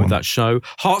very good with one. That show.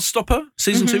 Heartstopper,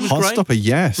 season 2 was great. Heartstopper,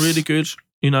 yes. Really good.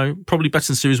 Probably better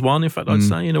than series 1, in fact, I'd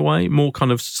say, in a way. More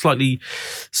kind of slightly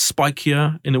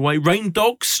spikier, in a way. Rain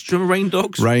Dogs. Do you remember Rain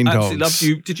Dogs? Rain Dogs. Absolutely loved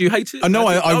you. Did you hate it? No,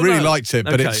 I really liked it,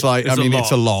 but it's like,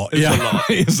 it's a lot.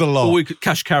 It's a lot. Or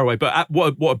Cash Carraway, but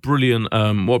what a brilliant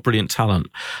talent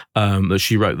that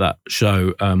she wrote that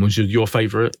show. Was your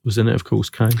favourite? Was in it, of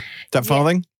course, Kane? Jack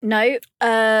Farthing? No.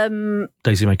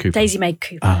 Daisy May Cooper.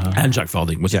 And Jack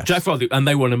Farthing. Jack Farthing, and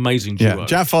they were an amazing duo. Yeah,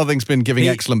 Jack Farthing's been giving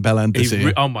excellent bell end this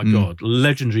year. Oh my God,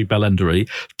 legendary bellendery.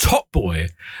 Top Boy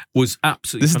was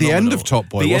absolutely This is phenomenal. the end of Top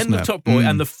Boy, The wasn't end of Top Boy,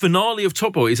 and the finale of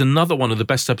Top Boy is another one of the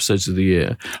best episodes of the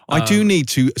year. I do need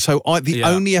to. So the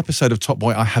only episode of Top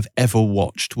Boy I have ever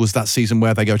watched was that season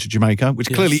where they go to Jamaica,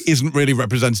 which clearly isn't really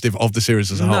representative of the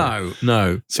series as a whole.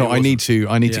 No. So I need to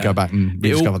go back and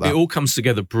rediscover that. It all comes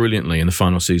together brilliantly in the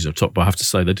final season of Top Boy. I have to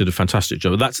say they did a fantastic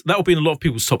job. That will be in a lot of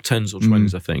people's top 10s or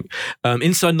 20s, I think.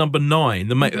 Inside Number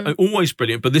 9, always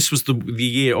brilliant, but this was the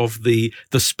year of the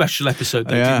special episode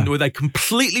they did, where they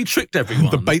completely tricked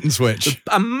everyone. The bait and switch.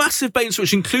 A massive bait and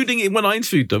switch, including it when I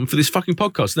interviewed them for this fucking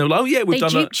podcast. And they were like, they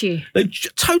duped you. They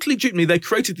totally duped me. They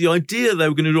created the idea they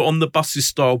were going to do on the buses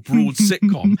style broad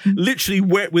sitcom, literally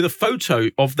with a photo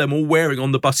of them all wearing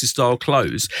on the buses style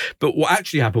clothes. But what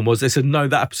actually happened was they said, no,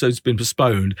 that episode's been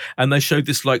postponed. And they showed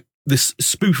this like this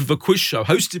spoof of a quiz show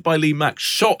hosted by Lee Mack,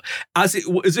 shot as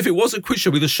if it was a quiz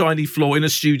show with a shiny floor in a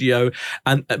studio.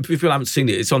 And if you haven't seen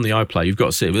it, it's on the iPlayer. You've got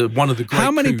to see it. One of the great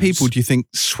How many coups. people do you think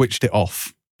switched it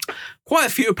off? Quite a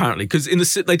few, apparently, because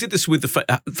they did this with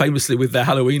famously with their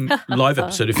Halloween live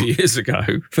episode a few years ago.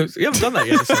 You haven't done that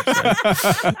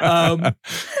yet.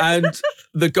 And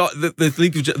the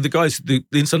guys, the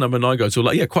Inside Number 9 guys were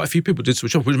like, yeah, quite a few people did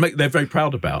switch off, which they're very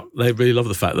proud about. They really love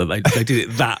the fact that they did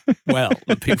it that well,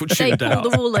 that people tuned out. They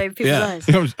pulled the wool over people's eyes.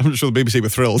 I'm not sure the BBC were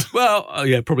thrilled. Well,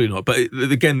 yeah, probably not. But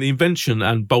again, the invention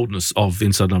and boldness of the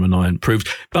Inside Number 9 proved.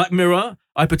 Black Mirror,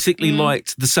 I particularly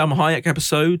liked the Salma Hayek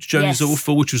episode, Joan's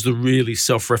Awful, which was the really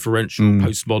self-referential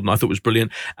postmodern. I thought was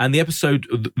brilliant. And the episode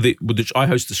which I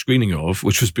hosted the screening of,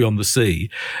 which was Beyond the Sea,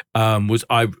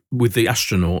 with the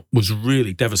astronaut, was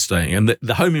really devastating. And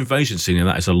the home invasion scene in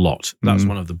that is a lot. That was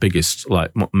one of the biggest,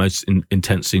 most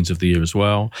intense scenes of the year as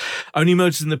well. Only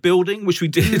Murders in the Building, which we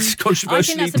did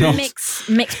controversially. I think that's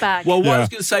a mixed bag. Well, what I was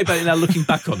going to say about it now, looking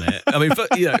back on it, I mean,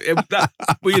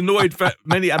 we annoyed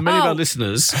many of our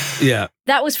listeners. Yeah.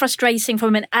 That was frustrating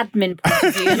from an admin point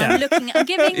of view. And I'm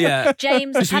giving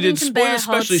James a Paddington Bear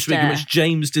hard stare. Which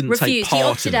James didn't take part he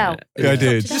opted in. Out. Yeah, I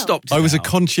did. Just opted I was a out.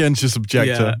 conscientious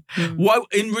objector. Yeah. Well,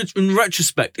 in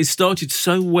retrospect, it started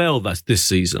so well this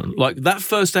season. Like that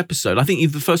first episode, I think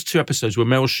even the first 2 episodes where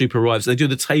Meryl Streep arrives, they do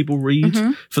the table read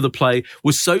for the play,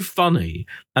 was so funny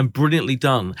and brilliantly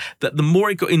done that the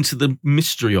more it got into the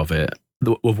mystery of it,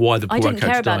 of why the poor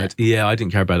character died. Yeah, I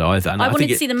didn't care about it either. And I wanted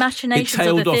to see the machinations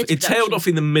of the theatre It tailed off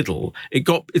in the middle. It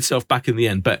got itself back in the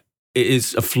end, but it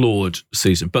is a flawed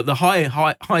season. But the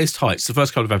highest heights, the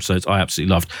first couple of episodes, I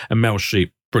absolutely loved. And Meryl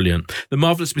Streep, brilliant. The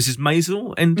Marvellous Mrs.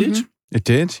 Maisel ended. It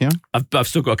did, yeah. I've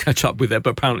still got to catch up with it,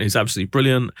 but apparently it's absolutely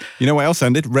brilliant. You know what else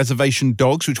ended? Reservation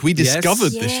Dogs, which we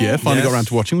discovered this year. Finally got around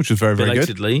to watching, which was very, very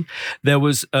good. There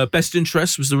was Best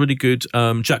Interest, was the really good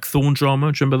Jack Thorne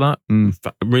drama. Do you remember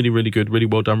that? Really, really good. Really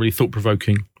well done. Really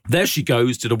thought-provoking. There She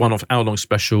Goes did a one-off hour-long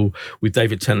special with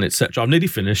David Tennant, etc. I'm nearly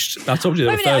finished. I told you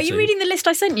there were 30. Are you reading the list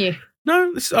I sent you?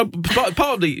 No,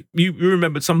 partly you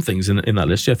remembered some things in that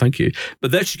list. Yeah, thank you.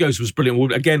 But There She Goes was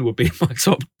brilliant. Again, would be in my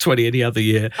top 20 any other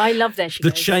year. I love There She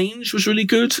Goes. The Change was really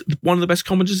good. One of the best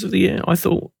comedies of the year, I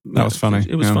thought. That was funny.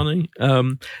 It was funny.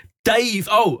 Dave,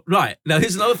 right. Now,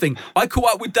 here's another thing. I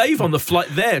caught up with Dave on the flight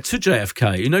there to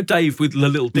JFK. You know Dave with the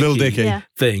Little Dicky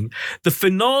thing? The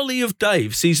finale of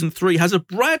Dave, season 3, has a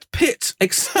Brad Pitt,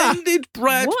 extended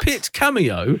Brad Pitt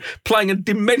cameo, playing a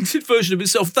demented version of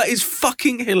himself. That is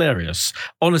fucking hilarious.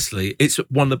 Honestly, it's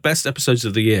one of the best episodes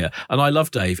of the year. And I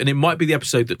love Dave. And it might be the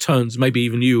episode that turns maybe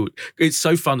even you. It's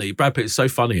so funny. Brad Pitt is so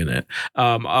funny in it.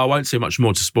 I won't say much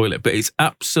more to spoil it, but it's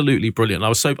absolutely brilliant.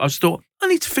 I just thought, I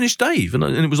need to finish Dave. And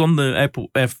it was on the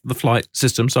the flight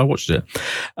system, so I watched it.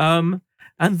 And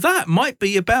that might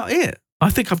be about it.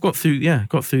 I think I've got through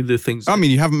the things. I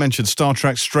mean, you haven't mentioned Star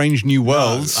Trek Strange New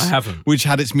Worlds. No, I haven't. Which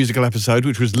had its musical episode,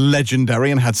 which was legendary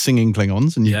and had singing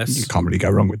Klingons. And you can't really go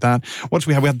wrong with that. What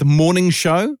we had? We had The Morning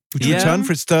Show, which returned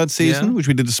for its 3rd season, which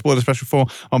we did a spoiler special for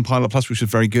on Pilot Plus, which was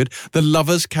very good. The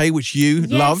Lovers, Kay, which you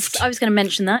loved. I was going to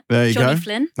mention that. There you Johnny go.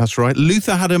 Flynn. That's right.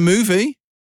 Luther had a movie.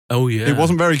 Oh, yeah. It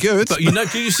wasn't very good. But,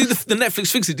 do you see the Netflix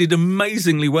fix? It did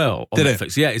amazingly well on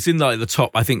Netflix. Yeah, it's in the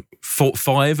top, I think,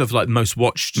 5 of most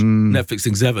watched Netflix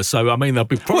things ever. So, I mean, they'll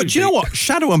be probably... Well, do you know what?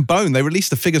 Shadow and Bone, they released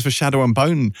the figures for Shadow and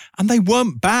Bone, and they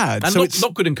weren't bad. And so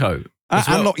Not Good & Co.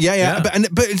 And not,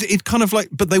 but it's kind of like,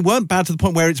 but they weren't bad to the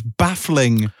point where it's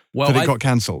baffling that it got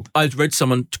cancelled. I'd read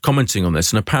someone commenting on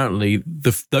this, and apparently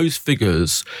those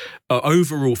figures are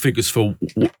overall figures for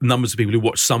numbers of people who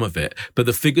watch some of it, but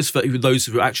the figures for those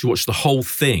who actually watch the whole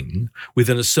thing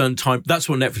within a certain time, that's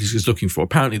what Netflix is looking for.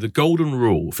 Apparently, the golden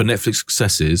rule for Netflix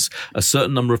success is a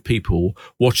certain number of people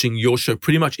watching your show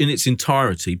pretty much in its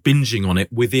entirety, binging on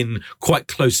it within quite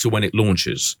close to when it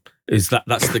launches.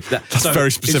 That's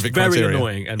very specific. It's very criteria.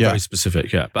 Annoying and very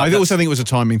specific. Yeah, but I also think it was a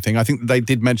timing thing. I think they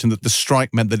did mention that the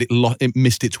strike meant that it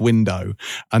missed its window,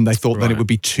 and they thought that it would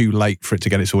be too late for it to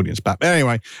get its audience back. But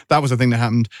anyway, that was the thing that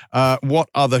happened. What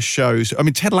other shows? I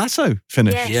mean, Ted Lasso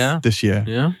finished this year.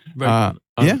 Yeah,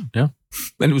 yeah,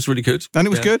 and it was really good. And it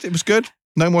was good. It was good.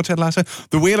 No more Ted Lasso.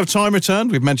 The Wheel of Time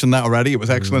returned. We've mentioned that already. It was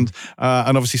excellent.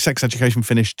 And obviously Sex Education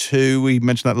finished too. We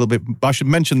mentioned that a little bit. I should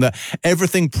mention that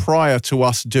everything prior to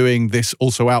us doing this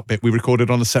Also Out bit, we recorded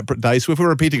on a separate day. So if we're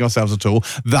repeating ourselves at all,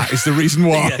 that is the reason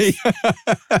why.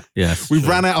 Yes. We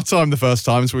ran out of time the first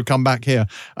time, so we've come back here.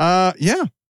 Yeah.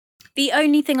 The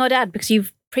only thing I'd add, because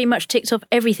you've pretty much ticked off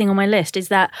everything on my list, is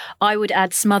that I would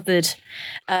add Smothered to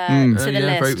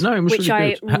the list, which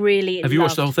really I really Have you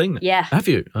watched the whole thing? Yeah. Have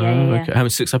you? Yeah. Okay. How many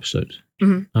 6 episodes?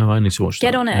 Mm-hmm. Oh, I need to watch that.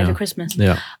 Get on it over Christmas.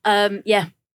 Yeah. Yeah.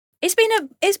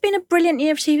 It's been a brilliant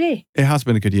year of TV. It has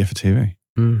been a good year for TV.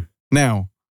 Now,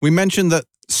 we mentioned that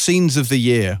scenes of the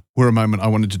year were a moment I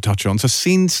wanted to touch on. So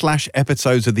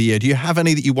scene/episodes of the year. Do you have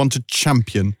any that you want to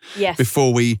champion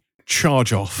before we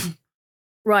charge off?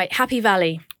 Right, Happy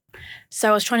Valley. So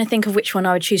I was trying to think of which one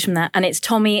I would choose from that, and it's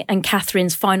Tommy and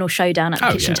Catherine's final showdown at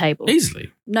the kitchen table.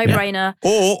 Easily. No brainer.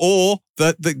 Or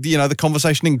the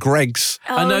conversation in Greg's.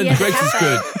 I know Greg's is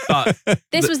good, but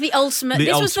this was the ultimate.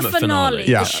 This was the finale,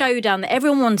 the showdown that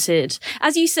everyone wanted.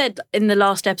 As you said in the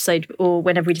last episode, or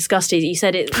whenever we discussed it, you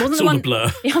said it wasn't the one.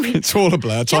 It's all a blur. It's all a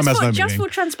blur. Time has no meaning. Just for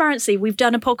transparency, we've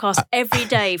done a podcast every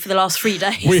day for the last 3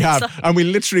 days. We have, and we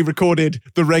literally recorded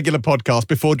the regular podcast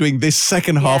before doing this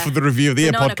second half of the review of the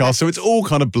year podcast. So it's all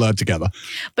kind of blurred together.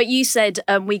 But you said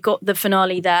we got the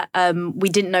finale that we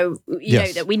didn't know. You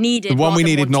know that we needed the one we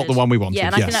needed, not the one we wanted. Yeah,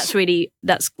 and I think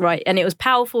that's right. And it was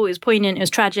powerful, it was poignant, it was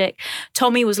tragic.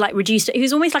 Tommy was like reduced, he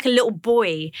was almost like a little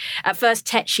boy. At first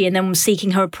tetchy and then was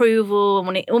seeking her approval,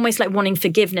 and almost like wanting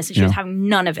forgiveness, and she was having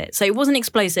none of it. So it wasn't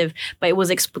explosive, but it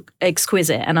was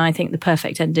exquisite, and I think the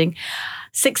perfect ending.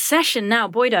 Succession now,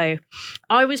 Boydo.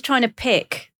 I was trying to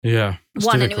pick one,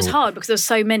 difficult. And it was hard because there were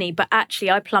so many, but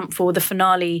actually I plumped for the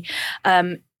finale,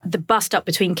 the bust up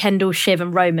between Kendall, Shiv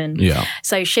and Roman. Yeah.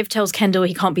 So Shiv tells Kendall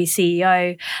he can't be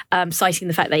CEO, citing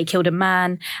the fact that he killed a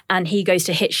man, and he goes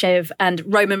to hit Shiv, and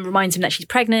Roman reminds him that she's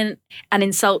pregnant and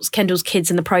insults Kendall's kids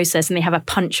in the process, and they have a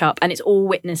punch up, and it's all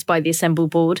witnessed by the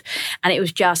assembled board, and it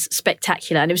was just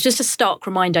spectacular. And it was just a stark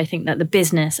reminder, I think, that the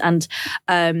business and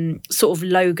sort of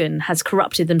Logan has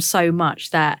corrupted them so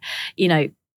much that, you know,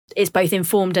 it's both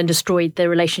informed and destroyed the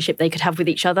relationship they could have with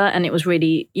each other. And it was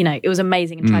really, you know, it was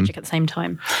amazing and tragic at the same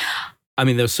time. I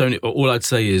mean, there was so many, all I'd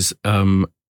say is the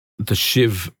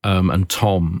Shiv and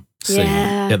Tom scene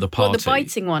at the party. The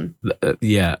biting one?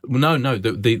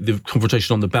 The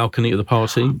confrontation on the balcony of the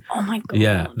party. Oh my God.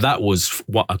 Yeah, that was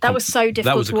that was so difficult to watch.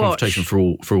 That was a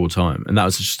confrontation for all time. And that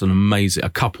was just an amazing, a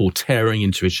couple tearing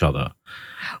into each other.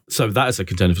 So that is a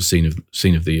contender for scene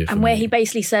of the year. And where he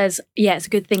basically says, "Yeah, it's a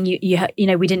good thing you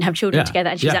know we didn't have children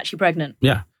together, and she's actually pregnant."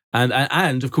 Yeah,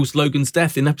 and of course Logan's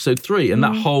death in episode 3, and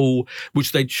that whole,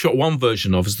 which they shot one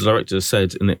version of, as the director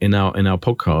said in our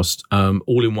podcast,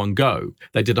 all in one go.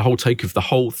 They did a whole take of the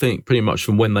whole thing, pretty much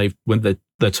from when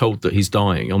they're told that he's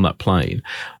dying on that plane,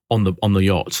 on the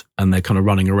yacht, and they're kind of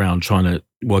running around trying to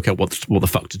work out what the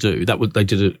fuck to do. That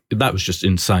was just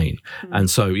insane. And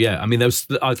so I mean,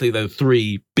 I think there were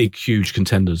 3 big, huge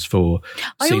contenders for.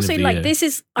 I also like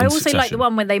the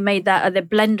one where they made that the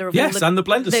blender of and the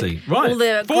blender scene, right? All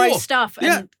the gross stuff.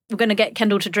 And we're going to get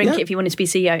Kendall to drink it if he wanted to be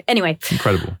CEO. Anyway,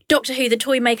 incredible. Doctor Who, the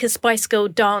Toy Maker's Spice Girl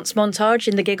dance montage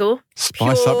in the giggle.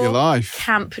 Spice up your life.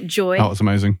 Camp joy. That was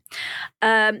amazing.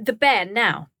 The bear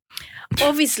now.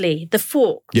 Obviously, the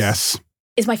fork. Yes.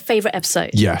 Is my favourite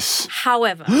episode. Yes.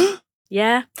 However,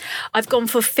 I've gone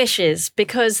for Fishes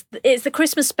because it's the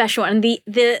Christmas special, and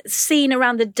the scene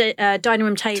around the dining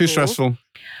room table. Too stressful.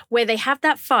 Where they have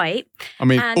that fight. I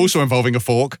mean, also involving a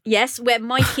fork. Yes, where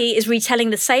Mikey is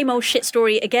retelling the same old shit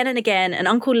story again and again, and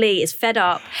Uncle Lee is fed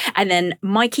up, and then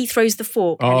Mikey throws the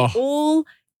fork, and it all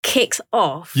kicks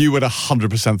off. You would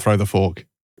 100% throw the fork.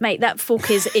 Mate, that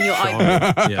fork is in your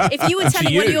eye. If you were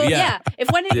telling one of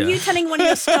your you telling one of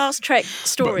your Star Trek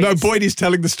stories. No, Boyd is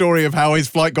telling the story of how his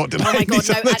flight got delayed. Oh my God,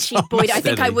 no, actually, Boyd, I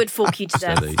think I would fork you to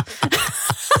death.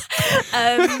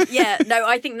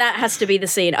 I think that has to be the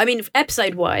scene. I mean,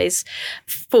 episode-wise,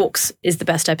 Forks is the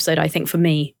best episode, I think, for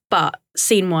me. But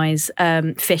scene-wise,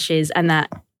 Fishes and that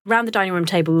round the dining room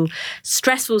table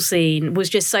stressful scene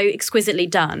was just so exquisitely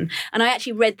done. And I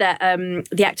actually read that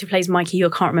the actor who plays Mikey, who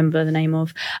I can't remember the name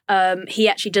of, he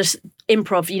actually just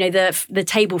improv, you know, the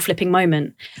table flipping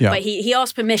moment. But he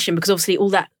asked permission because obviously all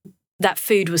that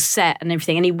food was set and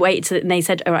everything, and he waited and they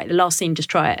said, all right, the last scene, just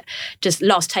try it, just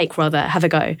last take rather, have a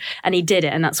go. And he did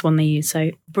it, and that's one they used. So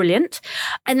brilliant.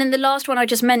 And then the last one I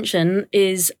just mentioned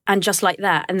is And Just Like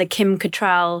That, and the Kim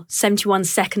Cattrall 71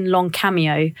 second long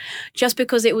cameo, just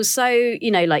because it was so,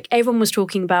 you know, like everyone was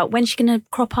talking about when's she going to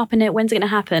crop up in it, when's it going to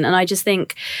happen, and I just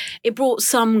think it brought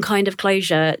some kind of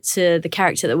closure to the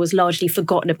character that was largely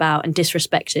forgotten about and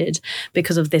disrespected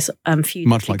because of this feud.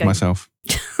 Much like myself.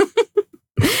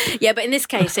 Yeah, but in this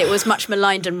case, it was much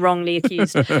maligned and wrongly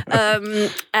accused.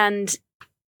 And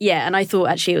I thought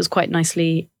actually it was quite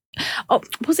nicely. Oh,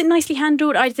 was it nicely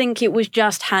handled? I think it was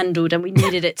just handled, and we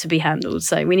needed it to be handled.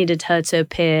 So we needed her to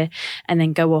appear and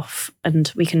then go off,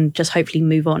 and we can just hopefully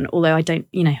move on. Although I don't,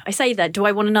 you know, I say that. Do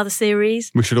I want another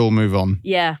series? We should all move on.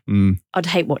 Yeah. I'd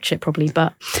hate watch it probably,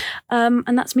 but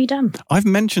and that's me done. I've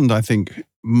mentioned, I think,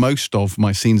 most of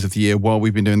my scenes of the year while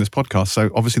we've been doing this podcast. So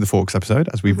obviously the Forks episode,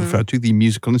 as we've referred to, the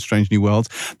musical in Strange New Worlds,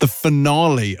 the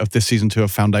finale of this season 2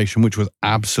 of Foundation, which was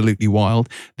absolutely wild,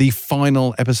 the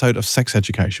final episode of Sex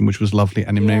Education, which was lovely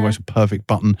and in many ways a perfect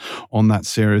button on that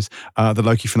series, the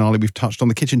Loki finale we've touched on,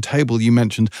 the kitchen table you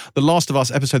mentioned, The Last of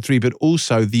Us episode 3, but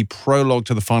also the prologue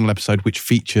to the final episode, which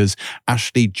features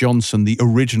Ashley Johnson, the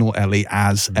original Ellie,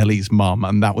 as Ellie's mum.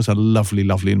 And that was a lovely,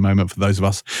 lovely moment for those of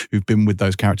us who've been with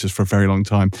those characters for a very long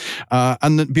time.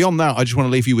 And then beyond that, I just want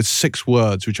to leave you with 6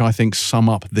 words, which I think sum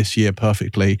up this year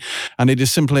perfectly. And it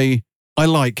is simply, I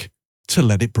like to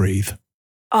let it breathe.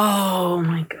 Oh,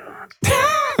 my God.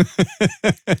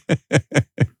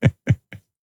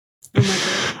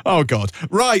 Oh, God.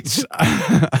 Right.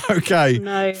 Okay.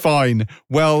 No. Fine.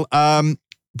 Well,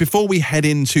 before we head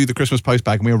into the Christmas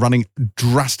postbag, and we are running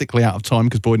drastically out of time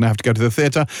because Boyd and I have to go to the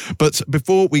theatre. But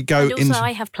before we go and also into...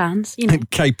 I have plans, you know.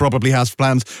 Kate probably has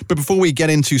plans. But before we get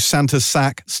into Santa's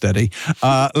sack, steady,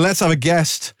 let's have a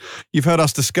guest. You've heard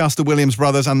us discuss the Williams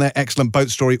brothers and their excellent boat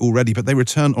story already, but they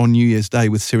return on New Year's Day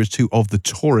with Series 2 of The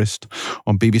Tourist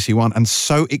on BBC One. And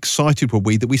so excited were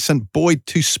we that we sent Boyd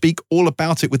to speak all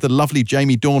about it with the lovely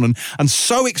Jamie Dornan. And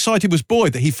so excited was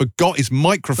Boyd that he forgot his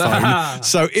microphone.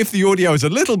 So if the audio is a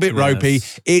little bit ropey,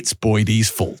 it's Boydie's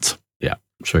fault. Yeah,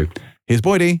 true. Here's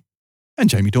Boydie and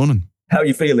Jamie Dornan. How are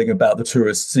you feeling about The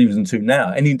Tourist season 2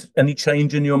 now? Any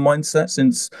change in your mindset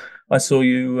since I saw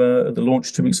you at the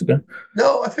launch 2 weeks ago?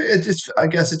 No, I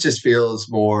guess it just feels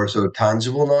more sort of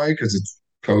tangible now because it's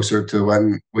closer to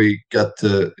when we get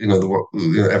to,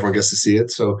 everyone gets to see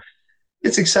it. So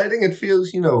it's exciting. It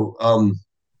feels,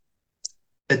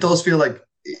 it does feel like,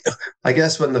 I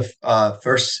guess when the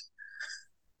first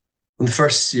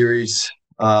series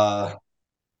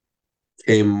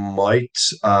came out,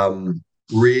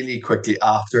 really quickly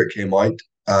after it came out,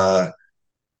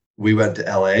 we went to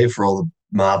LA for all the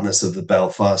madness of the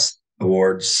Belfast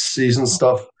Awards season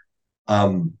stuff.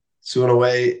 So in a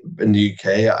way, in the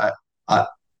UK,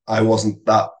 I wasn't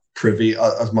that privy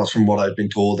as much from what I'd been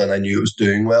told, and I knew it was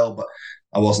doing well, but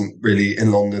I wasn't really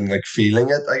in London like feeling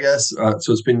it, I guess.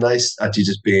 So it's been nice actually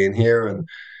just being here and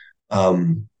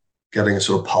getting a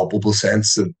sort of palpable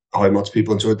sense of how much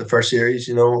people enjoyed the first series,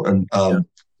 and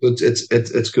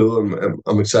it's cool.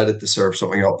 I'm excited to serve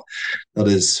something up that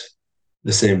is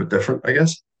the same but different, I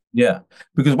guess. Yeah,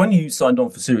 because when you signed on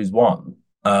for Series 1,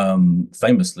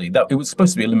 famously, that it was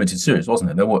supposed to be a limited series,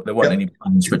 wasn't it? There weren't any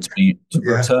plans for it to be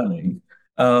returning.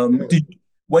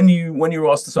 When you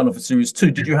were asked to sign on for Series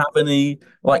 2, did you have any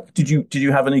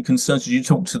concerns? Did you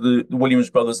talk to the Williams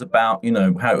brothers about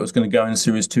how it was going to go in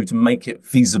Series 2 to make it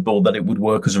feasible that it would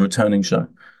work as a returning show?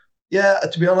 Yeah,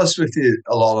 to be honest with you,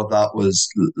 a lot of that was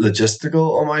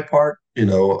logistical on my part,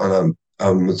 and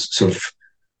I'm sort of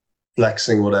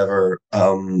flexing whatever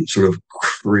sort of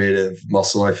creative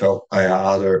muscle I felt I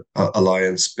had or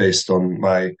alliance based on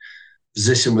my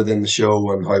position within the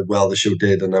show and how well the show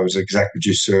did. And I was exec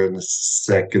producer in the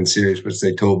second series, which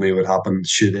they told me would happen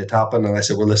should it happen. And I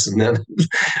said, well, listen, then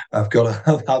I've got to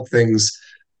have things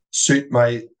suit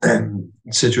my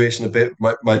situation a bit.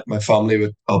 My family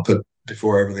I'll put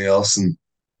before everything else. And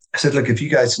I said, look, if you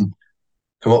guys can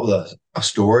come up with a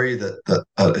story that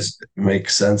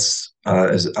makes sense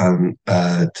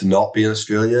to not be in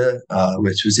Australia,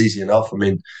 which was easy enough. I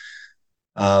mean,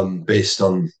 based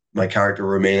on my character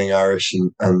remaining Irish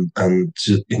and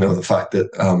the fact that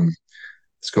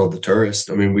it's called The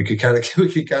Tourist. I mean, we could kind of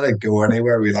go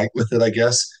anywhere we like with it, I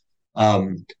guess. I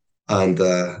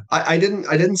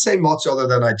didn't say much other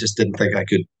than I just didn't think I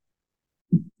could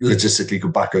logistically go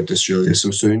back out to Australia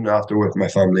so soon after with my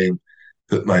family and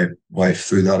put my wife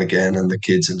through that again and the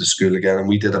kids into school again. And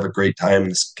we did have a great time.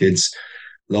 The kids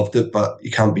loved it, but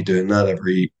you can't be doing that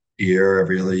every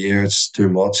other year. It's too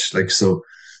much. It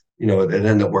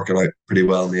ended up working out pretty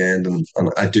well in the end, and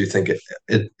I do think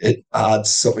it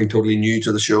adds something totally new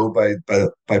to the show by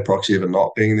proxy of it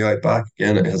not being in the Outback.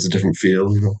 Again, it has a different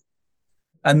feel.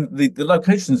 And the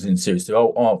locations in Series 2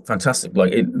 are fantastic.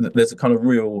 There's a kind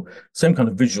of same kind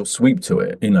of visual sweep to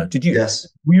it. Did you? Yes.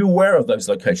 Were you aware of those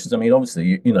locations? I mean,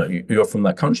 obviously, you're from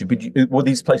that country, but were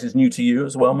these places new to you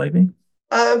as well? Maybe.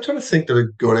 I'm trying to think that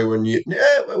I'd go anywhere new.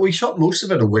 Yeah, we shot most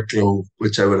of it in Wicklow,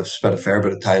 which I would have spent a fair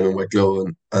bit of time in Wicklow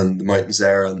and the mountains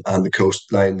there and the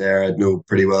coastline there. I'd know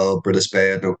pretty well. British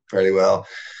Bay, I'd know fairly well.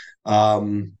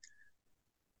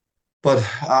 But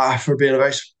for being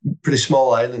a pretty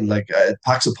small island, it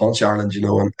packs a punch, Ireland,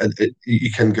 and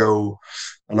you can go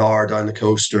an hour down the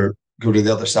coast or go to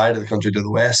the other side of the country to the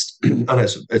west, and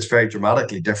it's very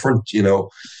dramatically different, So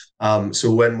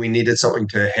when we needed something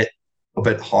to hit a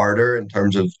bit harder in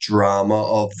terms of drama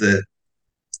of the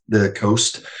the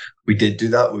coast, we did do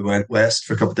that. We went west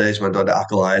for a couple of days, went down to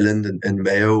Achill Island in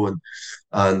Mayo,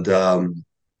 and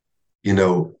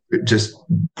just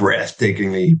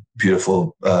breathtakingly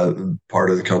beautiful part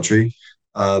of the country.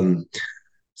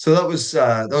 So that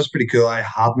was pretty cool. I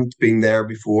hadn't been there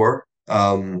before,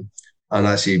 and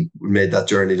actually made that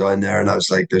journey down there. And I was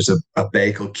like, there's a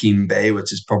bay called Keem Bay,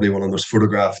 which is probably one of the most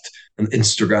photographed and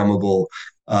Instagrammable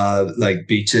like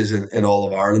beaches in all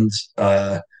of Ireland.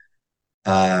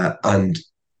 And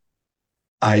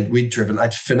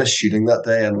I'd finished shooting that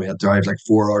day, and we had to drive like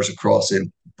 4 hours across the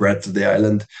breadth of the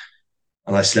island.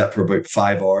 And I slept for about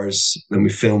 5 hours. Then we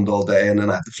filmed all day, and then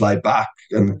I had to fly back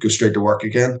and go straight to work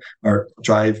again, or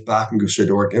drive back and go straight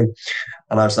to work again.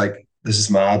 And I was like, this is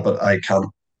mad, but I can't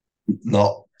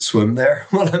not swim there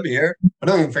while I'm here. I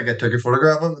don't even think I took a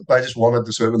photograph of it, but I just wanted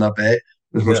to swim in that bay.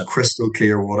 It was crystal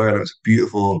clear water, and it was a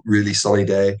beautiful, really sunny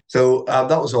day. So that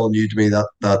was all new to me. That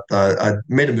I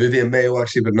made a movie in Mayo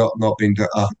actually, but not being to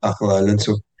Achill Island.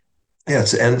 So yeah,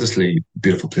 it's an endlessly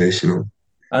beautiful place, you know.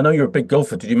 I know you're a big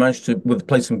golfer. Did you manage to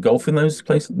play some golf in those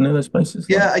places? Near those places?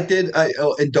 Yeah, I did.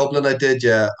 In Dublin, I did.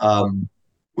 Yeah, it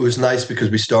was nice because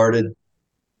we started.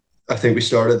 I think we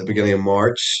started at the beginning of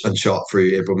March and shot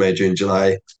through April, May, June,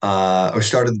 July. Or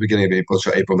started at the beginning of April,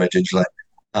 shot April, May, June, July,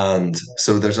 and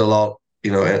so there's a lot.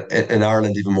 You know, in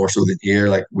Ireland, even more so than here,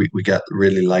 like we get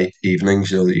really light evenings.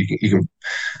 You know, that you can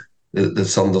the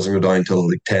sun doesn't go down until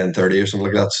like 10:30 or something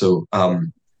like that. So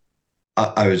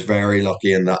I was very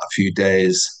lucky in that a few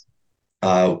days,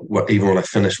 even when I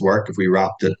finished work, if we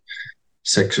wrapped at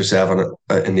 6 or 7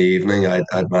 in the evening,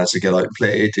 I'd managed to get out and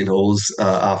play 18 holes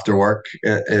after work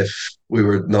if we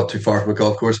were not too far from a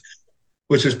golf course,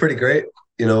 which was pretty great.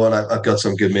 You know, and I've got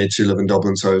some good mates who live in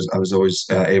Dublin, so I was always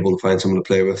able to find someone to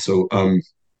play with. So,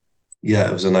 yeah,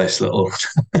 it was a nice little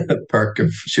perk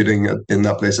of shooting in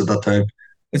that place at that time.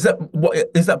 Is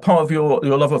that part of your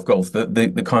love of golf,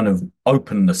 the kind of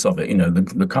openness of it? You know,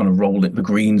 the kind of roll it, the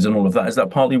greens and all of that. Is that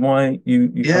partly why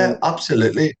you yeah,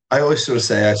 absolutely. I always sort of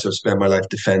say I sort of spend my life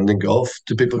defending golf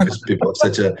to people because people have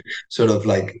such a sort of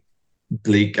like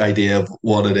bleak idea of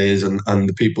what it is and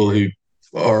the people who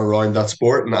are around that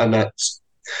sport, and that's.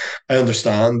 I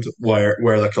understand where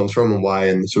that comes from and why,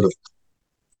 and sort of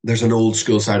there's an old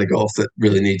school side of golf that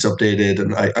really needs updated,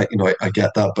 and I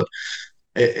get that, but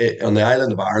on the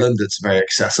island of Ireland, it's a very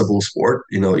accessible sport.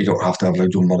 You know, you don't have to have like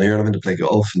no money or anything to play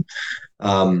golf,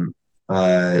 and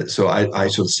so I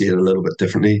sort of see it a little bit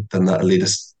differently than that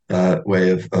elitist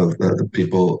way of the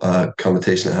people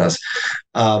connotation it has.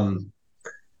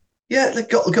 Yeah, like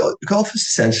golf is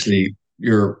essentially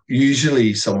you're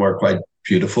usually somewhere quite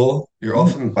beautiful. You're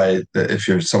often if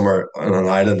you're somewhere on an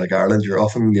island like Ireland, you're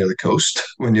often near the coast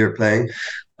when you're playing,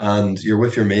 and you're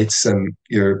with your mates and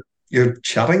you're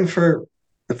chatting for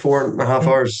 4.5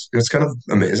 hours. It's kind of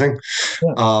amazing.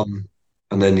 Yeah.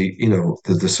 And then you know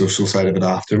the social side of it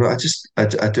after. I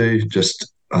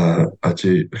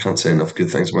can't say enough good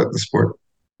things about the sport.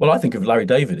 Well, I think of Larry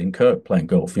David in Kirk playing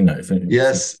golf, you know.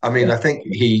 Yes, I mean, I think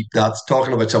that's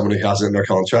talking about someone who has it in their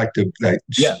contract to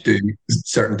do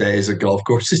certain days at golf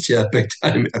courses. Yeah, big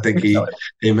time. I think he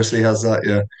famously has that.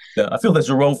 Yeah. I feel there's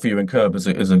a role for you in Kirk as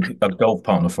a golf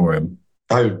partner for him.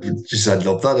 I'd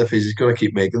love that if he's going to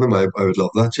keep making them. I would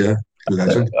love that. Yeah.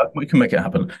 Legend. We can make it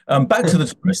happen. Back to the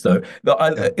tourist, though.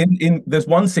 There's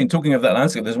one scene, talking of that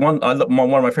landscape, there's one of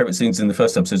my favorite scenes in the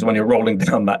first episode is when you're rolling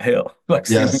down that hill,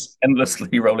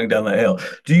 endlessly rolling down that hill.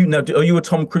 Are you a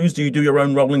Tom Cruise? Do you do your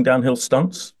own rolling downhill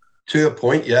stunts? To a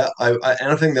point, yeah. I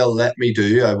anything they'll let me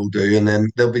do, I will do. And then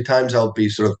there'll be times I'll be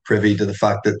sort of privy to the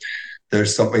fact that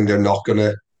there's something they're not going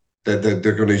to, that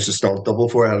they're going to use a stunt double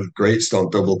for. I had a great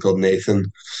stunt double called Nathan,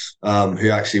 who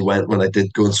actually went when I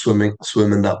did go and swim in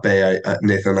that bay.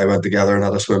 Nathan and I went together and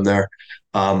had a swim there.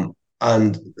 And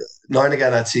now and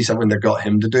again, I'd see something that got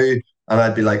him to do, and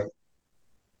I'd be like,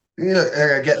 you know,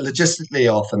 I get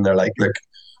logistically off, and they're like, look,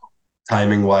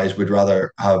 timing wise, we'd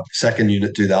rather have second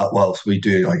unit do that whilst we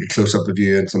do like a close up of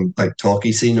you and some like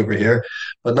talky scene over here.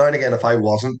 But now and again, if I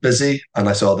wasn't busy and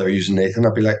I saw they were using Nathan,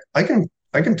 I'd be like, I can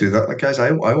do that. Like, guys,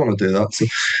 I want to do that. So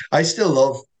I still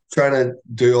love trying to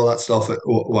do all that stuff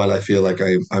while I feel like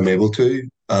I'm able to.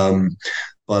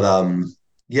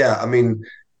 Yeah, I mean,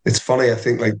 it's funny. I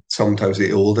think like sometimes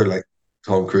the older, like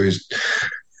Tom Cruise,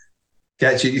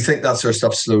 you think that sort of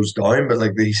stuff slows down, but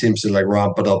like he seems to like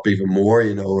ramp it up even more,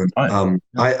 you know. And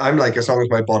I'm like, as long as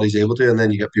my body's able to, and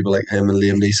then you get people like him and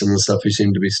Liam Neeson and stuff who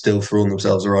seem to be still throwing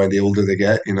themselves around the older they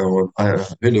get, you know.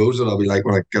 Who knows what I'll be like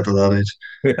when I get to that age.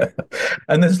 Yeah.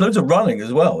 And there's loads of running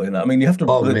as well, you know. I mean, you have to.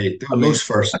 Oh, mate,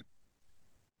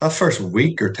 that first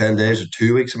week or 10 days or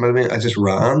 2 weeks, I just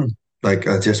ran. Like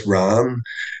I just ran.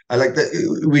 I like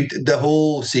the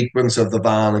whole sequence of the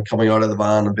van and coming out of the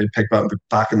van and being picked up and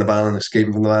back in the van and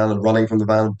escaping from the van and running from the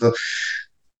van.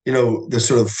 The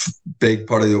sort of big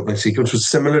part of the opening sequence was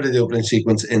similar to the opening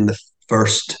sequence in the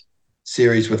first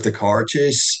series with the car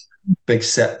chase, big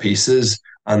set pieces.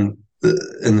 And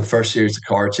in the first series, the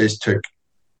car chase took,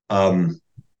 a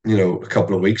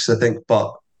couple of weeks, I think.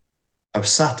 But I was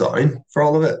sat down for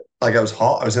all of it. Like I was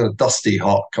hot. I was in a dusty,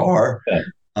 hot car. Yeah.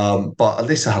 But at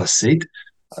least I had a seat.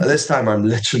 This time I'm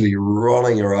literally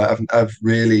running around. I've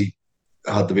really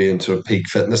had to be in sort of peak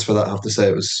fitness for that. I have to say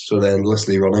it was sort of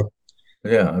endlessly running.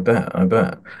 Yeah, I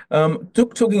bet.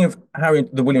 Talking of Harry,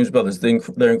 the Williams brothers,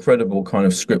 their incredible kind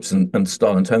of scripts and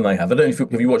style and tone they have. I don't know if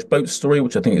have you watched Boat Story,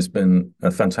 which I think has been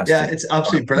a fantastic. Yeah, it's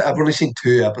absolutely brilliant. I've only seen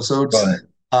 2 episodes. Right.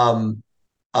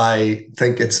 I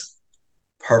think it's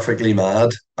perfectly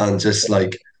mad and just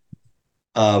like,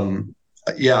 I love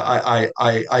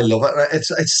it.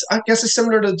 It's I guess it's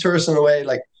similar to The Tourist in a way.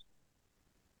 Like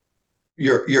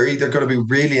you're either going to be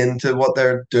really into what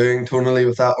they're doing tonally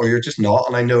with that, or you're just not.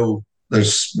 And I know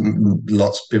there's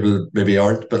lots of people that maybe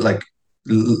aren't, but like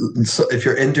so if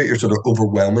you're into it, you're sort of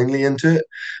overwhelmingly into it.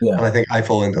 Yeah. And I think I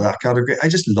fall into that category. I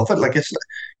just love it. Like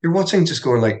you're watching, just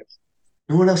going like,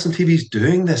 no one else on TV is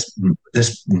doing this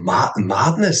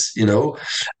madness,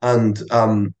 and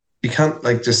you can't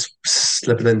like just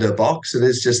slip it into a box. It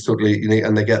is just totally unique,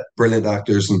 and they get brilliant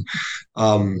actors, and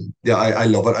I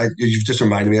love it. You've just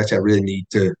reminded me, actually, I really need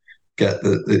to get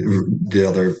the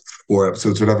other 4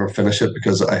 episodes, whatever, finish it,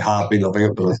 because I have been loving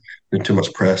it, but I've been too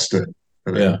much press to.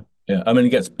 Yeah. I mean,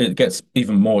 it gets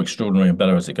even more extraordinary and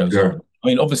better as it goes on. I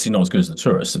mean, obviously not as good as The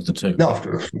Tourist of the 2. No, of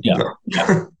course. Yeah.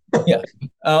 No. Yeah.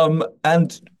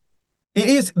 And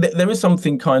there is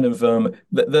something kind of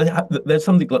there's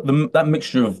something like that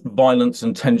mixture of violence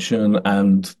and tension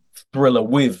and thriller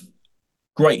with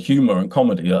great humor and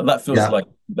comedy. That feels like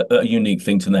a unique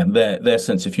thing to them. Their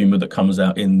sense of humor that comes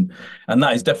out and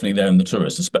that is definitely there in The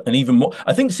Tourist. And even more,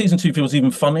 I think season 2 feels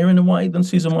even funnier in a way than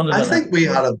season 1. I think we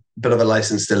had a bit of a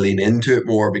license to lean into it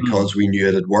more because we knew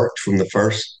it had worked from the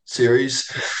first series,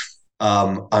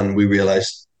 and we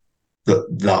realized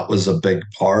that was a big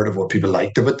part of what people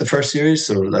liked about the first series.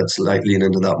 So let's like lean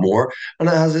into that more. And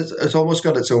it's almost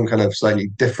got its own kind of slightly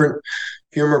different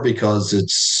humor because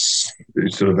it's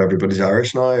sort of everybody's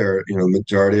Irish now, or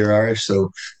majority are Irish.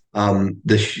 So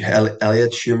the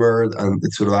Elliot's humor and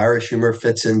the sort of Irish humor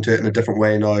fits into it in a different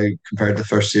way now compared to the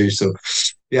first series. So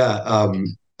it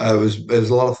was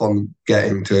a lot of fun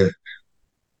getting to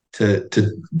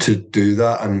do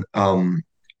that, and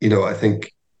I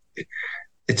think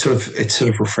it's sort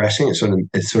of refreshing. It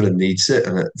sort of needs it,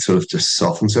 and it sort of just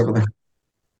softens everything.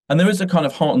 And there is a kind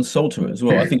of heart and soul to it as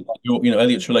well. I think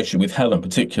Elliot's relationship with Helen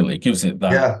particularly gives it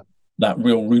that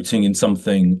real rooting in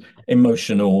something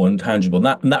emotional and tangible.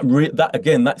 And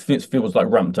that feels like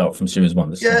ramped up from series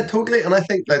 1. Yeah, totally. And I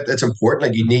think that it's important.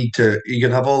 Like you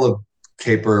can have all the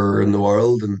caper in the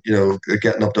world, and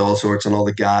getting up to all sorts and all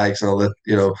the gags and all the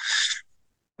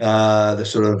the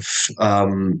sort of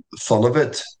fun of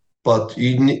it. But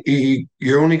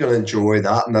you're only going to enjoy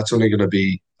that, and that's only going to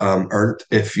be earned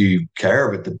if you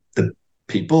care about the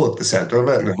people at the center of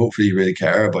it, and hopefully you really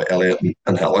care about Elliot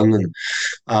and Helen.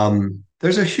 And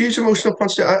there's a huge emotional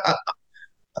punch there.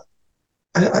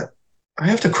 I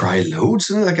have to cry loads,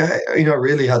 and like I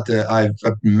really had to. I've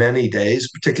many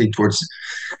days, particularly towards.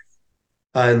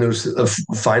 And there's a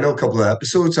final couple of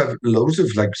episodes. I've loads of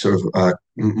like sort of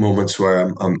moments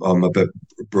where I'm a bit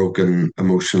broken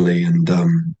emotionally, and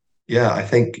I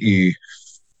think you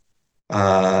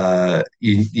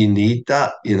need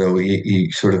that.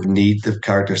 You sort of need the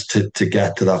characters to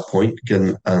get to that point,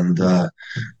 because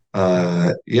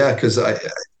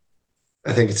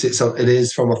I think it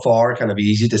is from afar kind of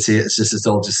easy to see it. It's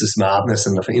all just this madness,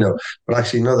 and but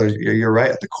actually no, you're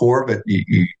right at the core of it.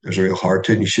 There's a real heart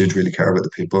to it, and you should really care about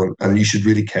the people, and you should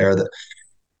really care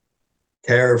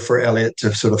for Elliot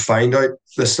to sort of find out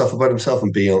this stuff about himself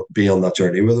and be on that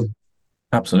journey with him.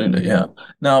 Absolutely, yeah.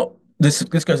 Now this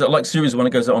goes out like series 1.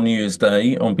 It goes out on New Year's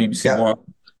Day on BBC One.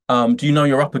 Do you know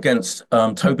you're up against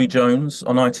Toby Jones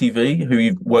on ITV, who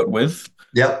you've worked with?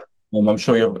 Yeah. I'm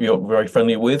sure you're very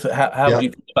friendly with. How do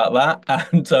you feel about that?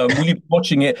 And will you be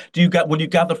watching it? Will you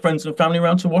gather friends and family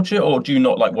around to watch it, or do you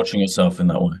not like watching yourself in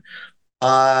that way?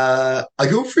 I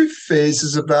go through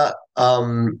phases of that.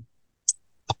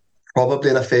 Probably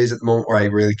in a phase at the moment where I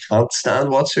really can't stand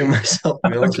watching myself.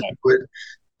 To be honest with you.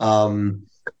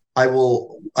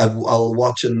 I'll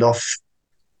watch enough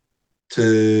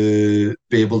to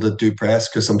be able to do press,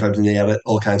 because sometimes in the edit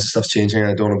all kinds of stuff's changing and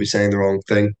I don't want to be saying the wrong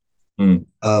thing.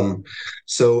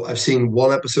 So I've seen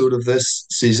 1 episode of this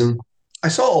season. I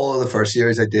saw all of the first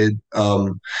series. I did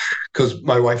because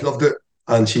my wife loved it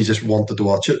and she just wanted to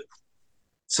watch it.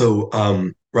 So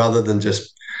rather than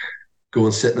just go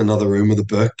and sit in another room with a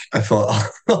book, I thought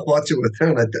I'll watch it with her,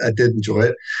 and I did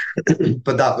enjoy it.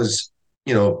 But that was,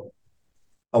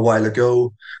 a while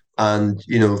ago, and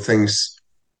things.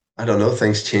 I don't know,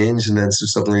 things changed, and then so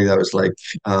suddenly that was like,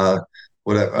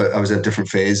 whatever. I was in a different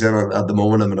phase, and at the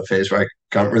moment I'm in a phase where I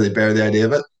can't really bear the idea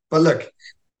of it. But look,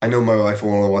 I know my wife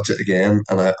will want to watch it again,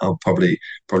 and I'll probably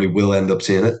will end up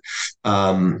seeing it.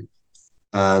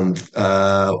 And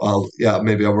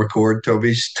maybe I'll record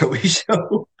Toby's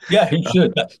show. Yeah, he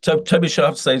should. Toby's show, I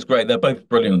have to say, is great. They're both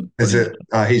brilliant. Is it?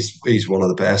 He's one of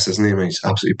the best, isn't he? I mean, he's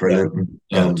absolutely brilliant.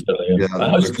 Yeah. I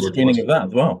hosted the screening of that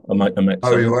as well.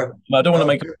 You are? I don't want to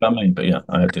make it about me, but yeah,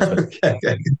 I did.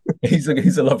 Okay.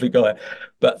 He's a lovely guy.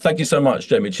 But thank you so much,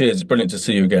 Jamie. Cheers. It's brilliant to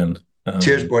see you again.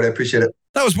 Cheers, Boyd. I appreciate it.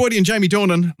 That was Boydie and Jamie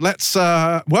Dornan. Let's,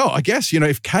 I guess,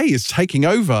 if Kay is taking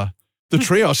over the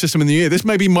triage system in the year, this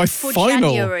may be my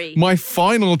final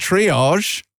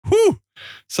triage. Whew.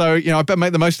 So, I better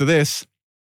make the most of this.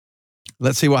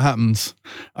 Let's see what happens.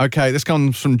 Okay, this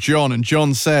comes from John, and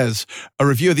John says, a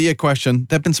review of the year question.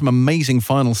 There have been some amazing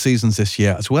final seasons this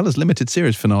year, as well as limited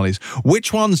series finales.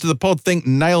 Which ones do the pod think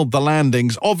nailed the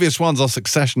landings? Obvious ones are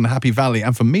Succession, Happy Valley,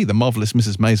 and for me, The Marvelous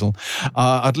Mrs. Maisel.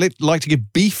 I'd like to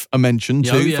give Beef a mention,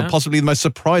 too, for possibly the most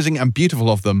surprising and beautiful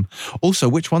of them. Also,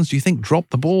 which ones do you think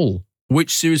dropped the ball?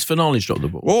 Which series finales dropped the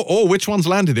ball? Or which ones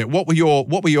landed it? What were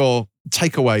your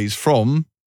takeaways from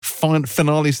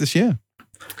finales this year?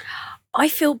 I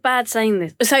feel bad saying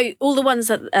this. So all the ones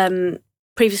that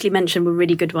previously mentioned were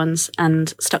really good ones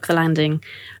and stuck the landing.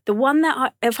 The one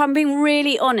that, if I'm being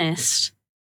really honest,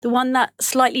 the one that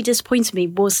slightly disappointed me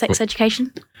was Sex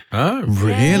Education. Oh,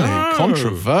 really? Yeah.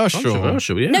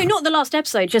 Controversial, yeah. No, not the last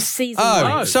episode, just season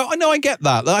one. So I know I get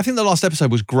that. I think the last episode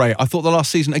was great. I thought the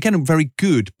last season, again, very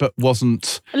good, but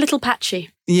wasn't... A little patchy.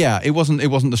 Yeah, it wasn't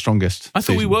the strongest. I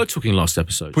thought we were talking last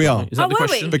episode. We are. Is that the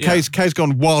question? But Kay's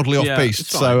gone wildly off piste.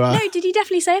 So, no, did he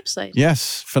definitely say episode?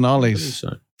 Yes, finales.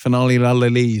 So. Finale la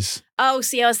lilies. Oh,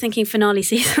 see, I was thinking finale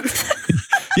season.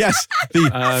 Yes,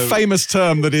 the famous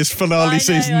term that is finale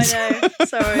seasons. I know.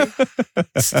 Sorry.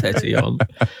 Steady on.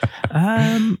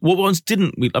 What ones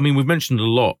didn't we? I mean, we've mentioned a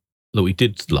lot that we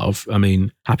did love. I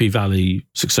mean, Happy Valley,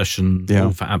 Succession,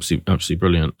 all for absolutely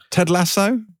brilliant. Ted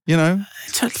Lasso, the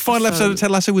final episode of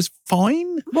Ted Lasso was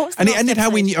fine. And it ended how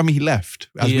we knew. I mean, he left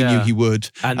as we knew he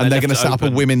would, and they're going to set up a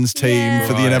women's team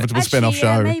for the inevitable spin-off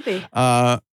show. Maybe.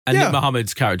 And Nick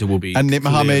Mohammed's character will be. And Nick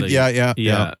Mohammed, yeah.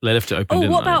 They left it open.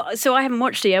 What about? So I haven't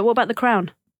watched it yet. What about The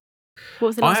Crown? What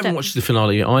was the last I haven't watched the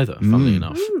finale either, funnily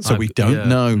enough. So we don't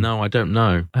know. No, I don't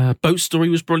know. Boat Story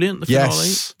was brilliant, the finale.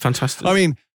 Yes. Fantastic. I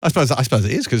mean, I suppose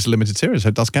it is because it's a limited series, so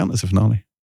it does count as a finale.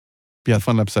 Yeah, the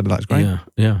final episode of that is great.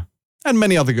 Yeah. And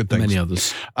many other good things. Many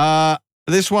others.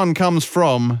 This one comes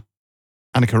from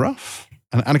Annika Ruff.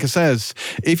 And Annika says,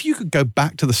 if you could go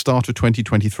back to the start of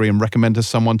 2023 and recommend to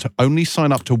someone to only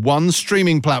sign up to one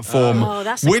streaming platform,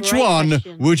 which one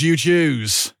would you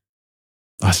choose?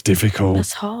 That's difficult.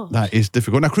 That's hard. That is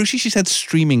difficult. Now, crucially, she said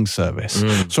streaming service.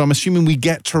 So I'm assuming we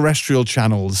get terrestrial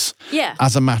channels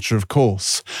as a matter of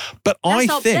course. But I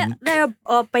think... They're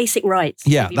our basic rights.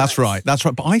 Yeah, that's right. That's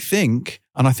right. But I think,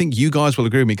 and I think you guys will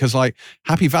agree with me, because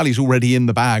Happy Valley's already in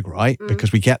the bag, right?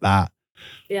 Because we get that.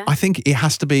 Yeah. I think it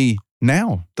has to be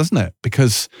now, doesn't it?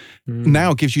 Because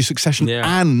now gives you Succession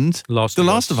and The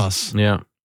Last of Us. Yeah.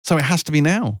 So it has to be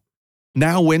now.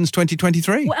 Now wins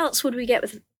 2023. What else would we get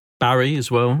with Barry as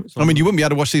well? I mean, you wouldn't be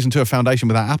able to watch season 2 of Foundation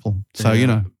without Apple. So,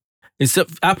 It's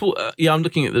Apple. I'm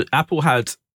looking at Apple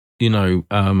had,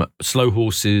 Slow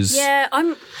Horses. Yeah,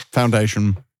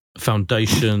 Foundation.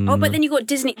 Oh, but then you got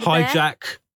Disney.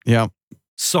 Hijack. Yeah.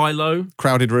 Silo.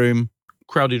 Crowded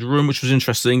Room, which was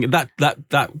interesting. That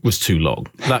was too long.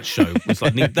 That show was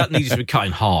that needed to be cut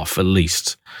in half at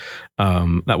least.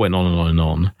 That went on and on and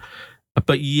on.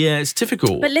 But yeah, it's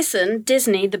difficult. But listen,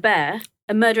 Disney, The Bear,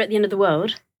 A Murder at the End of the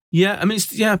World. Yeah, I mean,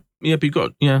 but you've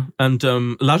got and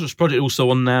Lazarus Project also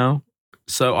on now.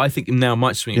 So I think now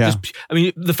might swing. Yeah.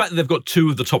 The fact that they've got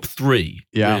 2 of the top 3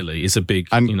 really is a big,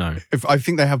 I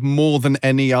think they have more than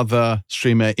any other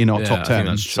streamer in our top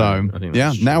 10. So,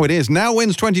 now it is. Now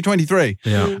wins 2023.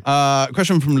 Yeah.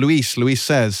 Question from Luis. Luis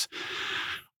says,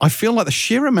 I feel like the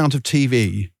sheer amount of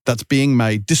TV that's being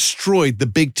made destroyed the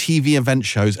big TV event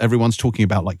shows everyone's talking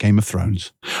about, like Game of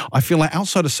Thrones. I feel like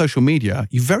outside of social media,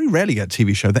 you very rarely get a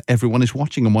TV show that everyone is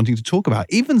watching and wanting to talk about.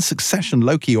 Even Succession,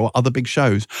 Loki, or other big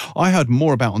shows, I heard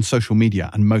more about on social media,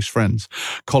 and most friends,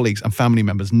 colleagues, and family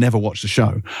members never watch the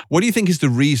show. What do you think is the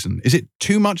reason? Is it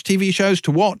too much TV shows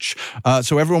to watch,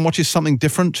 so everyone watches something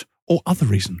different? or other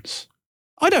reasons?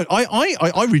 I don't.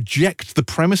 I reject the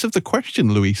premise of the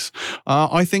question, Luis.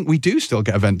 I think we do still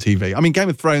get event TV. I mean, Game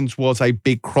of Thrones was a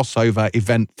big crossover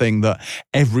event thing that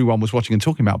everyone was watching and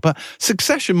talking about. But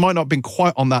Succession might not have been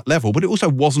quite on that level, but it also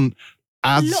wasn't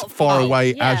as far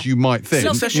away as you might think.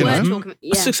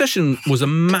 Succession was a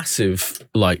massive,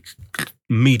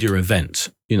 media event.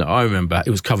 I remember it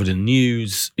was covered in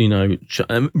news,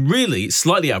 really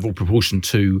slightly out of all proportion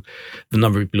to the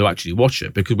number of people who actually watch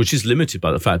it, which is limited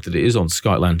by the fact that it is on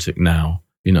Sky Atlantic now,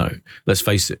 let's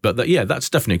face it. But that's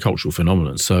definitely a cultural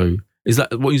phenomenon. So is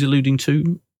that what he's alluding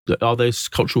to? Are there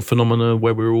cultural phenomena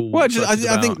where we're all... Well, I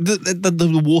think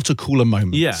the water cooler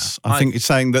moments. Yeah. I think it's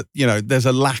saying that, there's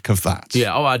a lack of that.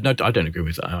 Yeah. I don't agree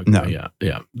with that. No.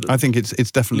 Yeah. I think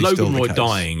it's definitely Logan still the Roy case.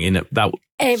 dying in it. That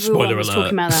Everyone was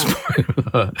talking about that. Spoiler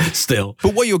alert, still.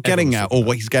 But what you're getting at, or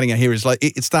what he's getting at here, is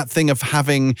it's that thing of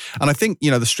having, and I think,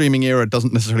 the streaming era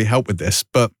doesn't necessarily help with this,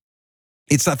 but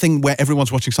it's that thing where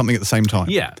everyone's watching something at the same time.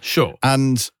 Yeah, sure.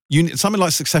 And something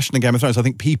like Succession and Game of Thrones, I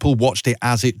think people watched it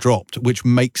as it dropped, which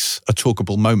makes a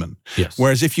talkable moment. Yes.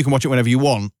 Whereas if you can watch it whenever you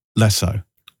want, less so.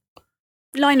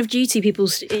 Line of Duty,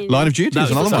 Line of Duty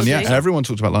is another one, yeah. Everyone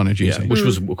talks about Line of Duty. Yeah, which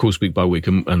was, of course, week by week,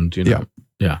 and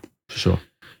yeah, for sure.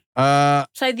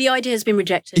 So the idea has been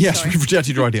rejected. Yes, we've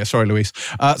rejected your idea. Sorry, Luis.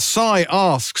 Sai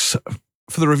asks,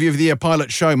 for the Review of the Year pilot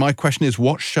show, my question is,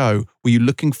 what show were you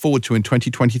looking forward to in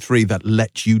 2023 that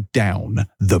let you down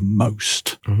the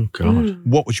most? Oh, God.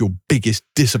 What was your biggest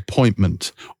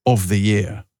disappointment of the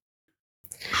year?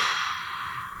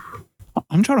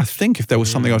 I'm trying to think if there was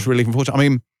something I was really looking forward to. I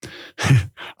mean,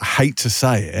 I hate to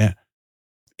say it,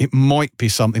 it might be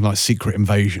something like Secret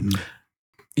Invasion.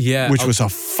 Yeah, which was a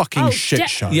fucking shit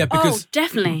show. Yeah, because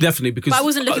definitely because. But I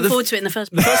wasn't looking forward to it in the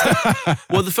first place.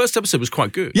 The first episode was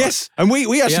quite good. Yes, and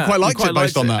we actually quite liked it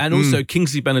based on that. And also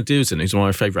Kingsley Ben-Adir's who's one of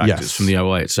my favourite actors from the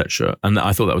OA, etc. And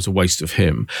I thought that was a waste of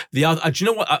him. The other, do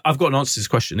you know what? I've got an answer to this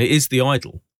question. It is The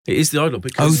Idol. It is The Idol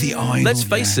because The Idol. Let's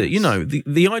face it.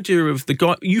 The idea of the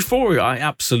guy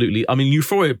Euphoria.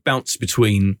 Euphoria bounced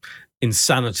between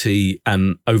insanity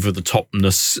and over the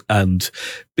topness and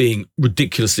being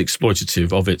ridiculously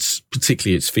exploitative of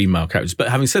particularly its female characters. But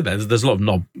having said that, there's a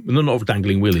lot of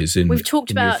dangling willies in. We've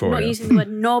talked about Euphoria. Not using the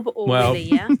word knob or willy.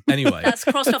 Yeah. Anyway, that's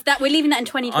crossed off. That we're leaving that in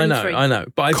 2023. I know.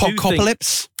 But I do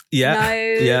Copocalypse.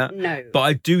 No. But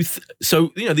I do.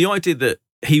 So the idea that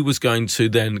he was going to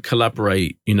then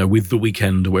collaborate, with The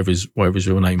Weeknd or whatever his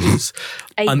real name is,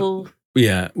 Abel.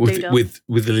 Yeah, with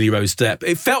Lily Rose Depp.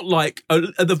 It felt like,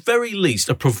 at the very least,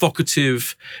 you're going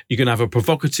to have a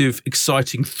provocative,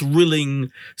 exciting, thrilling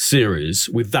series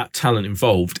with that talent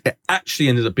involved. It actually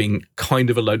ended up being kind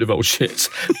of a load of old shit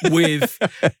with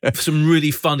some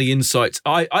really funny insights.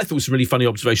 I thought some really funny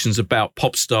observations about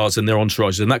pop stars and their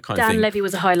entourages and that kind of thing. Dan Levy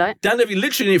was a highlight. Dan Levy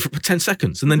literally in it for 10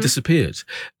 seconds and then disappeared.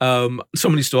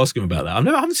 Someone needs to ask him about that.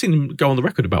 I haven't seen him go on the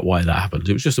record about why that happened.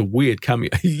 It was just a weird cameo.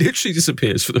 He literally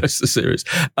disappears for the rest of the series.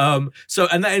 And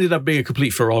that ended up being a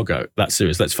complete farrago, that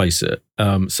series, let's face it.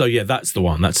 That's the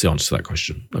one. That's the answer to that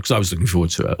question. Because I was looking forward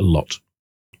to it a lot.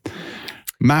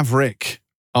 Maverick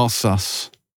asks us,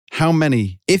 how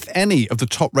many, if any, of the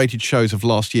top-rated shows of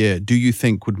last year do you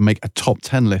think would make a top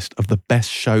 10 list of the best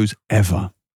shows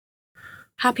ever?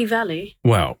 Happy Valley.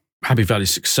 Well, Happy Valley,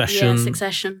 Succession. Yeah,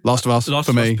 Succession. Last of Us,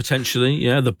 for me. Potentially,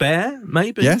 yeah. The Bear,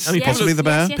 maybe. Yes, possibly The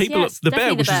Bear. The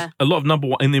Bear, which is a lot of number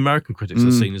one, in the American critics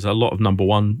are seen as a lot of number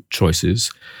one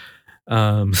choices.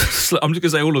 I'm just going to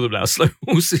say all of them now. Slow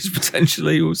Horses,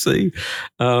 potentially, we'll see.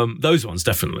 Those ones,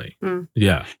 definitely.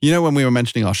 Yeah. When we were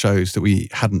mentioning our shows that we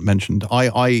hadn't mentioned,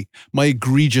 my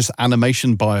egregious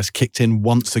animation bias kicked in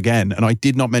once again, and I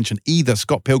did not mention either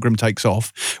Scott Pilgrim Takes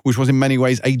Off, which was in many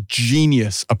ways a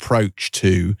genius approach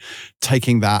to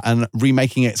taking that and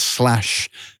remaking it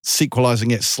 /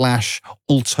 sequelizing it /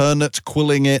 alternate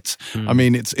quilling it. I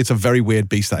mean, it's a very weird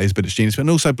beast that is, but it's genius. And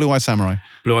also Blue Eyed Samurai.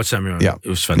 Yeah. It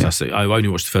was fantastic. Yeah. I only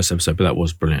watched the first episode, but that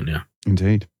was brilliant, yeah.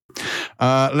 Indeed.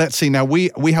 Let's see. Now,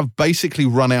 we have basically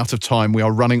run out of time. We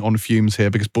are running on fumes here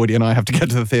because Boydie and I have to get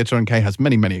to the theatre and Kay has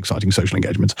many, many exciting social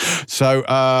engagements. So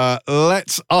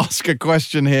let's ask a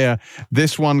question here.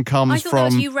 This one comes from... that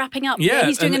was you wrapping up. Yeah,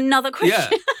 he's doing another question.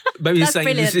 Yeah. Maybe he's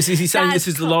saying, is he saying this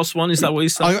is the last one? Is that what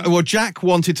he's saying? Well, Jack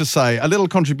wanted to say, a little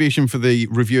contribution for the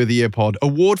Review of the Year pod,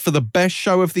 award for the best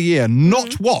show of the year,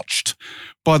 not watched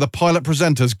by the pilot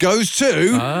presenters, goes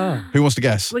to... Who wants to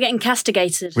guess? We're getting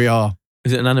castigated. We are.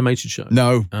 Is it an animated show?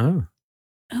 No.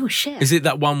 Oh, shit. Is it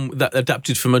that one that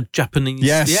adapted from a Japanese...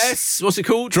 Yes. What's it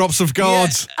called? Drops of God.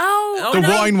 Yeah. Oh, The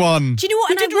wine one. Do you know what?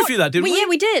 We did review that, didn't we? Yeah,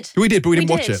 we did. We did, but we didn't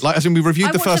watch it. Like, as in, we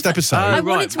reviewed the first episode. I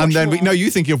wanted to watch and then more.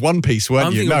 you're thinking of One Piece,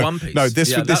 weren't you? I'm thinking of One Piece. No,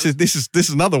 this is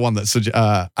another one that's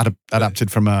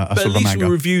adapted from a sort of a manga. But at least we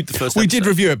reviewed the first episode. We did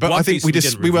review it, but I think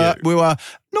we were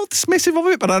not dismissive of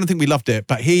it, but I don't think we loved it.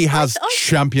 But he has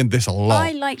championed this a lot.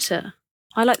 I liked it.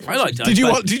 I liked it. Did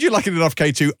you like it enough,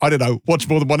 Kay, to, I don't know, watch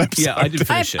more than one episode? Yeah, I did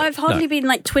finish it. I've hardly been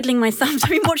like twiddling my thumbs. I've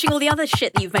been watching all the other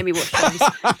shit that you've made me watch.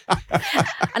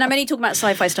 And I'm only talking about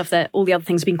sci-fi stuff that all the other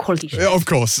things have been quality shit. Of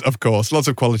course. Lots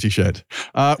of quality shit.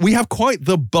 We have quite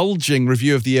the bulging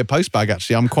review of the year postbag,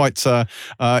 actually. I'm quite,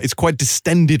 it's quite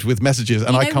distended with messages.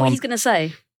 And you know I can't. What he's going to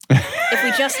say? If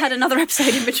we just had another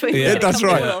episode in between. Yeah, that's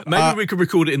right. Maybe we could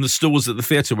record it in the stalls at the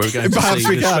theatre where we're going to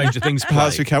see the Stranger Things play.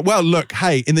 Perhaps we can. Well, look,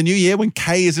 hey, in the new year when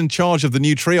Kay is in charge of the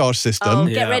new triage system,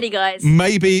 get ready, guys.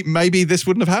 Maybe this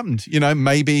wouldn't have happened. You know,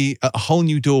 maybe a whole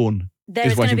new dawn.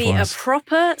 There's going to be a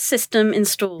proper system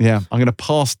installed. Yeah, I'm going to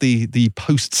pass the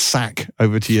post sack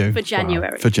over to you for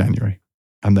January. For January,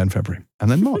 and then February,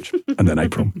 and then March, and then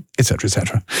April, etc.,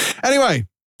 etc. Anyway.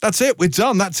 That's it. We're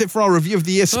done. That's it for our review of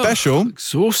the year special.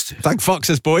 Exhausted. Thank fuck,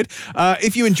 says Boyd.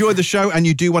 If you enjoyed the show and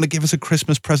you do want to give us a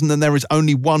Christmas present, then there is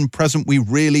only one present we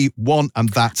really want, and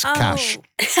that's cash.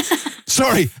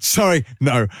 Sorry.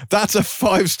 No, that's a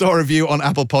 5-star review on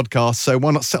Apple Podcasts. So why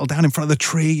not settle down in front of the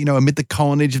tree, amid the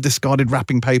carnage of discarded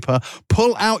wrapping paper,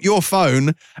 pull out your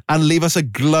phone and leave us a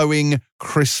glowing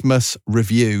Christmas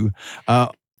review.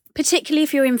 Particularly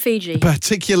if you're in Fiji.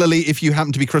 Particularly if you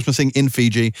happen to be Christmasing in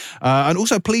Fiji. And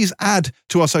also, please add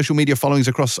to our social media followings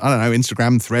across,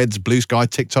 Instagram, Threads, Blue Sky,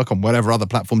 TikTok, and whatever other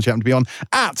platforms you happen to be on,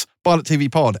 at Violet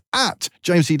TV Pod, at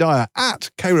James C. Dyer,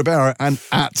 at Kay Ribeiro, and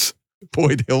at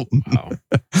Boyd Hilton. Wow.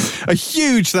 A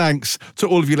huge thanks to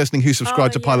all of you listening who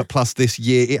subscribed to Pilot Plus this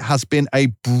year. It has been a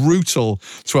brutal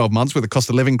 12 months with the cost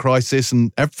of living crisis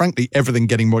and frankly everything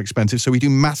getting more expensive. So we do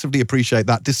massively appreciate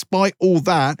that. Despite all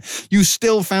that, you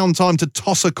still found time to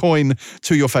toss a coin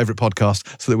to your favourite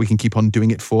podcast so that we can keep on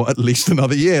doing it for at least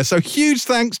another year. So huge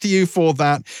thanks to you for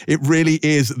that. It really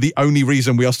is the only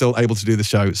reason we are still able to do the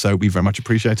show. So we very much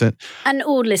appreciate it. And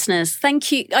all listeners,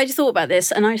 thank you. I just thought about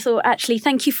this and I thought, actually,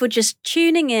 thank you for just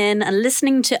tuning in and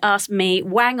listening to us, me,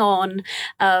 wang on,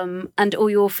 and all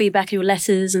your feedback, your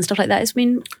letters and stuff like that. It's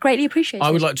been greatly appreciated. I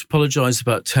would like to apologise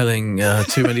about telling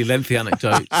too many lengthy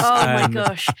anecdotes. My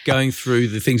gosh. Going through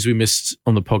the things we missed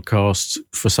on the podcast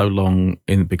for so long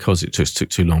because it took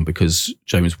too long because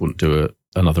James wouldn't do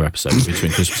another episode between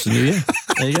Christmas and New Year.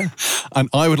 There you go. And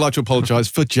I would like to apologise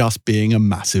for just being a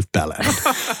massive bellend.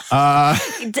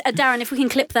 Darren, if we can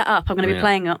clip that up, I'm going to be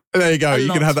playing it. There you go.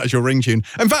 You can have that as your ring tune.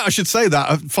 In fact, I should say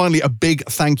that. Finally, a big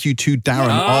thank you to Darren.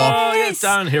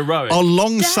 Darren, heroic. Our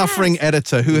long-suffering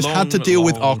editor who has had to deal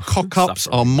with our cock-ups,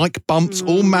 our mic bumps,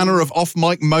 all manner of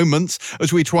off-mic moments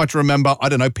as we try to remember,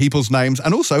 people's names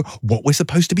and also what we're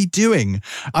supposed to be doing,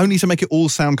 only to make it all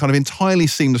sound kind of entirely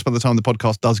seamless by the time the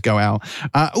podcast does go out.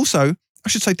 Also, I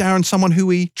should say, Darren, someone who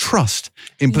we trust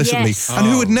implicitly and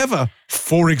who would never,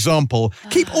 for example,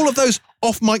 keep all of those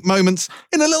off-mic moments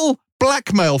in a little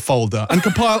blackmail folder and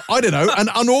compile, an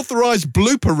unauthorized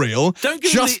blooper reel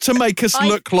to make us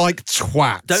look like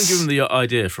twats. Don't give him the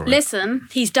idea for it. Listen,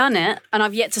 he's done it and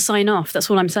I've yet to sign off. That's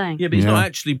all I'm saying. Yeah, but he's not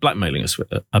actually blackmailing us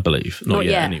with it, I believe. Not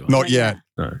yet, anyway. Not yet.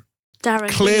 No. Darren,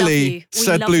 clearly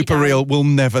said blooper reel will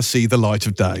never see the light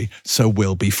of day, so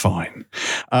we'll be fine.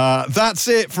 That's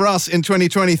it for us in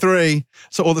 2023.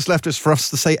 So all that's left is for us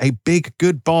to say a big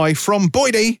goodbye from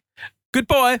Boydie.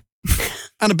 Goodbye.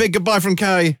 And a big goodbye from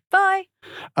Kay. Bye.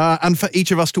 And for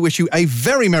each of us to wish you a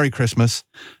very Merry Christmas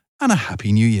and a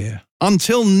Happy New Year.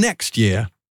 Until next year,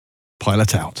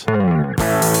 Pilot out.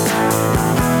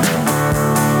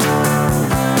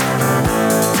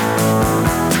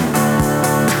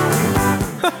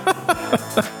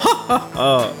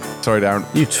 Sorry,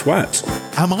 Darren. You twat.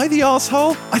 Am I the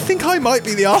arsehole? I think I might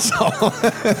be the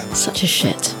arsehole. Such a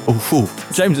shit. Oh,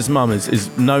 James's mum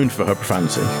is known for her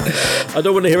profanity. I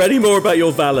don't want to hear any more about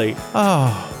your valley.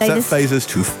 That phases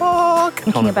too fuck.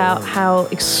 Thinking about how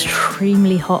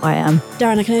extremely hot I am.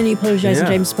 Darren, I can only apologise on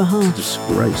James' behalf.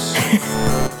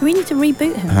 Disgrace. We need to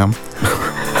reboot him.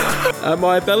 Am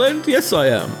I a bellend? Yes, I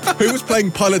am. Who was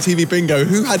playing Pilot TV Bingo?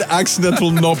 Who had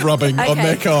accidental knob rubbing on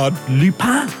their card?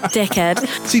 Lupin. Dickhead.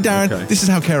 See, Darren, this is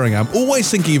how caring I am. Always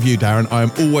thinking of you, Darren. I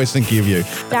am always thinking of you.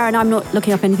 Darren, I'm not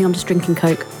looking up anything. I'm just drinking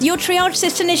Coke. Your triage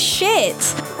system is shit.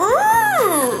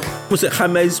 Was it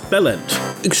James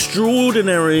Bellend?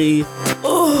 Extraordinary.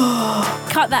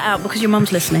 cut that out because your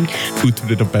mum's listening.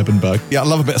 Bebenberg. Yeah, I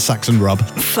love a bit of Saxon rub.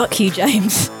 Fuck you,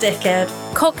 James. Dickhead.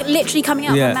 Cock literally coming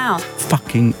out of my mouth.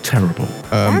 Fucking terrible.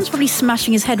 Aaron's probably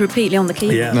smashing his head repeatedly on the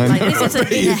keyboard. Yeah. This is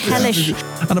a hellish...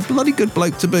 And a bloody good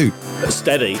bloke to boot.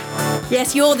 Steady.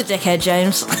 Yes, you're the dickhead,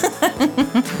 James.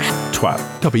 Twat.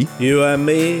 Tubby. You and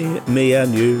me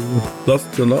and you.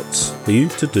 Lots and lots for you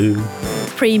to do.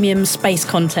 Premium space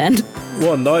content.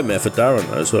 What a nightmare for Darren,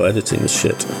 though, as well, editing this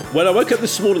shit. When I woke up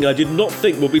this morning, I did not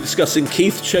think we'll be discussing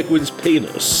Keith Chegwin's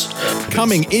penis.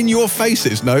 Coming in your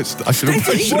faces notes. I should have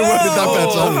worded that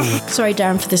better. Sorry,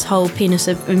 Darren, for this whole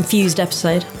penis-infused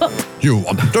episode. Oh, You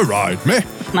want to ride me?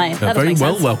 no, that Very makes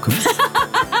well sense. welcome.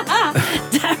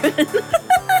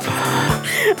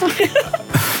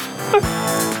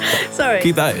 Sorry.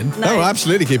 Keep that in. No,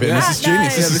 absolutely keep it in. This is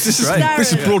genius. No. This is great.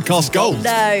 this is broadcast gold. No.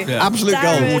 Absolute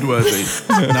Darren. gold. Worthy.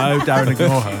 No, Darren,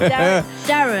 ignore her.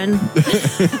 Darren.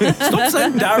 Stop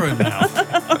saying Darren now.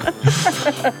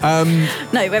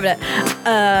 No, wait a minute.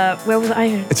 Where was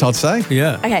I? It's hard to say.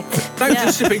 Yeah. Okay. Don't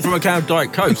just sipping from a can of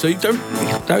Diet Coke, so you don't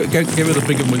give it a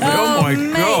big and wink. Oh my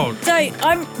mate, God. Don't.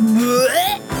 I'm.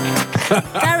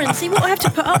 Darren, see what I have to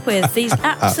put up with? These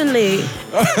absolute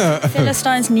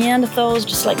Philistines, Neanderthals,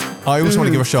 just like. I always want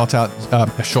to give a shout out.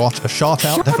 A shout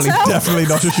out. Definitely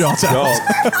not a shout out.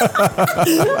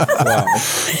 Wow.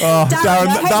 Oh, Darren, Darren, I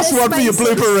hope that's this one for your makes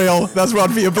blooper reel. That's one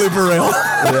for your blooper reel.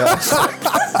 That's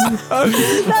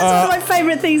one of my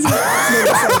favourite things.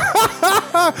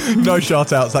 No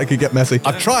shout outs. That could get messy.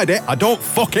 I've tried it. I don't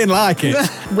fucking like it.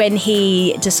 When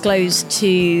he disclosed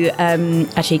to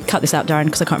actually cut this out, Darren,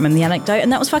 because I can't remember the anecdote,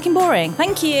 and that was fucking boring.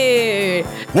 Thank you,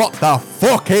 What the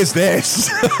fuck is this?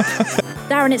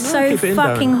 Darren. It's so keep it in,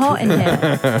 fucking Darren. hot in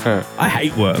here. I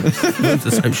hate worms. Worms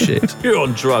are so shit. You're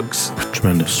on drugs.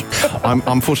 Tremendous. I'm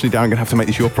unfortunately, Darren, going to have to make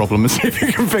this your problem and see if you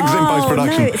can fix it in Oh,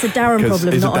 post-production. no, it's a Darren 'Cause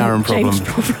problem, It's not a Darren a problem. James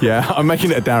problem. Yeah, I'm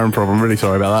making it a Darren problem. Really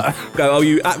sorry about that. Go, oh,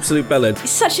 you absolute bellend. He's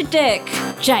such a dick,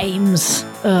 James.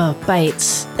 Ugh,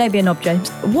 Bates. Don't be a knob, James.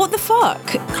 What the fuck?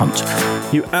 Cunt.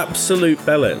 You absolute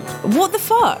bellend. What the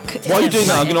fuck? Why are you doing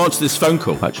that? I'm going to answer this phone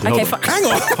call, actually. Okay, Hold on. fuck. Hang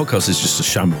on. Podcast is just a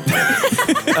shambles.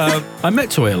 I met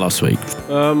Toya last week.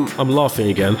 I'm laughing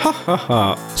again. Ha ha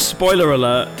ha. Spoiler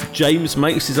alert, James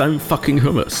makes his own fucking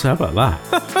hummus. How about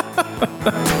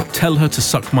that? Tell her to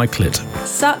suck my clit.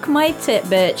 Suck my tit,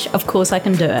 bitch. Of course I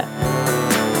can do it.